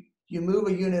move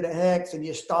a unit of hex and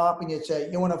you stop and you say,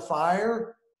 you want to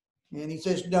fire? And he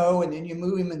says no, and then you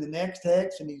move him in the next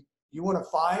hex and you want to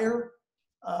fire?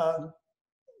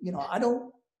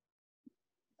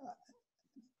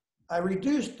 I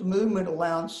reduced the movement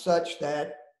allowance such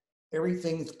that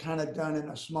everything's kind of done in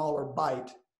a smaller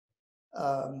bite.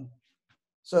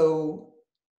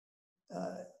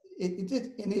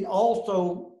 It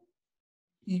also,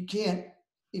 you can't,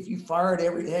 if you fire at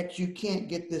every hex, you can't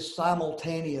get this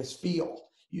simultaneous feel.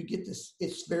 You get this,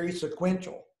 it's very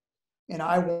sequential. And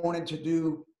I wanted to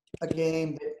do a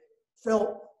game that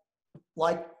felt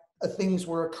like things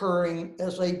were occurring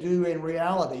as they do in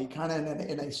reality, kind of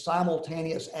in a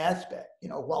simultaneous aspect.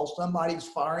 While somebody's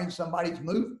firing, somebody's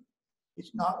moving.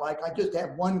 It's not like I just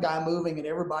have one guy moving and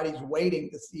everybody's waiting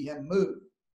to see him move.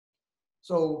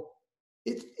 So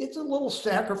it's a little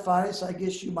sacrifice, I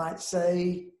guess you might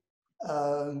say.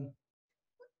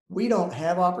 We don't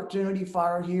have opportunity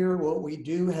fire here. What we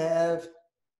do have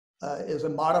is a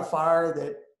modifier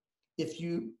that if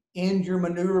you end your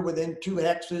maneuver within 2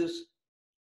 hexes,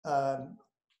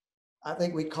 I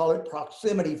think we call it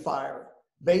proximity fire.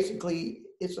 Basically,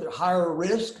 it's a higher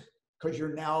risk because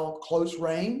you're now close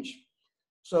range.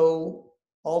 So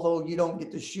although you don't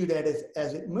get to shoot at it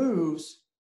as it moves,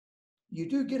 you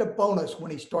do get a bonus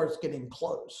when he starts getting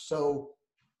close. So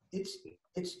it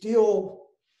still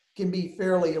can be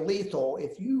fairly lethal.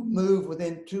 If you move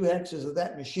within 2 hexes of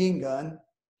that machine gun,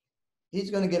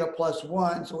 he's going to get a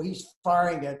 +1. So he's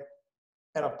firing at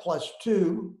a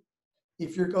 +2.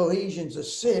 If your cohesion's a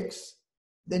 6,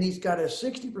 then he's got a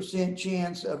 60%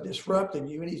 chance of disrupting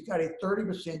you, and he's got a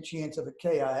 30% chance of a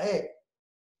KIA.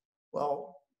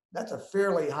 Well, that's a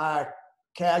fairly high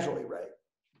casualty rate.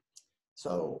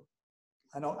 So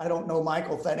I don't know,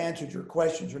 Michael, if that answered your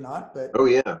questions or not, but. Oh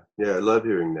yeah. I love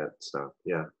hearing that stuff.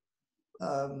 Yeah.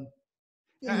 The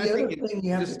other thing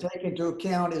you have to take into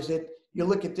account is that you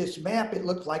look at this map, it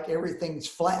looks like everything's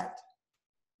flat.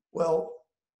 Well,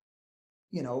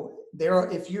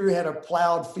 if you had a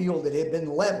plowed field that had been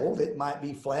leveled, it might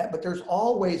be flat, but there's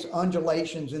always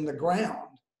undulations in the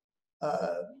ground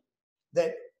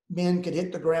that men could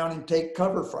hit the ground and take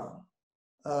cover from.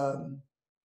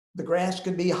 The grass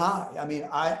could be high. I mean,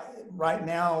 right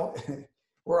now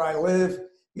where I live,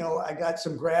 I got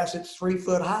some grass that's 3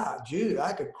 foot high. Jude,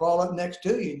 I could crawl up next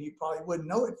to you and you probably wouldn't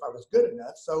know it if I was good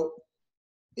enough. So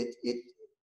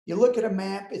you look at a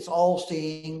map, it's all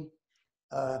seeing.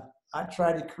 I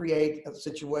try to create a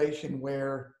situation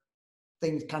where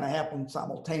things kind of happen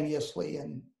simultaneously,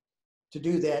 and to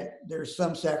do that, there's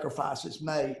some sacrifices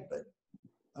made, but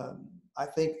I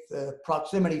think the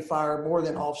proximity fire more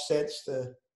than offsets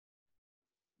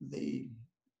the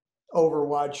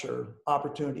Overwatch or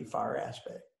opportunity fire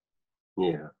aspect.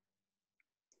 Yeah.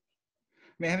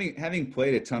 I mean, having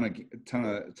played a ton of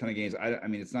games, I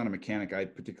mean, it's not a mechanic I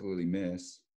particularly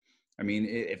miss. I mean,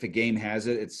 if a game has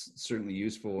it, it's certainly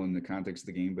useful in the context of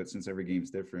the game, but since every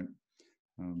game's different.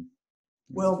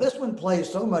 Well, this one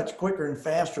plays so much quicker and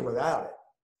faster without it.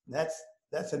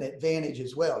 That's an advantage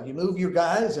as well. You move your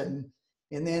guys and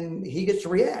then he gets to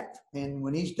react. And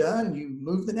when he's done, you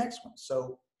move the next one.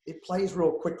 So it plays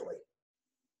real quickly.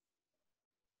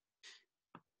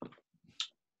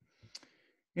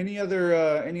 Any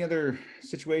other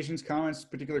situations, comments,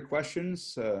 particular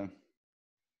questions?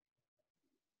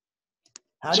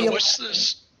 How do So you what's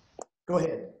this? Go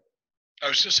ahead. I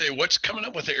was going to say, what's coming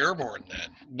up with the airborne then?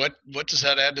 What does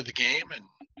that add to the game, and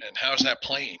how's that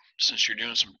playing? Since you're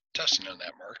doing some testing on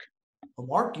that, Mark. Well,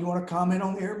 Mark, you want to comment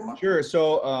on the airborne? Sure.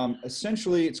 So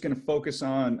essentially, it's going to focus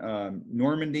on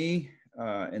Normandy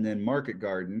and then Market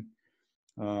Garden.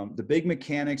 The big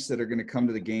mechanics that are going to come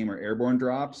to the game are airborne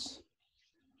drops.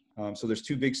 So there's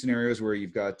two big scenarios where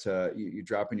you've got you're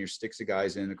dropping your sticks of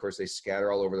guys in. Of course, they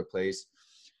scatter all over the place.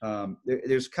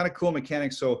 There's kind of cool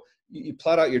mechanics. So you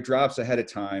plot out your drops ahead of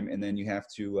time, and then you have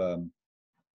to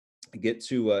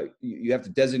you have to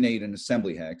designate an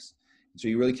assembly hex. So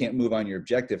you really can't move on your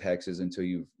objective hexes until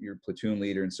your platoon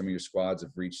leader and some of your squads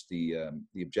have reached the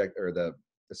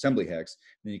assembly hex.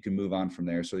 Then you can move on from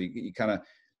there. So you got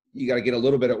to get a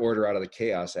little bit of order out of the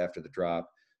chaos after the drop.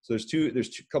 So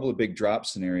there's a couple of big drop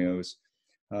scenarios,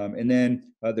 and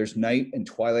then there's night and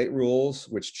twilight rules,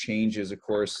 which changes, of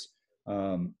course,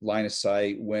 line of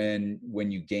sight when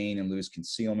you gain and lose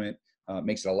concealment.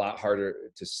 Makes it a lot harder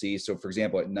to see. So for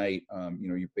example, at night,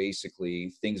 you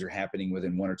basically, things are happening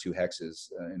within 1 or 2 hexes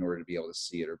in order to be able to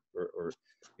see it or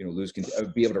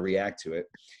be able to react to it.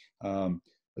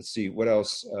 Let's see, what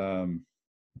else? What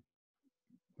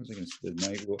was I going to say? The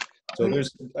night rule. So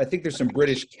I think there's some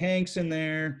British tanks in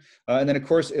there. And then of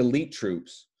course, elite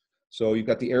troops. So you've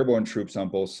got the airborne troops on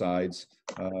both sides,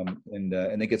 and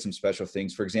they get some special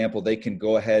things. For example, they can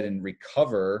go ahead and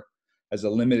recover as a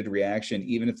limited reaction,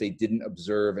 even if they didn't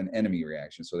observe an enemy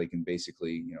reaction. So they can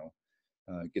basically,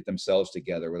 get themselves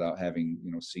together without having,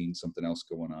 seen something else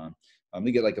going on.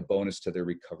 They get like a bonus to their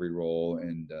recovery roll,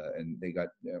 and they got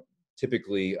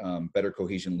typically better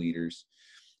cohesion leaders,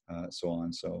 so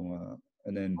on. So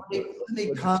and then let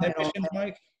me comment on that.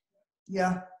 Mike?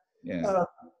 Yeah. Yeah.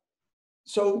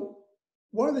 So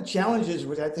one of the challenges,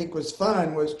 which I think was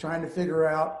fun, was trying to figure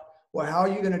out, well, how are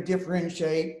you going to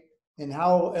differentiate and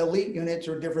how elite units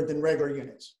are different than regular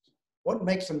units? What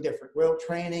makes them different? Well,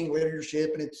 training,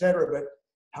 leadership, and et cetera, but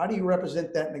how do you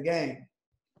represent that in the game?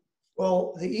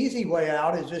 Well, the easy way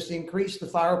out is just increase the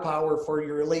firepower for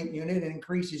your elite unit and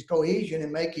increase his cohesion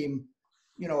and make him,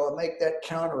 make that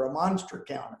counter a monster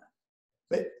counter.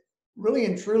 But really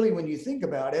and truly, when you think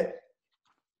about it,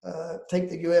 take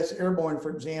the U.S. Airborne,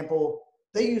 for example,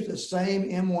 they use the same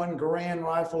M1 Garand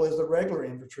rifle as the regular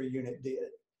infantry unit did.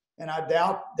 And I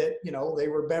doubt that, they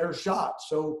were better shots.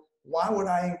 So why would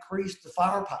I increase the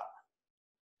firepower?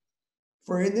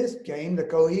 For in this game, the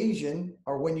cohesion,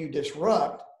 or when you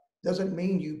disrupt, doesn't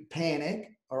mean you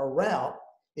panic or rout.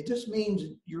 It just means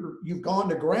you've gone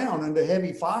to ground under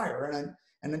heavy fire.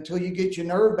 And until you get your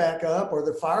nerve back up or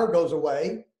the fire goes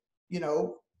away,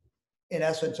 in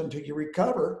essence, until you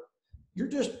recover, you're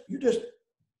just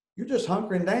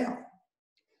hunkering down.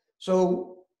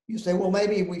 So you say, well,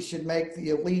 maybe we should make the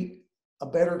elite a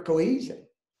better cohesion.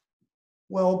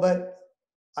 Well, but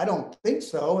I don't think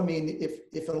so. I mean,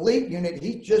 if an elite unit,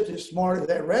 he's just as smart as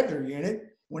that regular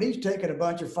unit, when he's taking a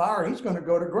bunch of fire, he's going to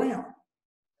go to ground.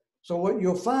 So what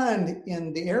you'll find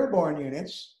in the airborne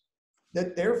units,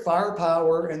 that their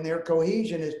firepower and their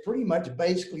cohesion is pretty much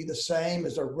basically the same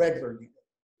as a regular unit.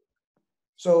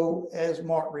 So as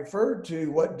Mark referred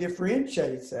to, what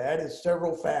differentiates that is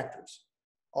several factors.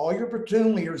 All your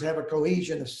platoon leaders have a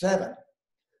cohesion of 7.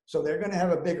 So they're going to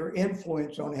have a bigger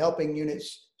influence on helping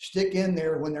units stick in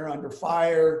there when they're under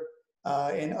fire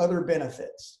and other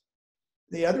benefits.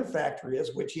 The other factor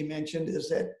is, which he mentioned, is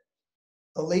that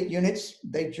elite units,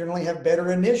 they generally have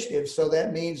better initiative. So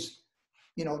that means,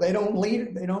 they don't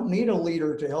need a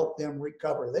leader to help them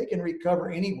recover. They can recover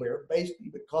anywhere, basically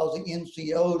because the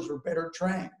NCOs are better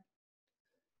trained.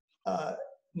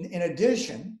 In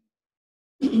addition,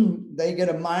 they get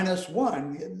a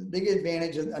 -1. The big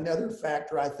advantage, and another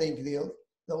factor, I think, the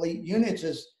elite units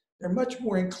is they're much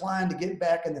more inclined to get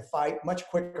back in the fight much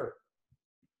quicker.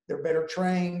 They're better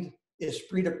trained,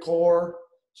 esprit de corps.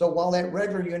 So while that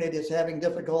regular unit is having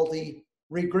difficulty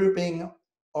regrouping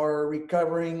or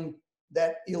recovering,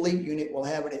 that elite unit will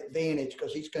have an advantage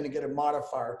because he's going to get a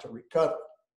modifier to recover.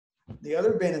 The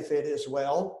other benefit as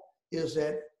well is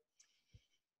that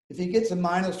if he gets a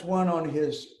 -1 on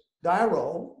his die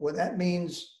roll, well, that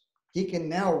means he can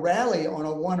now rally on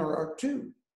a 1 or a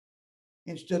 2.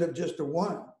 instead of just a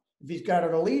 1. If he's got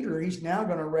an leader, he's now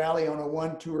going to rally on a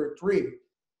 1, 2, or 3.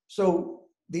 So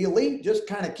the elite just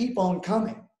kind of keep on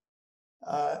coming.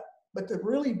 But the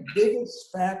really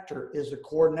biggest factor is the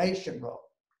coordination roll.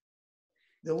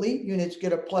 The elite units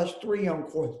get a +3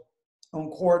 on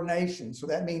coordination. So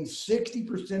that means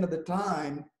 60% of the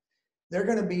time, they're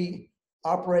going to be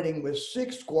operating with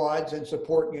 6 squads and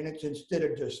support units instead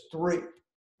of just 3.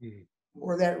 Mm-hmm.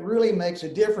 Where that really makes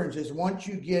a difference is once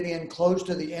you get in close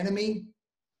to the enemy,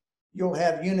 you'll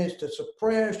have units to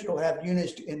suppress, you'll have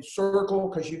units to encircle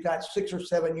because you've got 6 or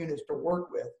 7 units to work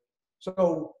with.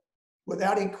 So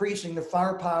without increasing the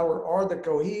firepower or the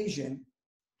cohesion,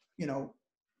 you know,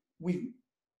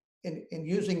 in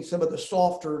using some of the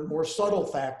softer, more subtle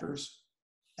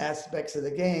aspects of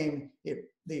the game,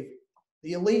 the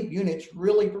elite units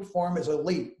really perform as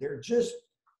elite. They're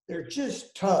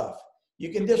just tough.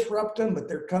 You can disrupt them, but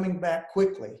they're coming back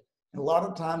quickly. And a lot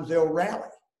of times they'll rally.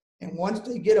 And once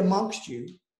they get amongst you,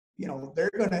 you know,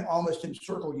 they're going to almost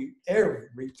encircle you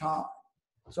every time.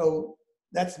 So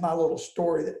that's my little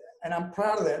story. And I'm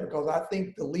proud of that because I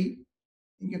think the elite,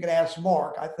 you can ask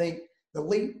Mark, I think the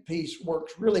elite piece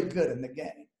works really good in the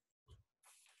game.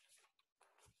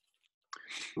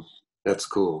 That's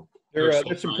cool.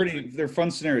 They're fun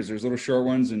scenarios. There's little short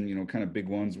ones and, you know, kind of big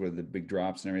ones with the big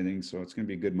drops and everything. So it's going to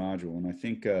be a good module. And I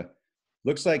think,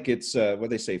 looks like it's what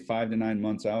they say 5 to 9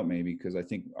 months out maybe, because I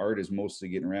think art is mostly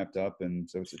getting wrapped up, and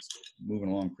so it's moving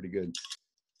along pretty good.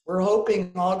 We're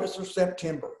hoping August or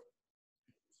September.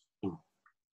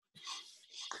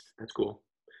 That's cool.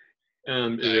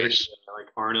 Is there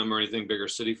like Arnhem or anything, bigger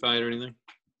city fight or anything?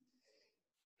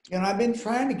 You know, I've been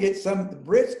trying to get some. The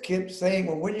Brits kept saying,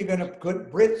 "Well, when are you going to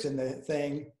put Brits in the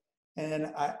thing?" And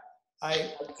I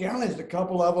challenged a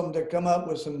couple of them to come up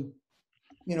with some,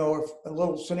 you know, a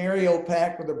little scenario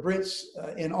pack with the Brits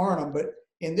in Arnhem. But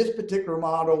in this particular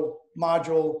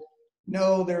module,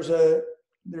 no, there's a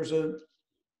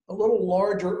little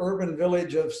larger urban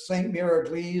village of St.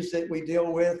 Miraglise that we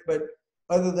deal with. But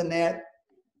other than that,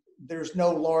 there's no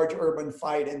large urban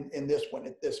fight in this one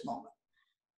at this moment.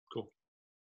 Cool.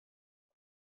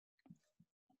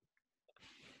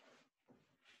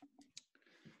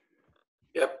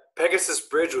 Yep, Pegasus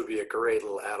Bridge would be a great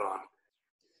little add-on.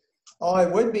 Oh,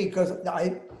 it would be, because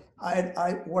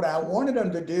what I wanted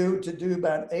them to do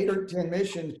about 8 or 10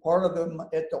 missions, part of them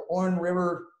at the Orne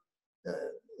River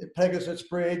at Pegasus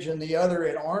Bridge and the other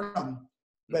at Arnhem.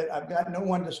 But I've got no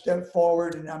one to step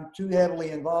forward, and I'm too heavily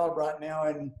involved right now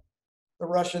in the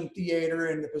Russian theater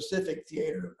and the Pacific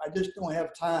theater. I just don't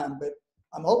have time, but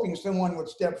I'm hoping someone would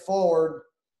step forward.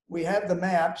 We have the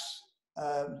maps,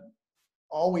 and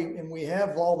we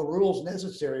have all the rules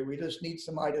necessary. We just need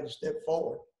somebody to step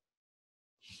forward.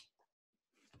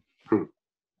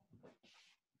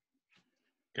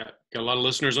 Got a lot of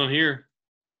listeners on here.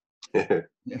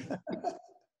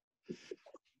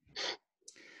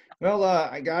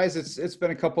 Well, guys, it's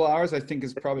been a couple hours. I think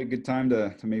it's probably a good time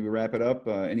to maybe wrap it up.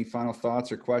 Any final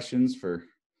thoughts or questions for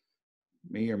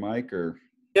me or Mike? Or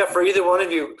yeah, for either one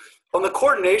of you. On the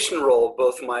coordination roll,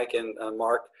 both Mike and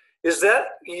Mark, is that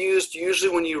used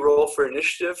usually when you roll for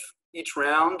initiative each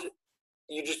round?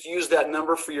 You just use that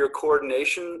number for your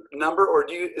coordination number, or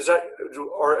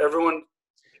are everyone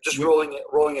just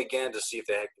rolling again to see if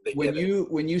they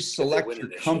when you select your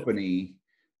company,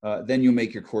 then you'll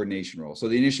make your coordination roll. So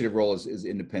the initiative roll is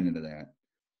independent of that.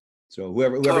 So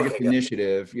whoever gets the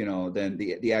initiative, you know, then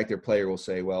the active player will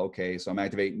say, well, okay, so I'm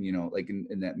activating, you know, like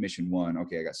in that mission 1,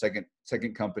 okay, I got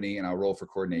second company, and I'll roll for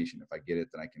coordination. If I get it,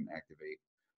 then I can activate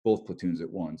both platoons at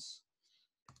once.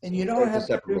 And you don't have a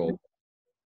separate roll.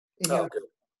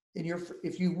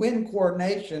 If you win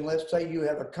coordination, let's say you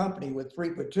have a company with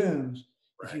 3 platoons.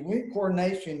 Right. If you win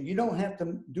coordination, you don't have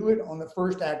to do it on the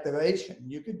first activation.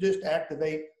 You could just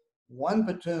activate 1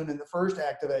 platoon in the first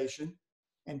activation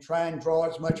and try and draw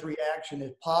as much reaction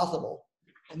as possible.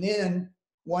 And then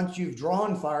once you've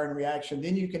drawn fire and reaction,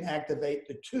 then you can activate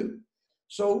the 2.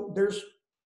 So there's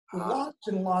lots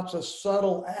and lots of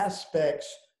subtle aspects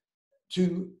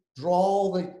to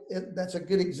draw that's a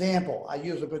good example. I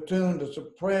use a platoon to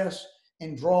suppress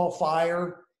and draw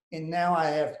fire, and now I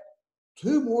have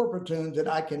 2 more platoons that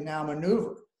I can now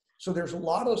maneuver. So there's a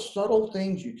lot of subtle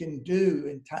things you can do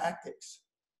in tactics.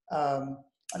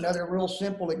 Another real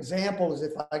simple example is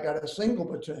if I got a single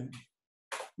platoon,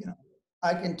 you know,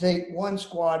 I can take 1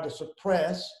 squad to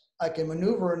suppress. I can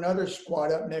maneuver another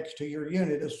squad up next to your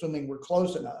unit, assuming we're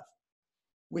close enough,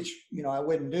 which, you know, I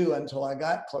wouldn't do until I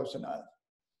got close enough.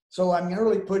 So I'm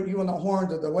really putting you in the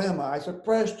horns of the dilemma. I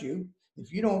suppressed you.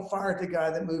 If you don't fire at the guy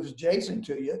that moves adjacent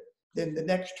to you, then the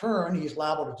next turn, he's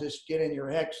liable to just get in your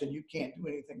hex and you can't do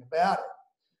anything about it.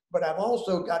 But I've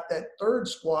also got that third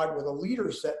squad with a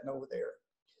leader sitting over there.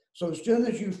 So as soon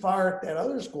as you fire at that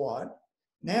other squad,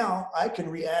 now I can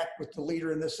react with the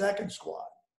leader in the second squad,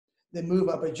 then move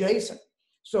up adjacent.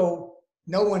 So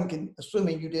no one can,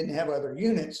 assuming you didn't have other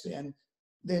units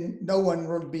then no one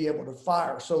would be able to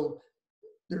fire. So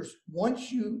there's,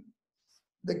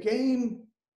 the game,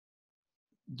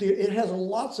 it has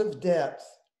lots of depth.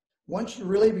 Once you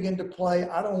really begin to play,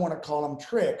 I don't want to call them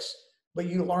tricks, but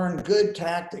you learn good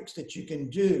tactics that you can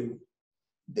do.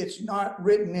 It's not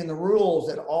written in the rules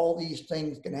that all these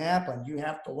things can happen. You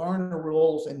have to learn the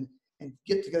rules and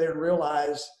get together and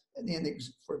realize,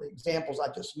 for the examples I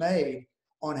just made,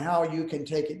 on how you can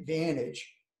take advantage.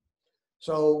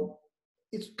 So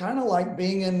it's kind of like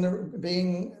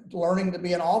learning to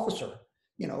be an officer.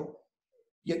 You know,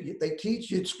 they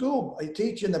teach you at school, they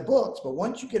teach you in the books, but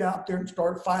once you get out there and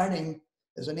start fighting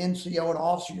as an NCO and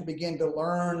officer, you begin to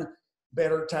learn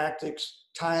better tactics,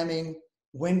 timing,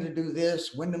 when to do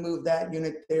this, when to move that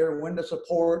unit there, when to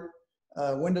support,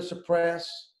 when to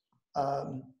suppress.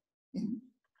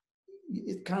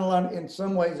 It's kind of like, in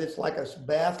some ways, it's like a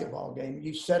basketball game.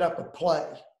 You set up a play,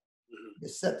 you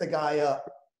set the guy up.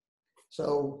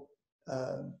 So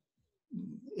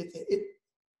it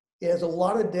has a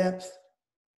lot of depth.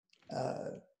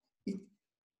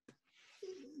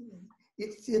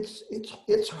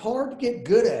 It's hard to get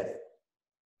good at it.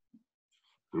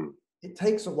 It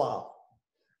takes a while,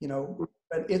 you know,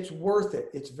 but it's worth it.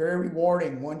 It's very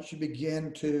rewarding once you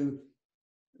begin to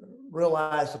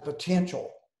realize the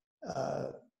potential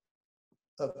of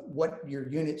what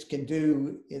your units can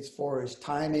do as far as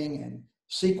timing and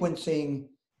sequencing,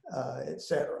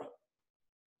 etc.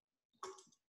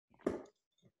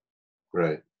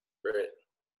 Right. Great.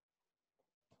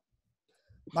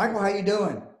 Michael, how you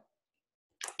doing?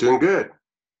 Doing good.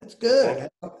 That's good.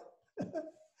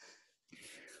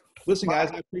 Listen, guys,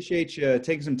 I appreciate you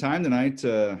taking some time tonight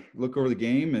to look over the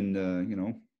game and you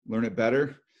know, learn it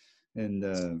better.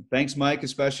 And thanks, Mike,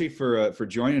 especially for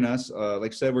joining us.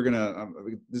 Like I said, we're gonna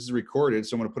this is recorded,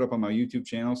 so I'm gonna put up on my YouTube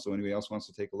channel, so anybody else wants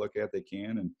to take a look at it, they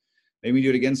can, and maybe do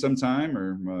it again sometime,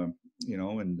 or you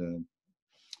know, and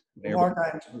Mark,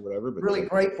 I'm whatever. But really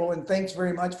grateful, and thanks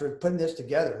very much for putting this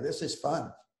together. This is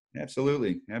fun.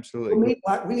 Absolutely, absolutely.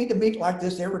 We need to meet like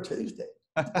this every Tuesday.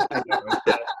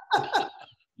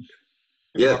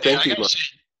 Yeah, thank you.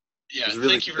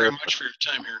 Thank you very much for your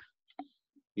time here.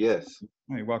 Yes.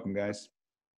 Oh, you're welcome, guys.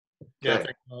 Yeah,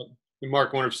 Okay.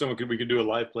 Mark, I wonder if we could do a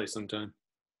live play sometime.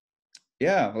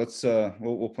 Yeah, let's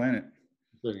we'll plan it.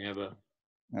 We can have a.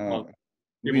 We'll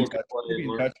be people in can touch. play We'll be and in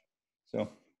learn. touch. So, all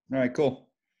right, cool.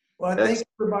 Well, thanks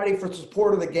everybody for the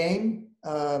support of the game.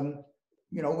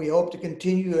 You know, we hope to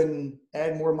continue and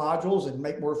add more modules and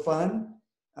make more fun.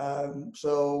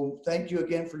 So thank you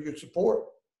again for your support.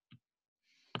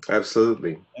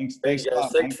 Absolutely. Thanks Guys, a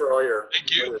lot, thanks Mike. for all your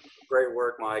Thank you. great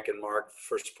work, Mike and Mark,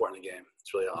 for supporting the game.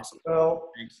 It's really awesome.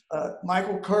 Well,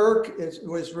 Michael Kirk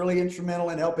was really instrumental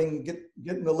in helping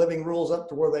getting the living rules up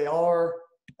to where they are.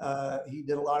 He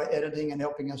did a lot of editing and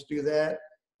helping us do that.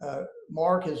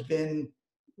 Mark has been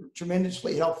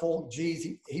tremendously helpful. Geez,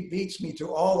 he beats me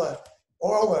to all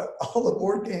the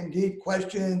board game geek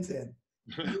questions, and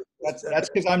That's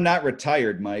because I'm not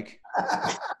retired, Mike.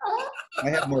 I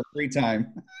have more free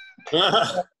time.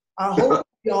 I hope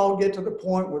we all get to the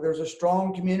point where there's a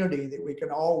strong community that we can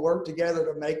all work together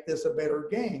to make this a better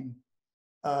game,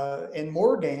 and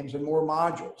more games and more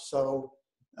modules. So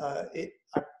I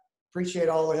appreciate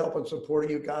all the help and support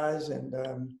of you guys. And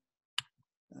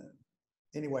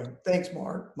anyway, thanks,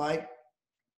 Mike.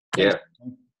 Yeah.